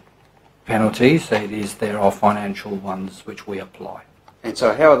reputational penalties, there are financial ones which we apply. And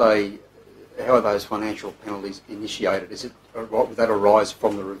so how are those financial penalties initiated? Would that arise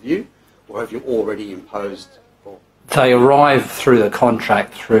from the review, or have you already imposed? They arrive through the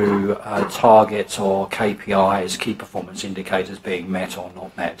contract through targets or KPIs, key performance indicators, being met or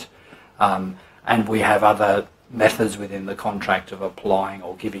not met. And we have other methods within the contract of applying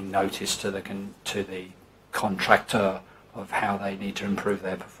or giving notice to the contractor of how they need to improve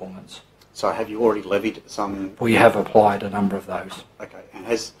their performance. So have you already levied some? We have applied a number of those. Okay. And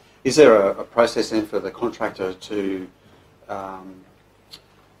is there a process then for the contractor to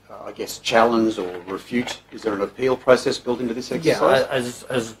I guess, challenge or refute? Is there an appeal process built into this exercise?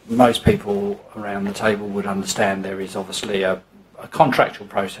 Yeah, as most people around the table would understand, there is obviously a contractual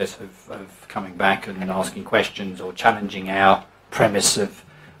process of coming back and asking questions or challenging our premise of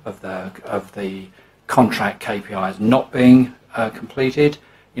the contract KPIs not being completed.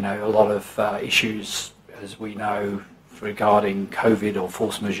 You know, a lot of issues, as we know, regarding COVID or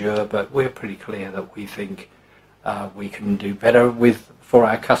force majeure, but we're pretty clear that we think we can do better for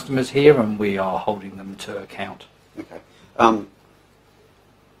our customers here, and we are holding them to account. Okay. I'm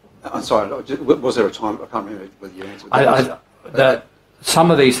sorry, was there a time, I can't remember whether you answered that. Some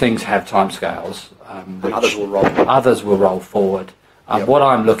of these things have timescales. And others will roll forward. Others will roll forward. Yep. What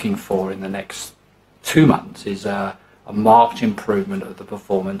I'm looking for in the next 2 months is a marked improvement of the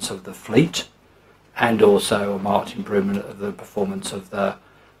performance of the fleet, and also a marked improvement of the performance of the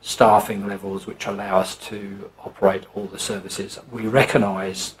staffing levels which allow us to operate all the services. We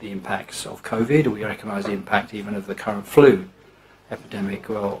recognise the impacts of COVID, we recognise the impact even of the current flu epidemic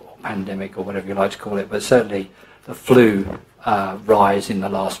or pandemic or whatever you like to call it, but certainly the flu rise in the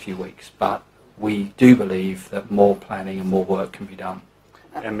last few weeks. But we do believe that more planning and more work can be done.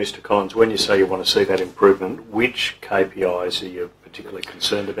 And Mr. Collins, when you say you want to see that improvement, which KPIs are you particularly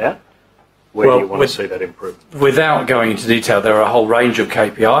concerned about? Where do you want to see that improvement? Without going into detail, there are a whole range of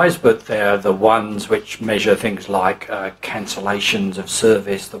KPIs, but they're the ones which measure things like cancellations of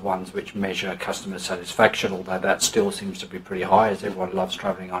service, the ones which measure customer satisfaction, although that still seems to be pretty high, as everyone loves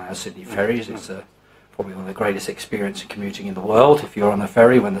travelling on our Sydney ferries. It's probably one of the greatest experiences of commuting in the world, if you're on a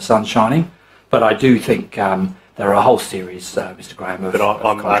ferry when the sun's shining. But I do think there are a whole series, Mr. Graham, of... But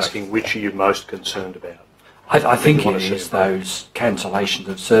I'm asking, which are you most concerned about? I think it is those cancellations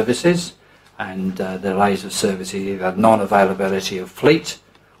of services, and delays of service, either non-availability of fleet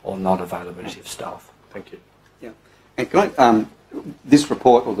or non-availability of staff. Thank you. Yeah. And can I, this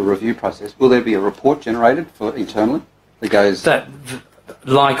report or the review process, will there be a report generated for internally that goes...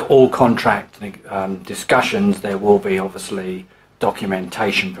 Like all contract discussions, there will be obviously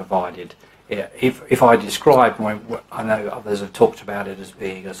documentation provided. If I describe, I know others have talked about it as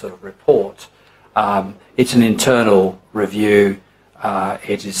being a sort of report, it's an internal review.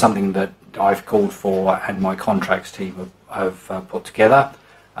 It is something that I've called for and my contracts team have put together,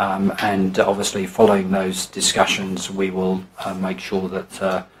 and obviously following those discussions we will make sure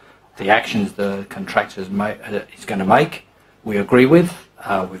that the actions the contractor is going to make we agree with.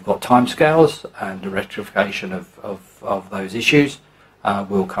 We've got timescales, and the rectification of those issues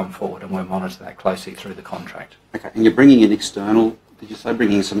will come forward, and we'll monitor that closely through the contract. Okay, and you're bringing in external... Did you say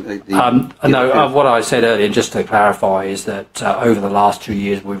bringing some... what I said earlier, just to clarify, is that over the last 2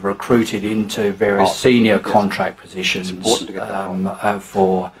 years we've recruited into various senior contract positions to get that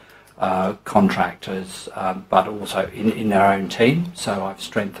for contractors, but also in their own team. So I've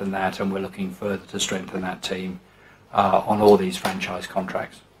strengthened that, and we're looking further to strengthen that team on all these franchise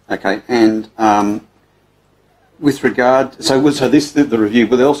contracts. Okay, and with regard, the review,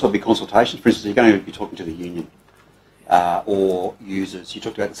 will there also be consultations? For instance, you're going to be talking to the union or users. You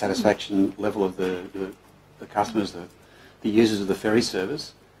talked about the satisfaction level of the customers, the users of the ferry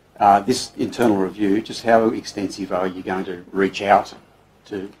service. This internal review, just how extensive are you going to reach out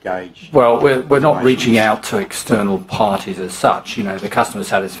to gauge? Well, we're not reaching out to external parties as such. You know, the customer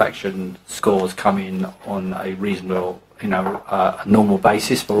satisfaction scores come in on a reasonable, a normal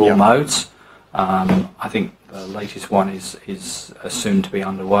basis for all modes. I think the latest one is soon to be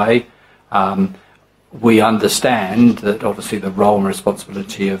underway. We understand that obviously the role and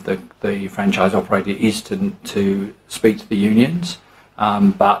responsibility of the franchise operator is to speak to the unions,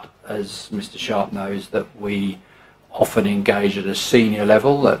 but as Mr. Sharp knows, that we often engage at a senior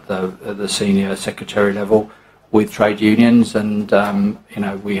level, at the senior secretary level, with trade unions, and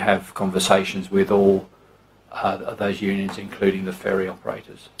we have conversations with all those unions, including the ferry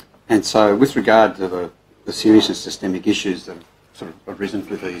operators. And so, with regard to the serious and systemic issues that have sort of arisen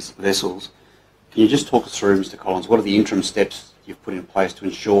with these vessels, can you just talk us through, Mr. Collins, what are the interim steps you've put in place to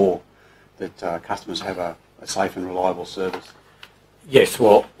ensure that customers have a safe and reliable service? Yes,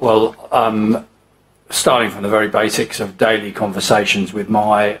 well, starting from the very basics of daily conversations with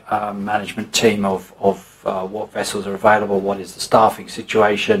my management team of what vessels are available, what is the staffing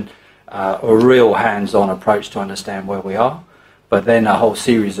situation, a real hands-on approach to understand where we are, but then a whole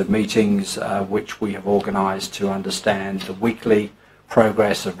series of meetings which we have organised to understand the weekly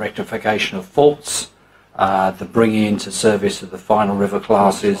progress of rectification of faults, the bringing into service of the final river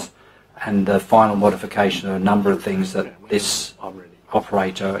classes, and the final modification of a number of things that this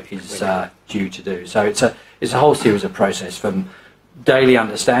operator is due to do. So it's a whole series of process from daily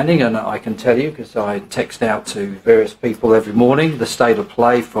understanding, and I can tell you, because I text out to various people every morning, the state of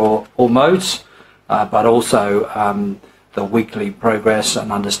play for all modes, but also the weekly progress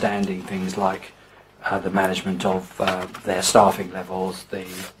and understanding things like the management of their staffing levels, the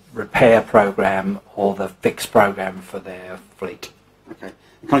repair program or the fix program for their fleet. Okay.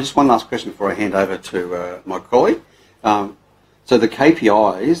 Can I just one last question before I hand over to my colleague? So the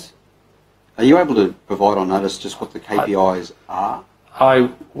KPIs, are you able to provide on notice just what the KPIs are?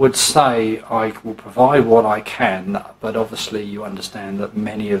 I would say I will provide what I can, but obviously you understand that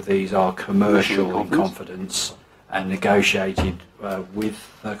many of these are commercial in confidence and negotiated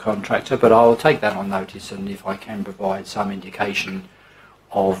with the contractor, but I'll take that on notice, and if I can provide some indication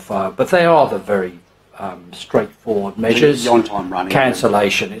of, but they are the very straightforward measures. The on-time running.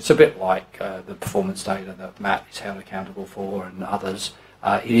 Cancellation, it's a bit like the performance data that Matt is held accountable for and others.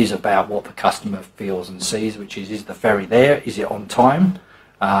 It is about what the customer feels and sees, which is the ferry there, is it on time,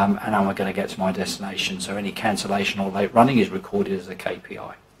 and am I going to get to my destination? So any cancellation or late running is recorded as a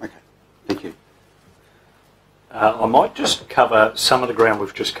KPI. Okay, thank you. I might just cover some of the ground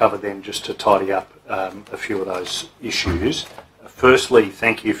we've just covered then, just to tidy up a few of those issues. Firstly,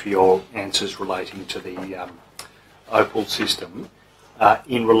 thank you for your answers relating to the Opal system.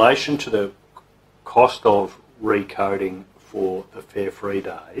 In relation to the cost of recoding for the fare-free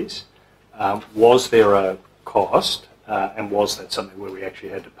days, was there a cost, and was that something where we actually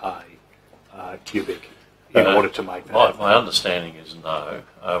had to pay Cubic in order to make that? My understanding is no.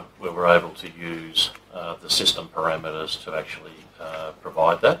 We were able to use the system parameters to actually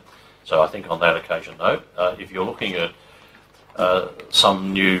provide that. So I think on that occasion, no. If you're looking at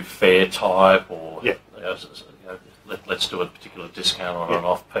some new fare type, or let's do a particular discount on an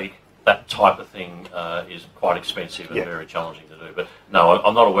off-peak, that type of thing is quite expensive and very challenging to do. But no,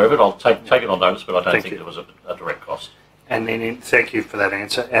 I'm not aware of it. I'll take it on notice, but I don't think there was a direct cost. And then, thank you for that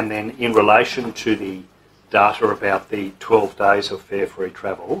answer. And then in relation to the data about the 12 days of fare-free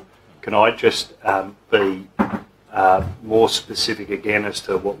travel, can I just be more specific again as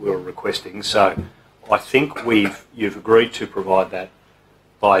to what we were requesting? So I think you've agreed to provide that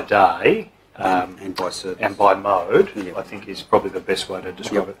by day and by service and by mode. I think is probably the best way to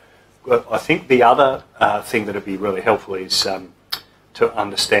describe it. Well, I think the other thing that would be really helpful is to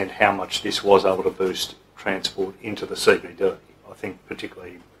understand how much this was able to boost transport into the CBD. I think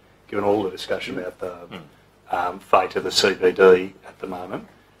particularly given all the discussion about the fate of the CBD at the moment,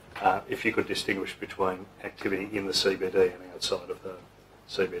 if you could distinguish between activity in the CBD and outside of the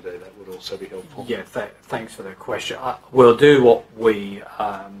CBD, that would also be helpful. Yeah, thanks for the question. We'll do what we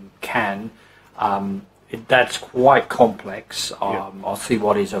can. That's quite complex. I'll see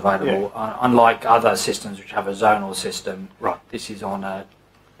what is available. Unlike other systems which have a zonal system, this is on a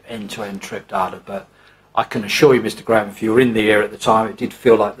end-to-end trip data, but I can assure you, Mr. Graham, if you were in the area at the time, it did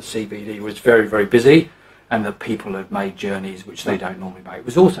feel like the CBD was very, very busy, and that people had made journeys which they don't normally make. It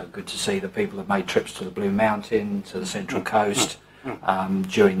was also good to see that people had made trips to the Blue Mountain, to the Central Coast,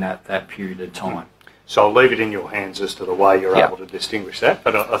 during that period of time. So I'll leave it in your hands as to the way you're able to distinguish that,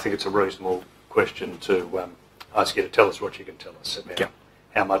 but I think it's a reasonable question to ask you to tell us what you can tell us about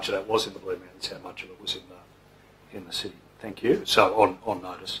how much of that was in the Blue Mountains, how much of it was in the city. Thank you. So on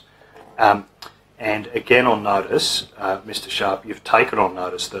notice. And again on notice, Mr. Sharp, you've taken on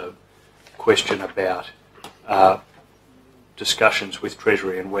notice the question about discussions with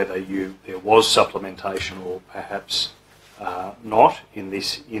Treasury and whether there was supplementation or perhaps not in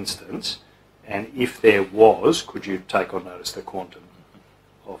this instance. And if there was, could you take on notice the quantum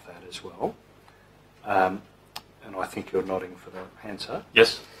of that as well? And I think you're nodding for the answer.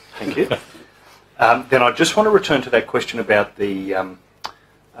 Yes. Thank you. Then I just want to return to that question about the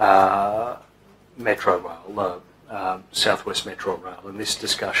Metro Rail, Southwest Metro Rail, and this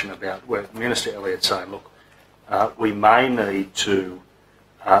discussion about where Minister Elliott's saying, look, we may need to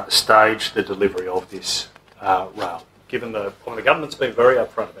stage the delivery of this rail. Given the government's been very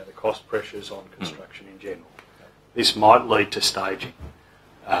upfront about the cost pressures on construction in general, this might lead to staging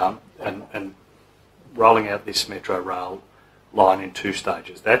and rolling out this Metro Rail line in 2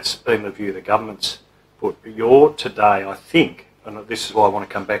 stages. That's been the view the government's put. But you're today, I think, and this is why I want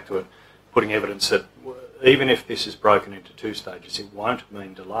to come back to it, putting evidence that even if this is broken into 2 stages, it won't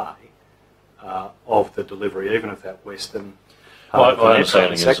mean delay of the delivery, even of that western part of the My metro.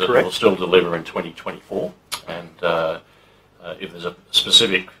 understanding Is is that that correct? it will still deliver in 2024, and if there's a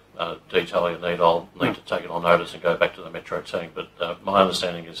specific detail you need, I'll need to take it on notice and go back to the Metro team, but my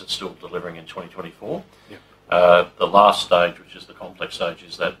understanding is it's still delivering in 2024. The last stage, which is the complex stage,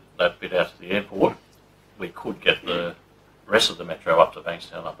 is that bit out to the airport. We could get the rest of the Metro up to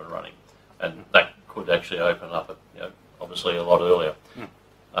Bankstown up and running, and that could actually open up, obviously a lot earlier,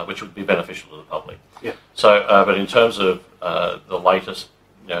 which would be beneficial to the public. So, but in terms of the latest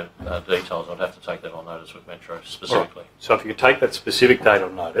details, I'd have to take that on notice with Metro specifically. Right. So if you could take that specific date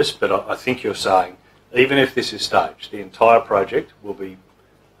on notice, but I think you're saying even if this is staged, the entire project will be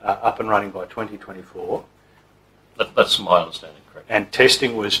up and running by 2024. That's my understanding, correct. And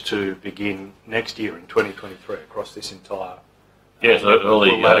testing was to begin next year in 2023 across this entire... Yes,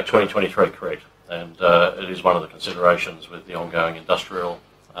 early 2023, correct. And it is one of the considerations with the ongoing industrial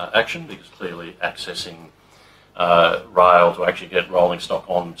action, because clearly accessing rail to actually get rolling stock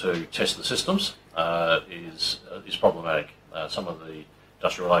on to test the systems is problematic. Some of the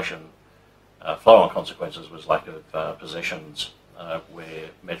industrial relation flow-on consequences was lack of possessions where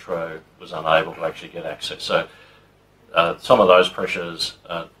Metro was unable to actually get access. So some of those pressures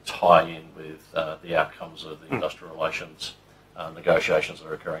tie in with the outcomes of the industrial relations negotiations that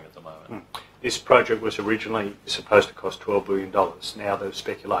are occurring at the moment. This project was originally supposed to cost $12 billion. Now the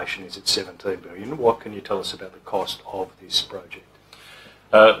speculation is it's $17 billion. What can you tell us about the cost of this project?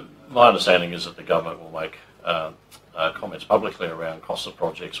 My understanding is that the government will make comments publicly around costs of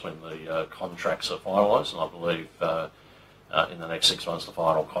projects when the contracts are finalised, and I believe in the next 6 months the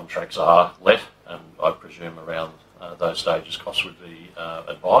final contracts are let, and I presume around those stages costs would be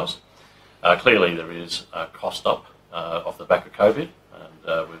advised. Clearly there is a cost up off the back of COVID,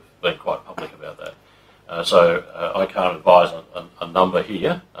 and we've been quite public about that. So I can't advise a number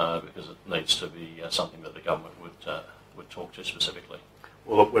here because it needs to be something that the government would talk to specifically.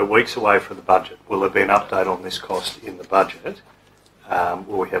 Well, look, we're weeks away from the budget. Will there be an update on this cost in the budget?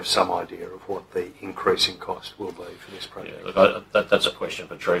 Will we have some idea of what the increase in cost will be for this project? Yeah, look, that's a question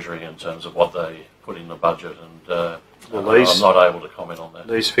for Treasury in terms of what they put in the budget, and well, I'm not able to comment on that.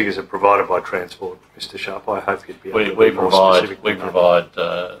 These figures are provided by Transport, Mr. Sharp. I hope you'd be able to We be more provide specific we than that.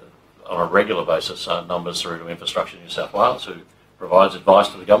 provide on a regular basis numbers through to Infrastructure New South Wales, who provides advice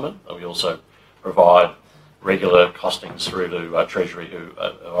to the government, and we also provide regular costings through to Treasury, who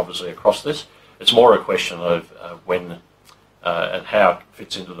are obviously across this. It's more a question of when and how it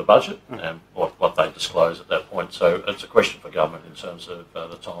fits into the budget and what they disclose at that point. So it's a question for government in terms of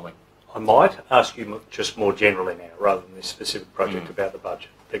the timing. I might ask you just more generally now, rather than this specific project, about the budget.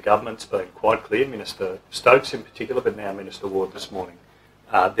 The government's been quite clear, Minister Stokes in particular, but now Minister Ward this morning.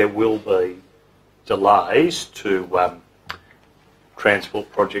 There will be delays to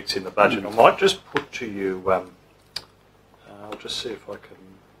transport projects in the budget. I might just put to you, I'll just see if I can...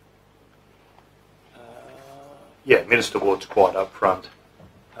 yeah, Minister Ward's quite upfront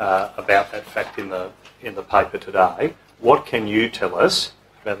about that fact in the paper today. What can you tell us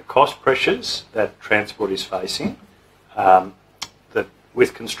about the cost pressures that transport is facing, that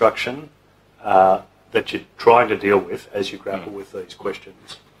with construction, that you're trying to deal with as you grapple with these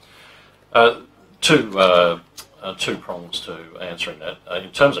questions? two prongs to answering that.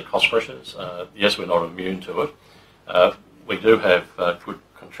 In terms of cost pressures, yes, we're not immune to it. We do have good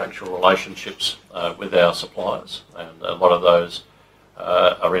contractual relationships with our suppliers, and a lot of those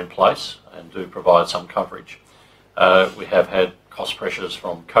are in place and do provide some coverage. We have had cost pressures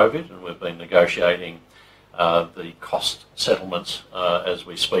from COVID, and we've been negotiating the cost settlements as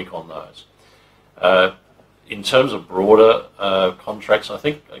we speak on those. In terms of broader contracts, I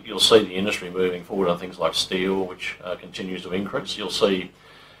think you'll see the industry moving forward on things like steel, which continues to increase. You'll see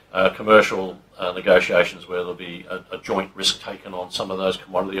commercial negotiations where there'll be a joint risk taken on some of those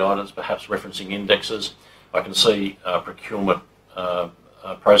commodity items, perhaps referencing indexes. I can see procurement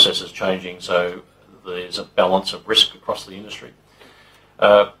processes changing, so there's a balance of risk across the industry.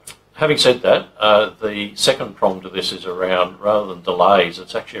 Having said that, the second prong to this is around, rather than delays,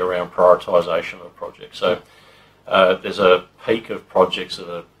 it's actually around prioritisation of projects. So there's a peak of projects that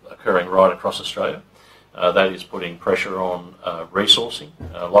are occurring right across Australia. That is putting pressure on resourcing.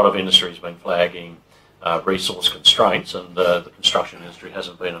 A lot of industry has been flagging resource constraints, and the construction industry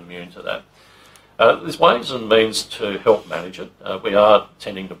hasn't been immune to that. There's ways and means to help manage it. We are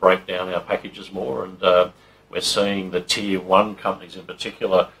tending to break down our packages more, and we're seeing the tier 1 companies in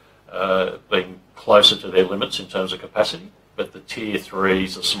particular being closer to their limits in terms of capacity, but the tier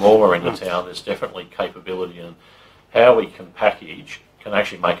 3s, the smaller end of town, there's definitely capability, and how we can package can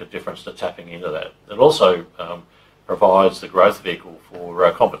actually make a difference to tapping into that. It also provides the growth vehicle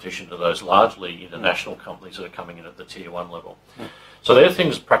for competition to those largely international companies that are coming in at the tier 1 level. So there are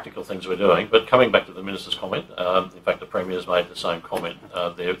things, practical things we're doing, but coming back to the Minister's comment, in fact the Premier's made the same comment,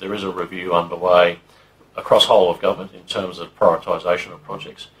 there is a review underway across whole of government in terms of prioritisation of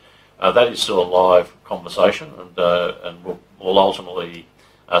projects. That is still a live conversation, and will ultimately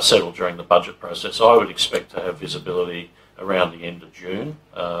settle during the budget process. So I would expect to have visibility around the end of June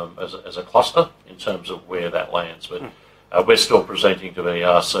as a cluster in terms of where that lands. But we're still presenting to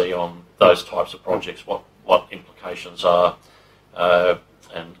ERC on those types of projects, what implications are,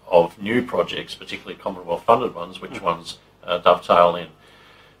 and of new projects, particularly Commonwealth funded ones, which ones dovetail in.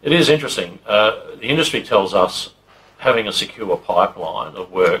 It is interesting. The industry tells us having a secure pipeline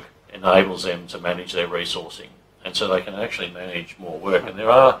of work enables them to manage their resourcing, and so they can actually manage more work, and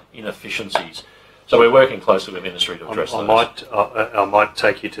there are inefficiencies. So we're working closely with industry to address those. I might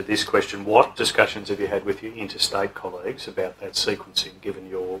take you to this question. What discussions have you had with your interstate colleagues about that sequencing,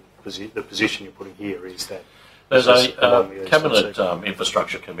 given the position you're putting here is that there's a Cabinet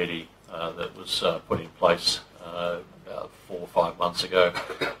Infrastructure Committee that was put in place about 4 or 5 months ago.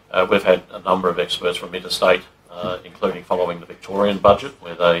 We've had a number of experts from interstate, including following the Victorian budget,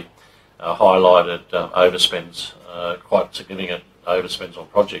 where they highlighted overspends, quite significant overspends on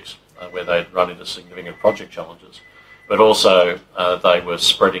projects, where they'd run into significant project challenges. But also they were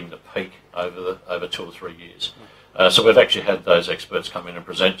spreading the peak over 2 or 3 years. So we've actually had those experts come in and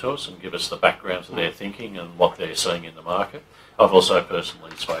present to us and give us the background to their thinking and what they're seeing in the market. I've also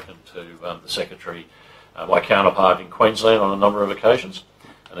personally spoken to the Secretary, my counterpart in Queensland, on a number of occasions.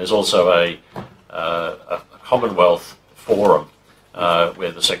 And there's also a Commonwealth forum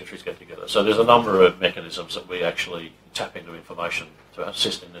where the secretaries get together. So there's a number of mechanisms that we actually tap into information to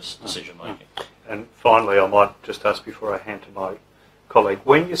assist in this decision making. And finally, I might just ask before I hand to my colleague,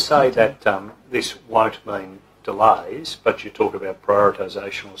 when you say that this won't mean delays, but you talk about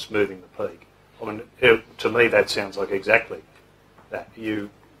prioritisation or smoothing the peak, I mean, to me that sounds like exactly that. The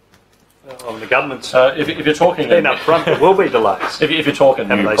government's if you're talking then up front, there will be delays. If you're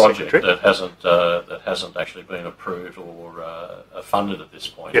talking a new project Secretary? that hasn't actually been approved or funded at this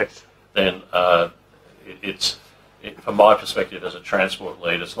point, yes, then from my perspective as a transport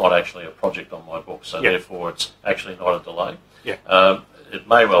lead, it's not actually a project on my book, so therefore it's actually not a delay. Yeah. It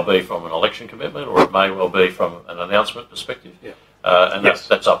may well be from an election commitment, or it may well be from an announcement perspective. Yeah. And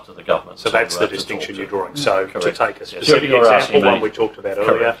that's up to the government. So that's the distinction you're drawing. So correct. To take a specific example, one we talked about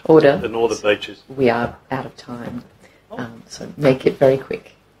earlier, Order. The Northern Beaches. We are out of time, so make it very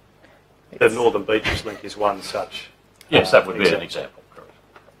quick. The Northern Beaches link is one such. Yes, that would be an example.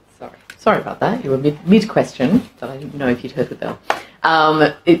 Correct. Sorry about that. You were mid-question, but I didn't know if you'd heard the bell.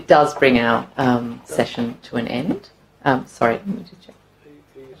 It does bring our session to an end. Sorry, let me just check.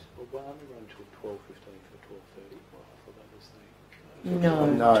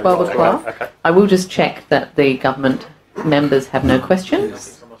 No, 12 o'clock. Okay. I will just check that the government members have no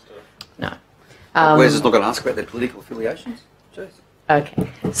questions. No. Where's this not going to ask about their political affiliations? Okay.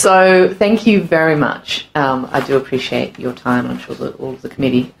 So thank you very much. I do appreciate your time. I'm sure that all of the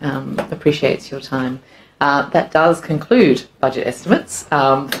committee appreciates your time. That does conclude budget estimates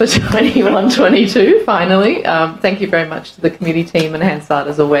for 21-22, finally. Thank you very much to the committee team and Hansard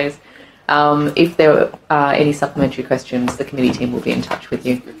as always. If there are any supplementary questions, the committee team will be in touch with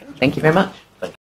you. Thank you very much.